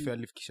kwa JD. Spotify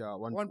alifikisha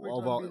 1.1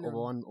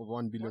 billion. over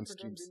 1 billion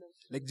streams.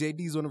 Like JD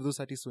is one of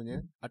those artists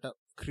wenye ata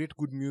create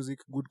good music,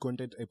 good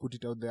content, I put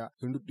it out there.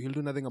 He'll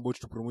do nothing about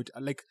it to promote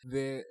it. Like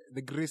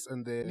the grace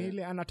and Ni the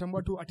ile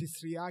anatambua tu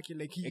artistry yake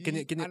like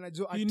Kenya-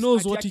 anajua he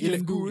knows what art he yake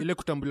can is do. good. ile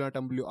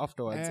kutambuliwa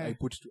afterwards, Eh.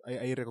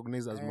 I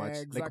recognize as much.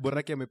 Exactly. Like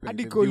Boraki amepeana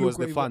Hadi the Cole viewers,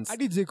 uko the hivyo. fans.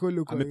 Hadi J. Cole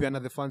uko hivyo. Amepeana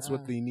the fans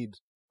what they need.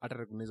 Ata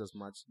recognize as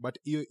much. But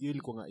hiyo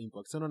ilikuwa nga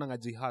impact. Sana nanga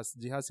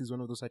Jehas is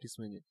one of those artists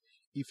mwenye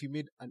if he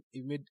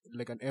made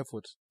like an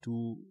effort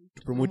to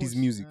promote his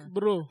music,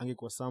 Bro,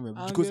 angekuwa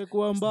somewhere because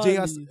angekuwa mbali.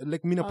 Jehas like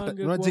mimi napata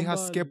Angekuwa Jehas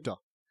mbali. Skepta.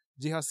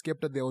 Jehas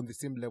Skepta, they're on the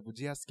same level.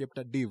 Jehas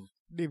Skepta, Dave.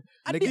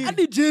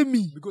 Adi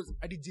Jamie. Because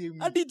Adi Jamie.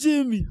 Adi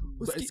Jamie.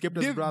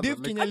 Skepta's brother. Dave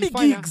Like, Kenya Adi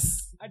alifanya-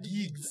 Gigs.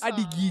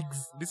 Hadi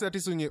gigs. this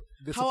artist wenye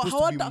they're How- supposed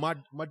how to be ata-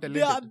 mad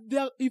They are,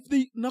 talented. if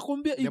they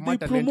nakwambia if They're they more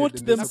talented promote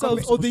than they're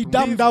themselves supposed or they to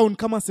dumb be. down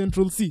kama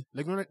Central C.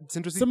 Like no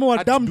Central C Sema wa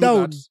had to dumb do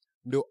down. that,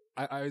 ndio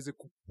aweze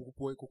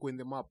kuko in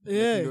the map. Like,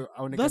 Yeah, ndio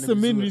aonekane that's the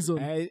main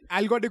vizuri. reason.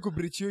 Algode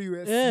kubreach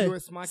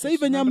US market. Sasa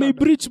hivi venye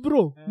ameibreach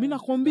bro, mimi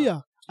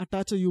nakwambia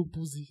ataacha hiyo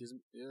puzi.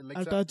 Like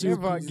Ataacha that. hiyo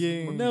Never puzi.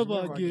 again. Never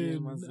Never again. again,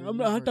 manze.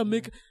 Amna hata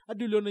make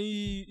hadi uliona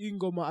hii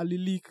ngoma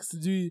alileak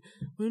sijui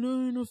we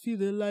no feel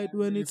the light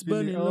when it's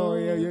burning low. Oh,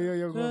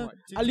 yeah.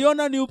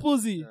 Aliona ni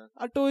upuzi.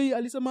 Atoi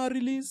alisema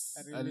release.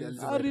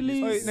 Alisema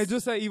release. Najua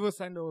saa hivyo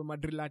sana ndo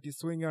madrill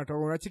artists wengi wanatoka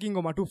unacheki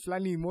ngoma tu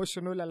fulani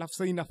emotional alafu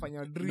saa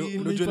inafanya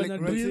drill. Unaifanya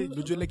drill.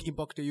 Unajua like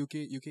impact ya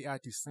UK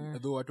artists,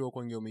 though watu wako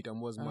wange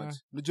wameitambua as much.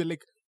 Unajua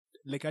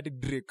like hadi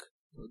Drake,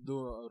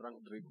 though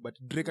rank Drake, but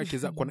Drake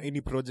akiza kwa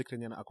any project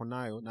yenye ako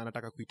nayo na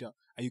anataka kuita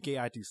a UK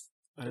artist,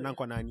 anaenda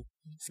kwa nani?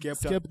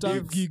 Skepta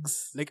Dave.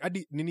 Gigs. Like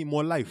hadi nini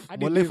More Life.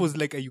 Hadi More Life Dave. was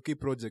like a UK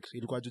project.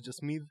 Ilikuwa Georgia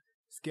Smith,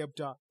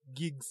 Skepta,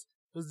 Gigs.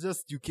 It was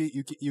just UK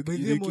By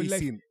the More UK Life.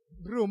 scene.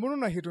 Bro, mbona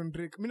una hate on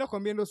Drake? Mimi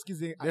nakwambia ndo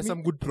sikize. There's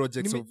some good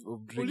projects nime-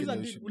 of Drake in the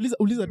nation.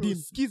 Uliza Dean.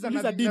 Sikiza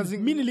Uliza na- Dean. na-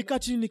 Mimi nilikaa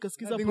chini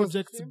nikasikiza Nothing was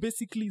projects the same.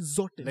 basically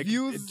zote. Like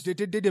Views.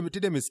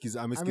 Teddy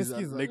amesikiza. Amesikiza.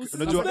 Like Usidhani-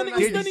 unajua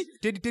usidhani-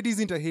 Teddy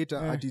isn't a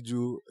hater Eh. ati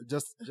juu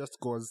just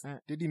cause Eh.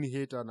 Teddy ni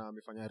hater na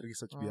amefanya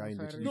research behind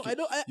fair it. enough. No, I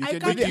don't. You I can-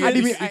 can't you can- hear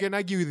you this. can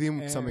argue with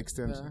him to some Eh,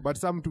 extent, yeah. but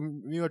some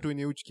mi watu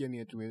wenye uchikia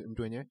ni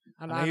mtu wenye Ana-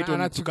 ana hate on tuka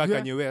anachukia-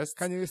 Kanye West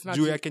Kanye West na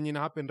juu ya ati- Kenya ina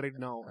happen right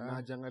now na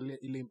hajangalia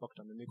ile impact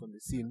amemake on the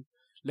scene.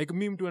 Like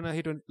me mtu ana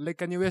hate on like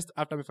Kanye West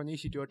after amefanya hii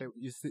shit yote,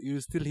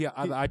 you still hear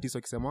other artists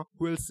wakisema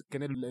who else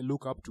can I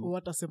look up to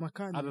Watasema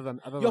Kanye. other than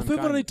Your Kanye?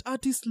 favorite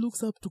artist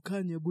looks up to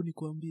Kanye, hebu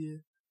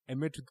nikwambie. I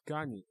met with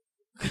Kanye.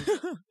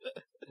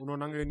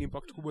 Unaonanga ni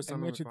impact kubwa I sana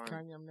met with amefanya.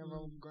 Kanye, I'm never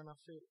gonna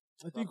fail.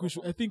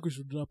 I think we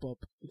should wrap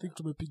up. I think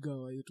tumepiga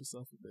wa yetu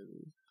safi by the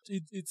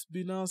way. It's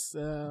been us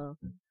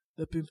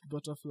the Pimped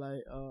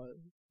Butterfly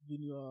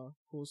been your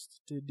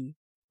host Teddy.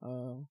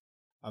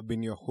 I've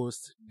been your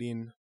host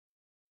Dean.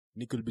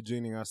 Nick will be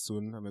joining us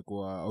soon.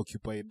 Amekuwa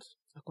occupied.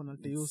 Akona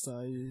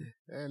Teusa hii.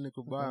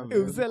 Niko baya.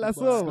 Mzela It's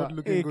soma. not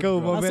looking good, Kama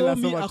bro. Mabela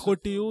Asomi soma. ako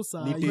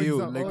Teusa. Ni hii. Teo,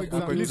 exam, like oh,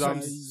 ako exam.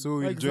 exams, Listen. so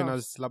he'll join Exams.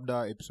 us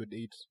labda episode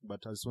 8,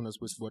 but as soon as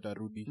possible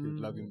atarudi, he would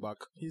love him back.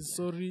 He's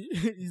sorry.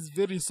 He's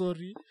very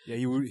sorry. Yeah,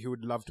 he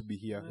would love to be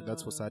here.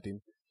 That's for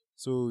certain.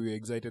 So we're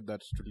excited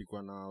that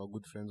tulikuwa na our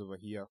good friends over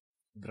here,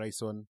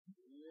 Bryson,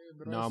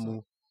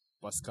 Namu,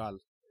 Pascal.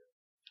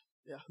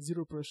 Yeah,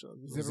 zero pressure.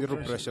 Zero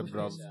pressure,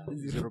 bro.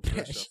 Zero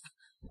pressure.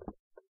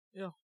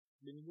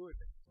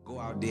 Go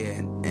out there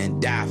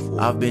and die for it.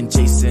 I've been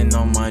chasing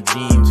all my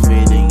dreams,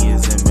 failing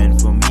isn't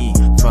meant for me.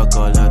 Fuck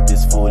all of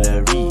this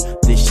foolery,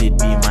 this shit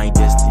be my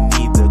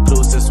destiny. The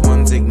closest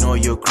ones ignore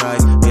your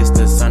cries. Guess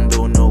the sun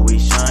don't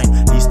always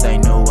shine. Least I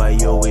know I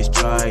always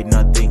tried.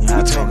 Nothing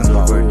happens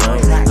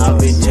overnight. I've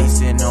been chasing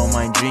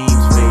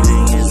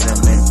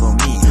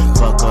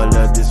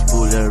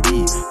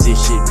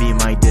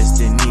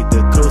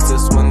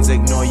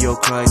your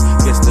cry.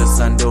 Guess the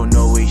sun don't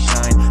always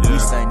shine. At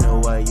least I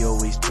know I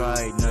always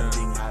tried.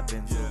 Nothing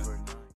happens.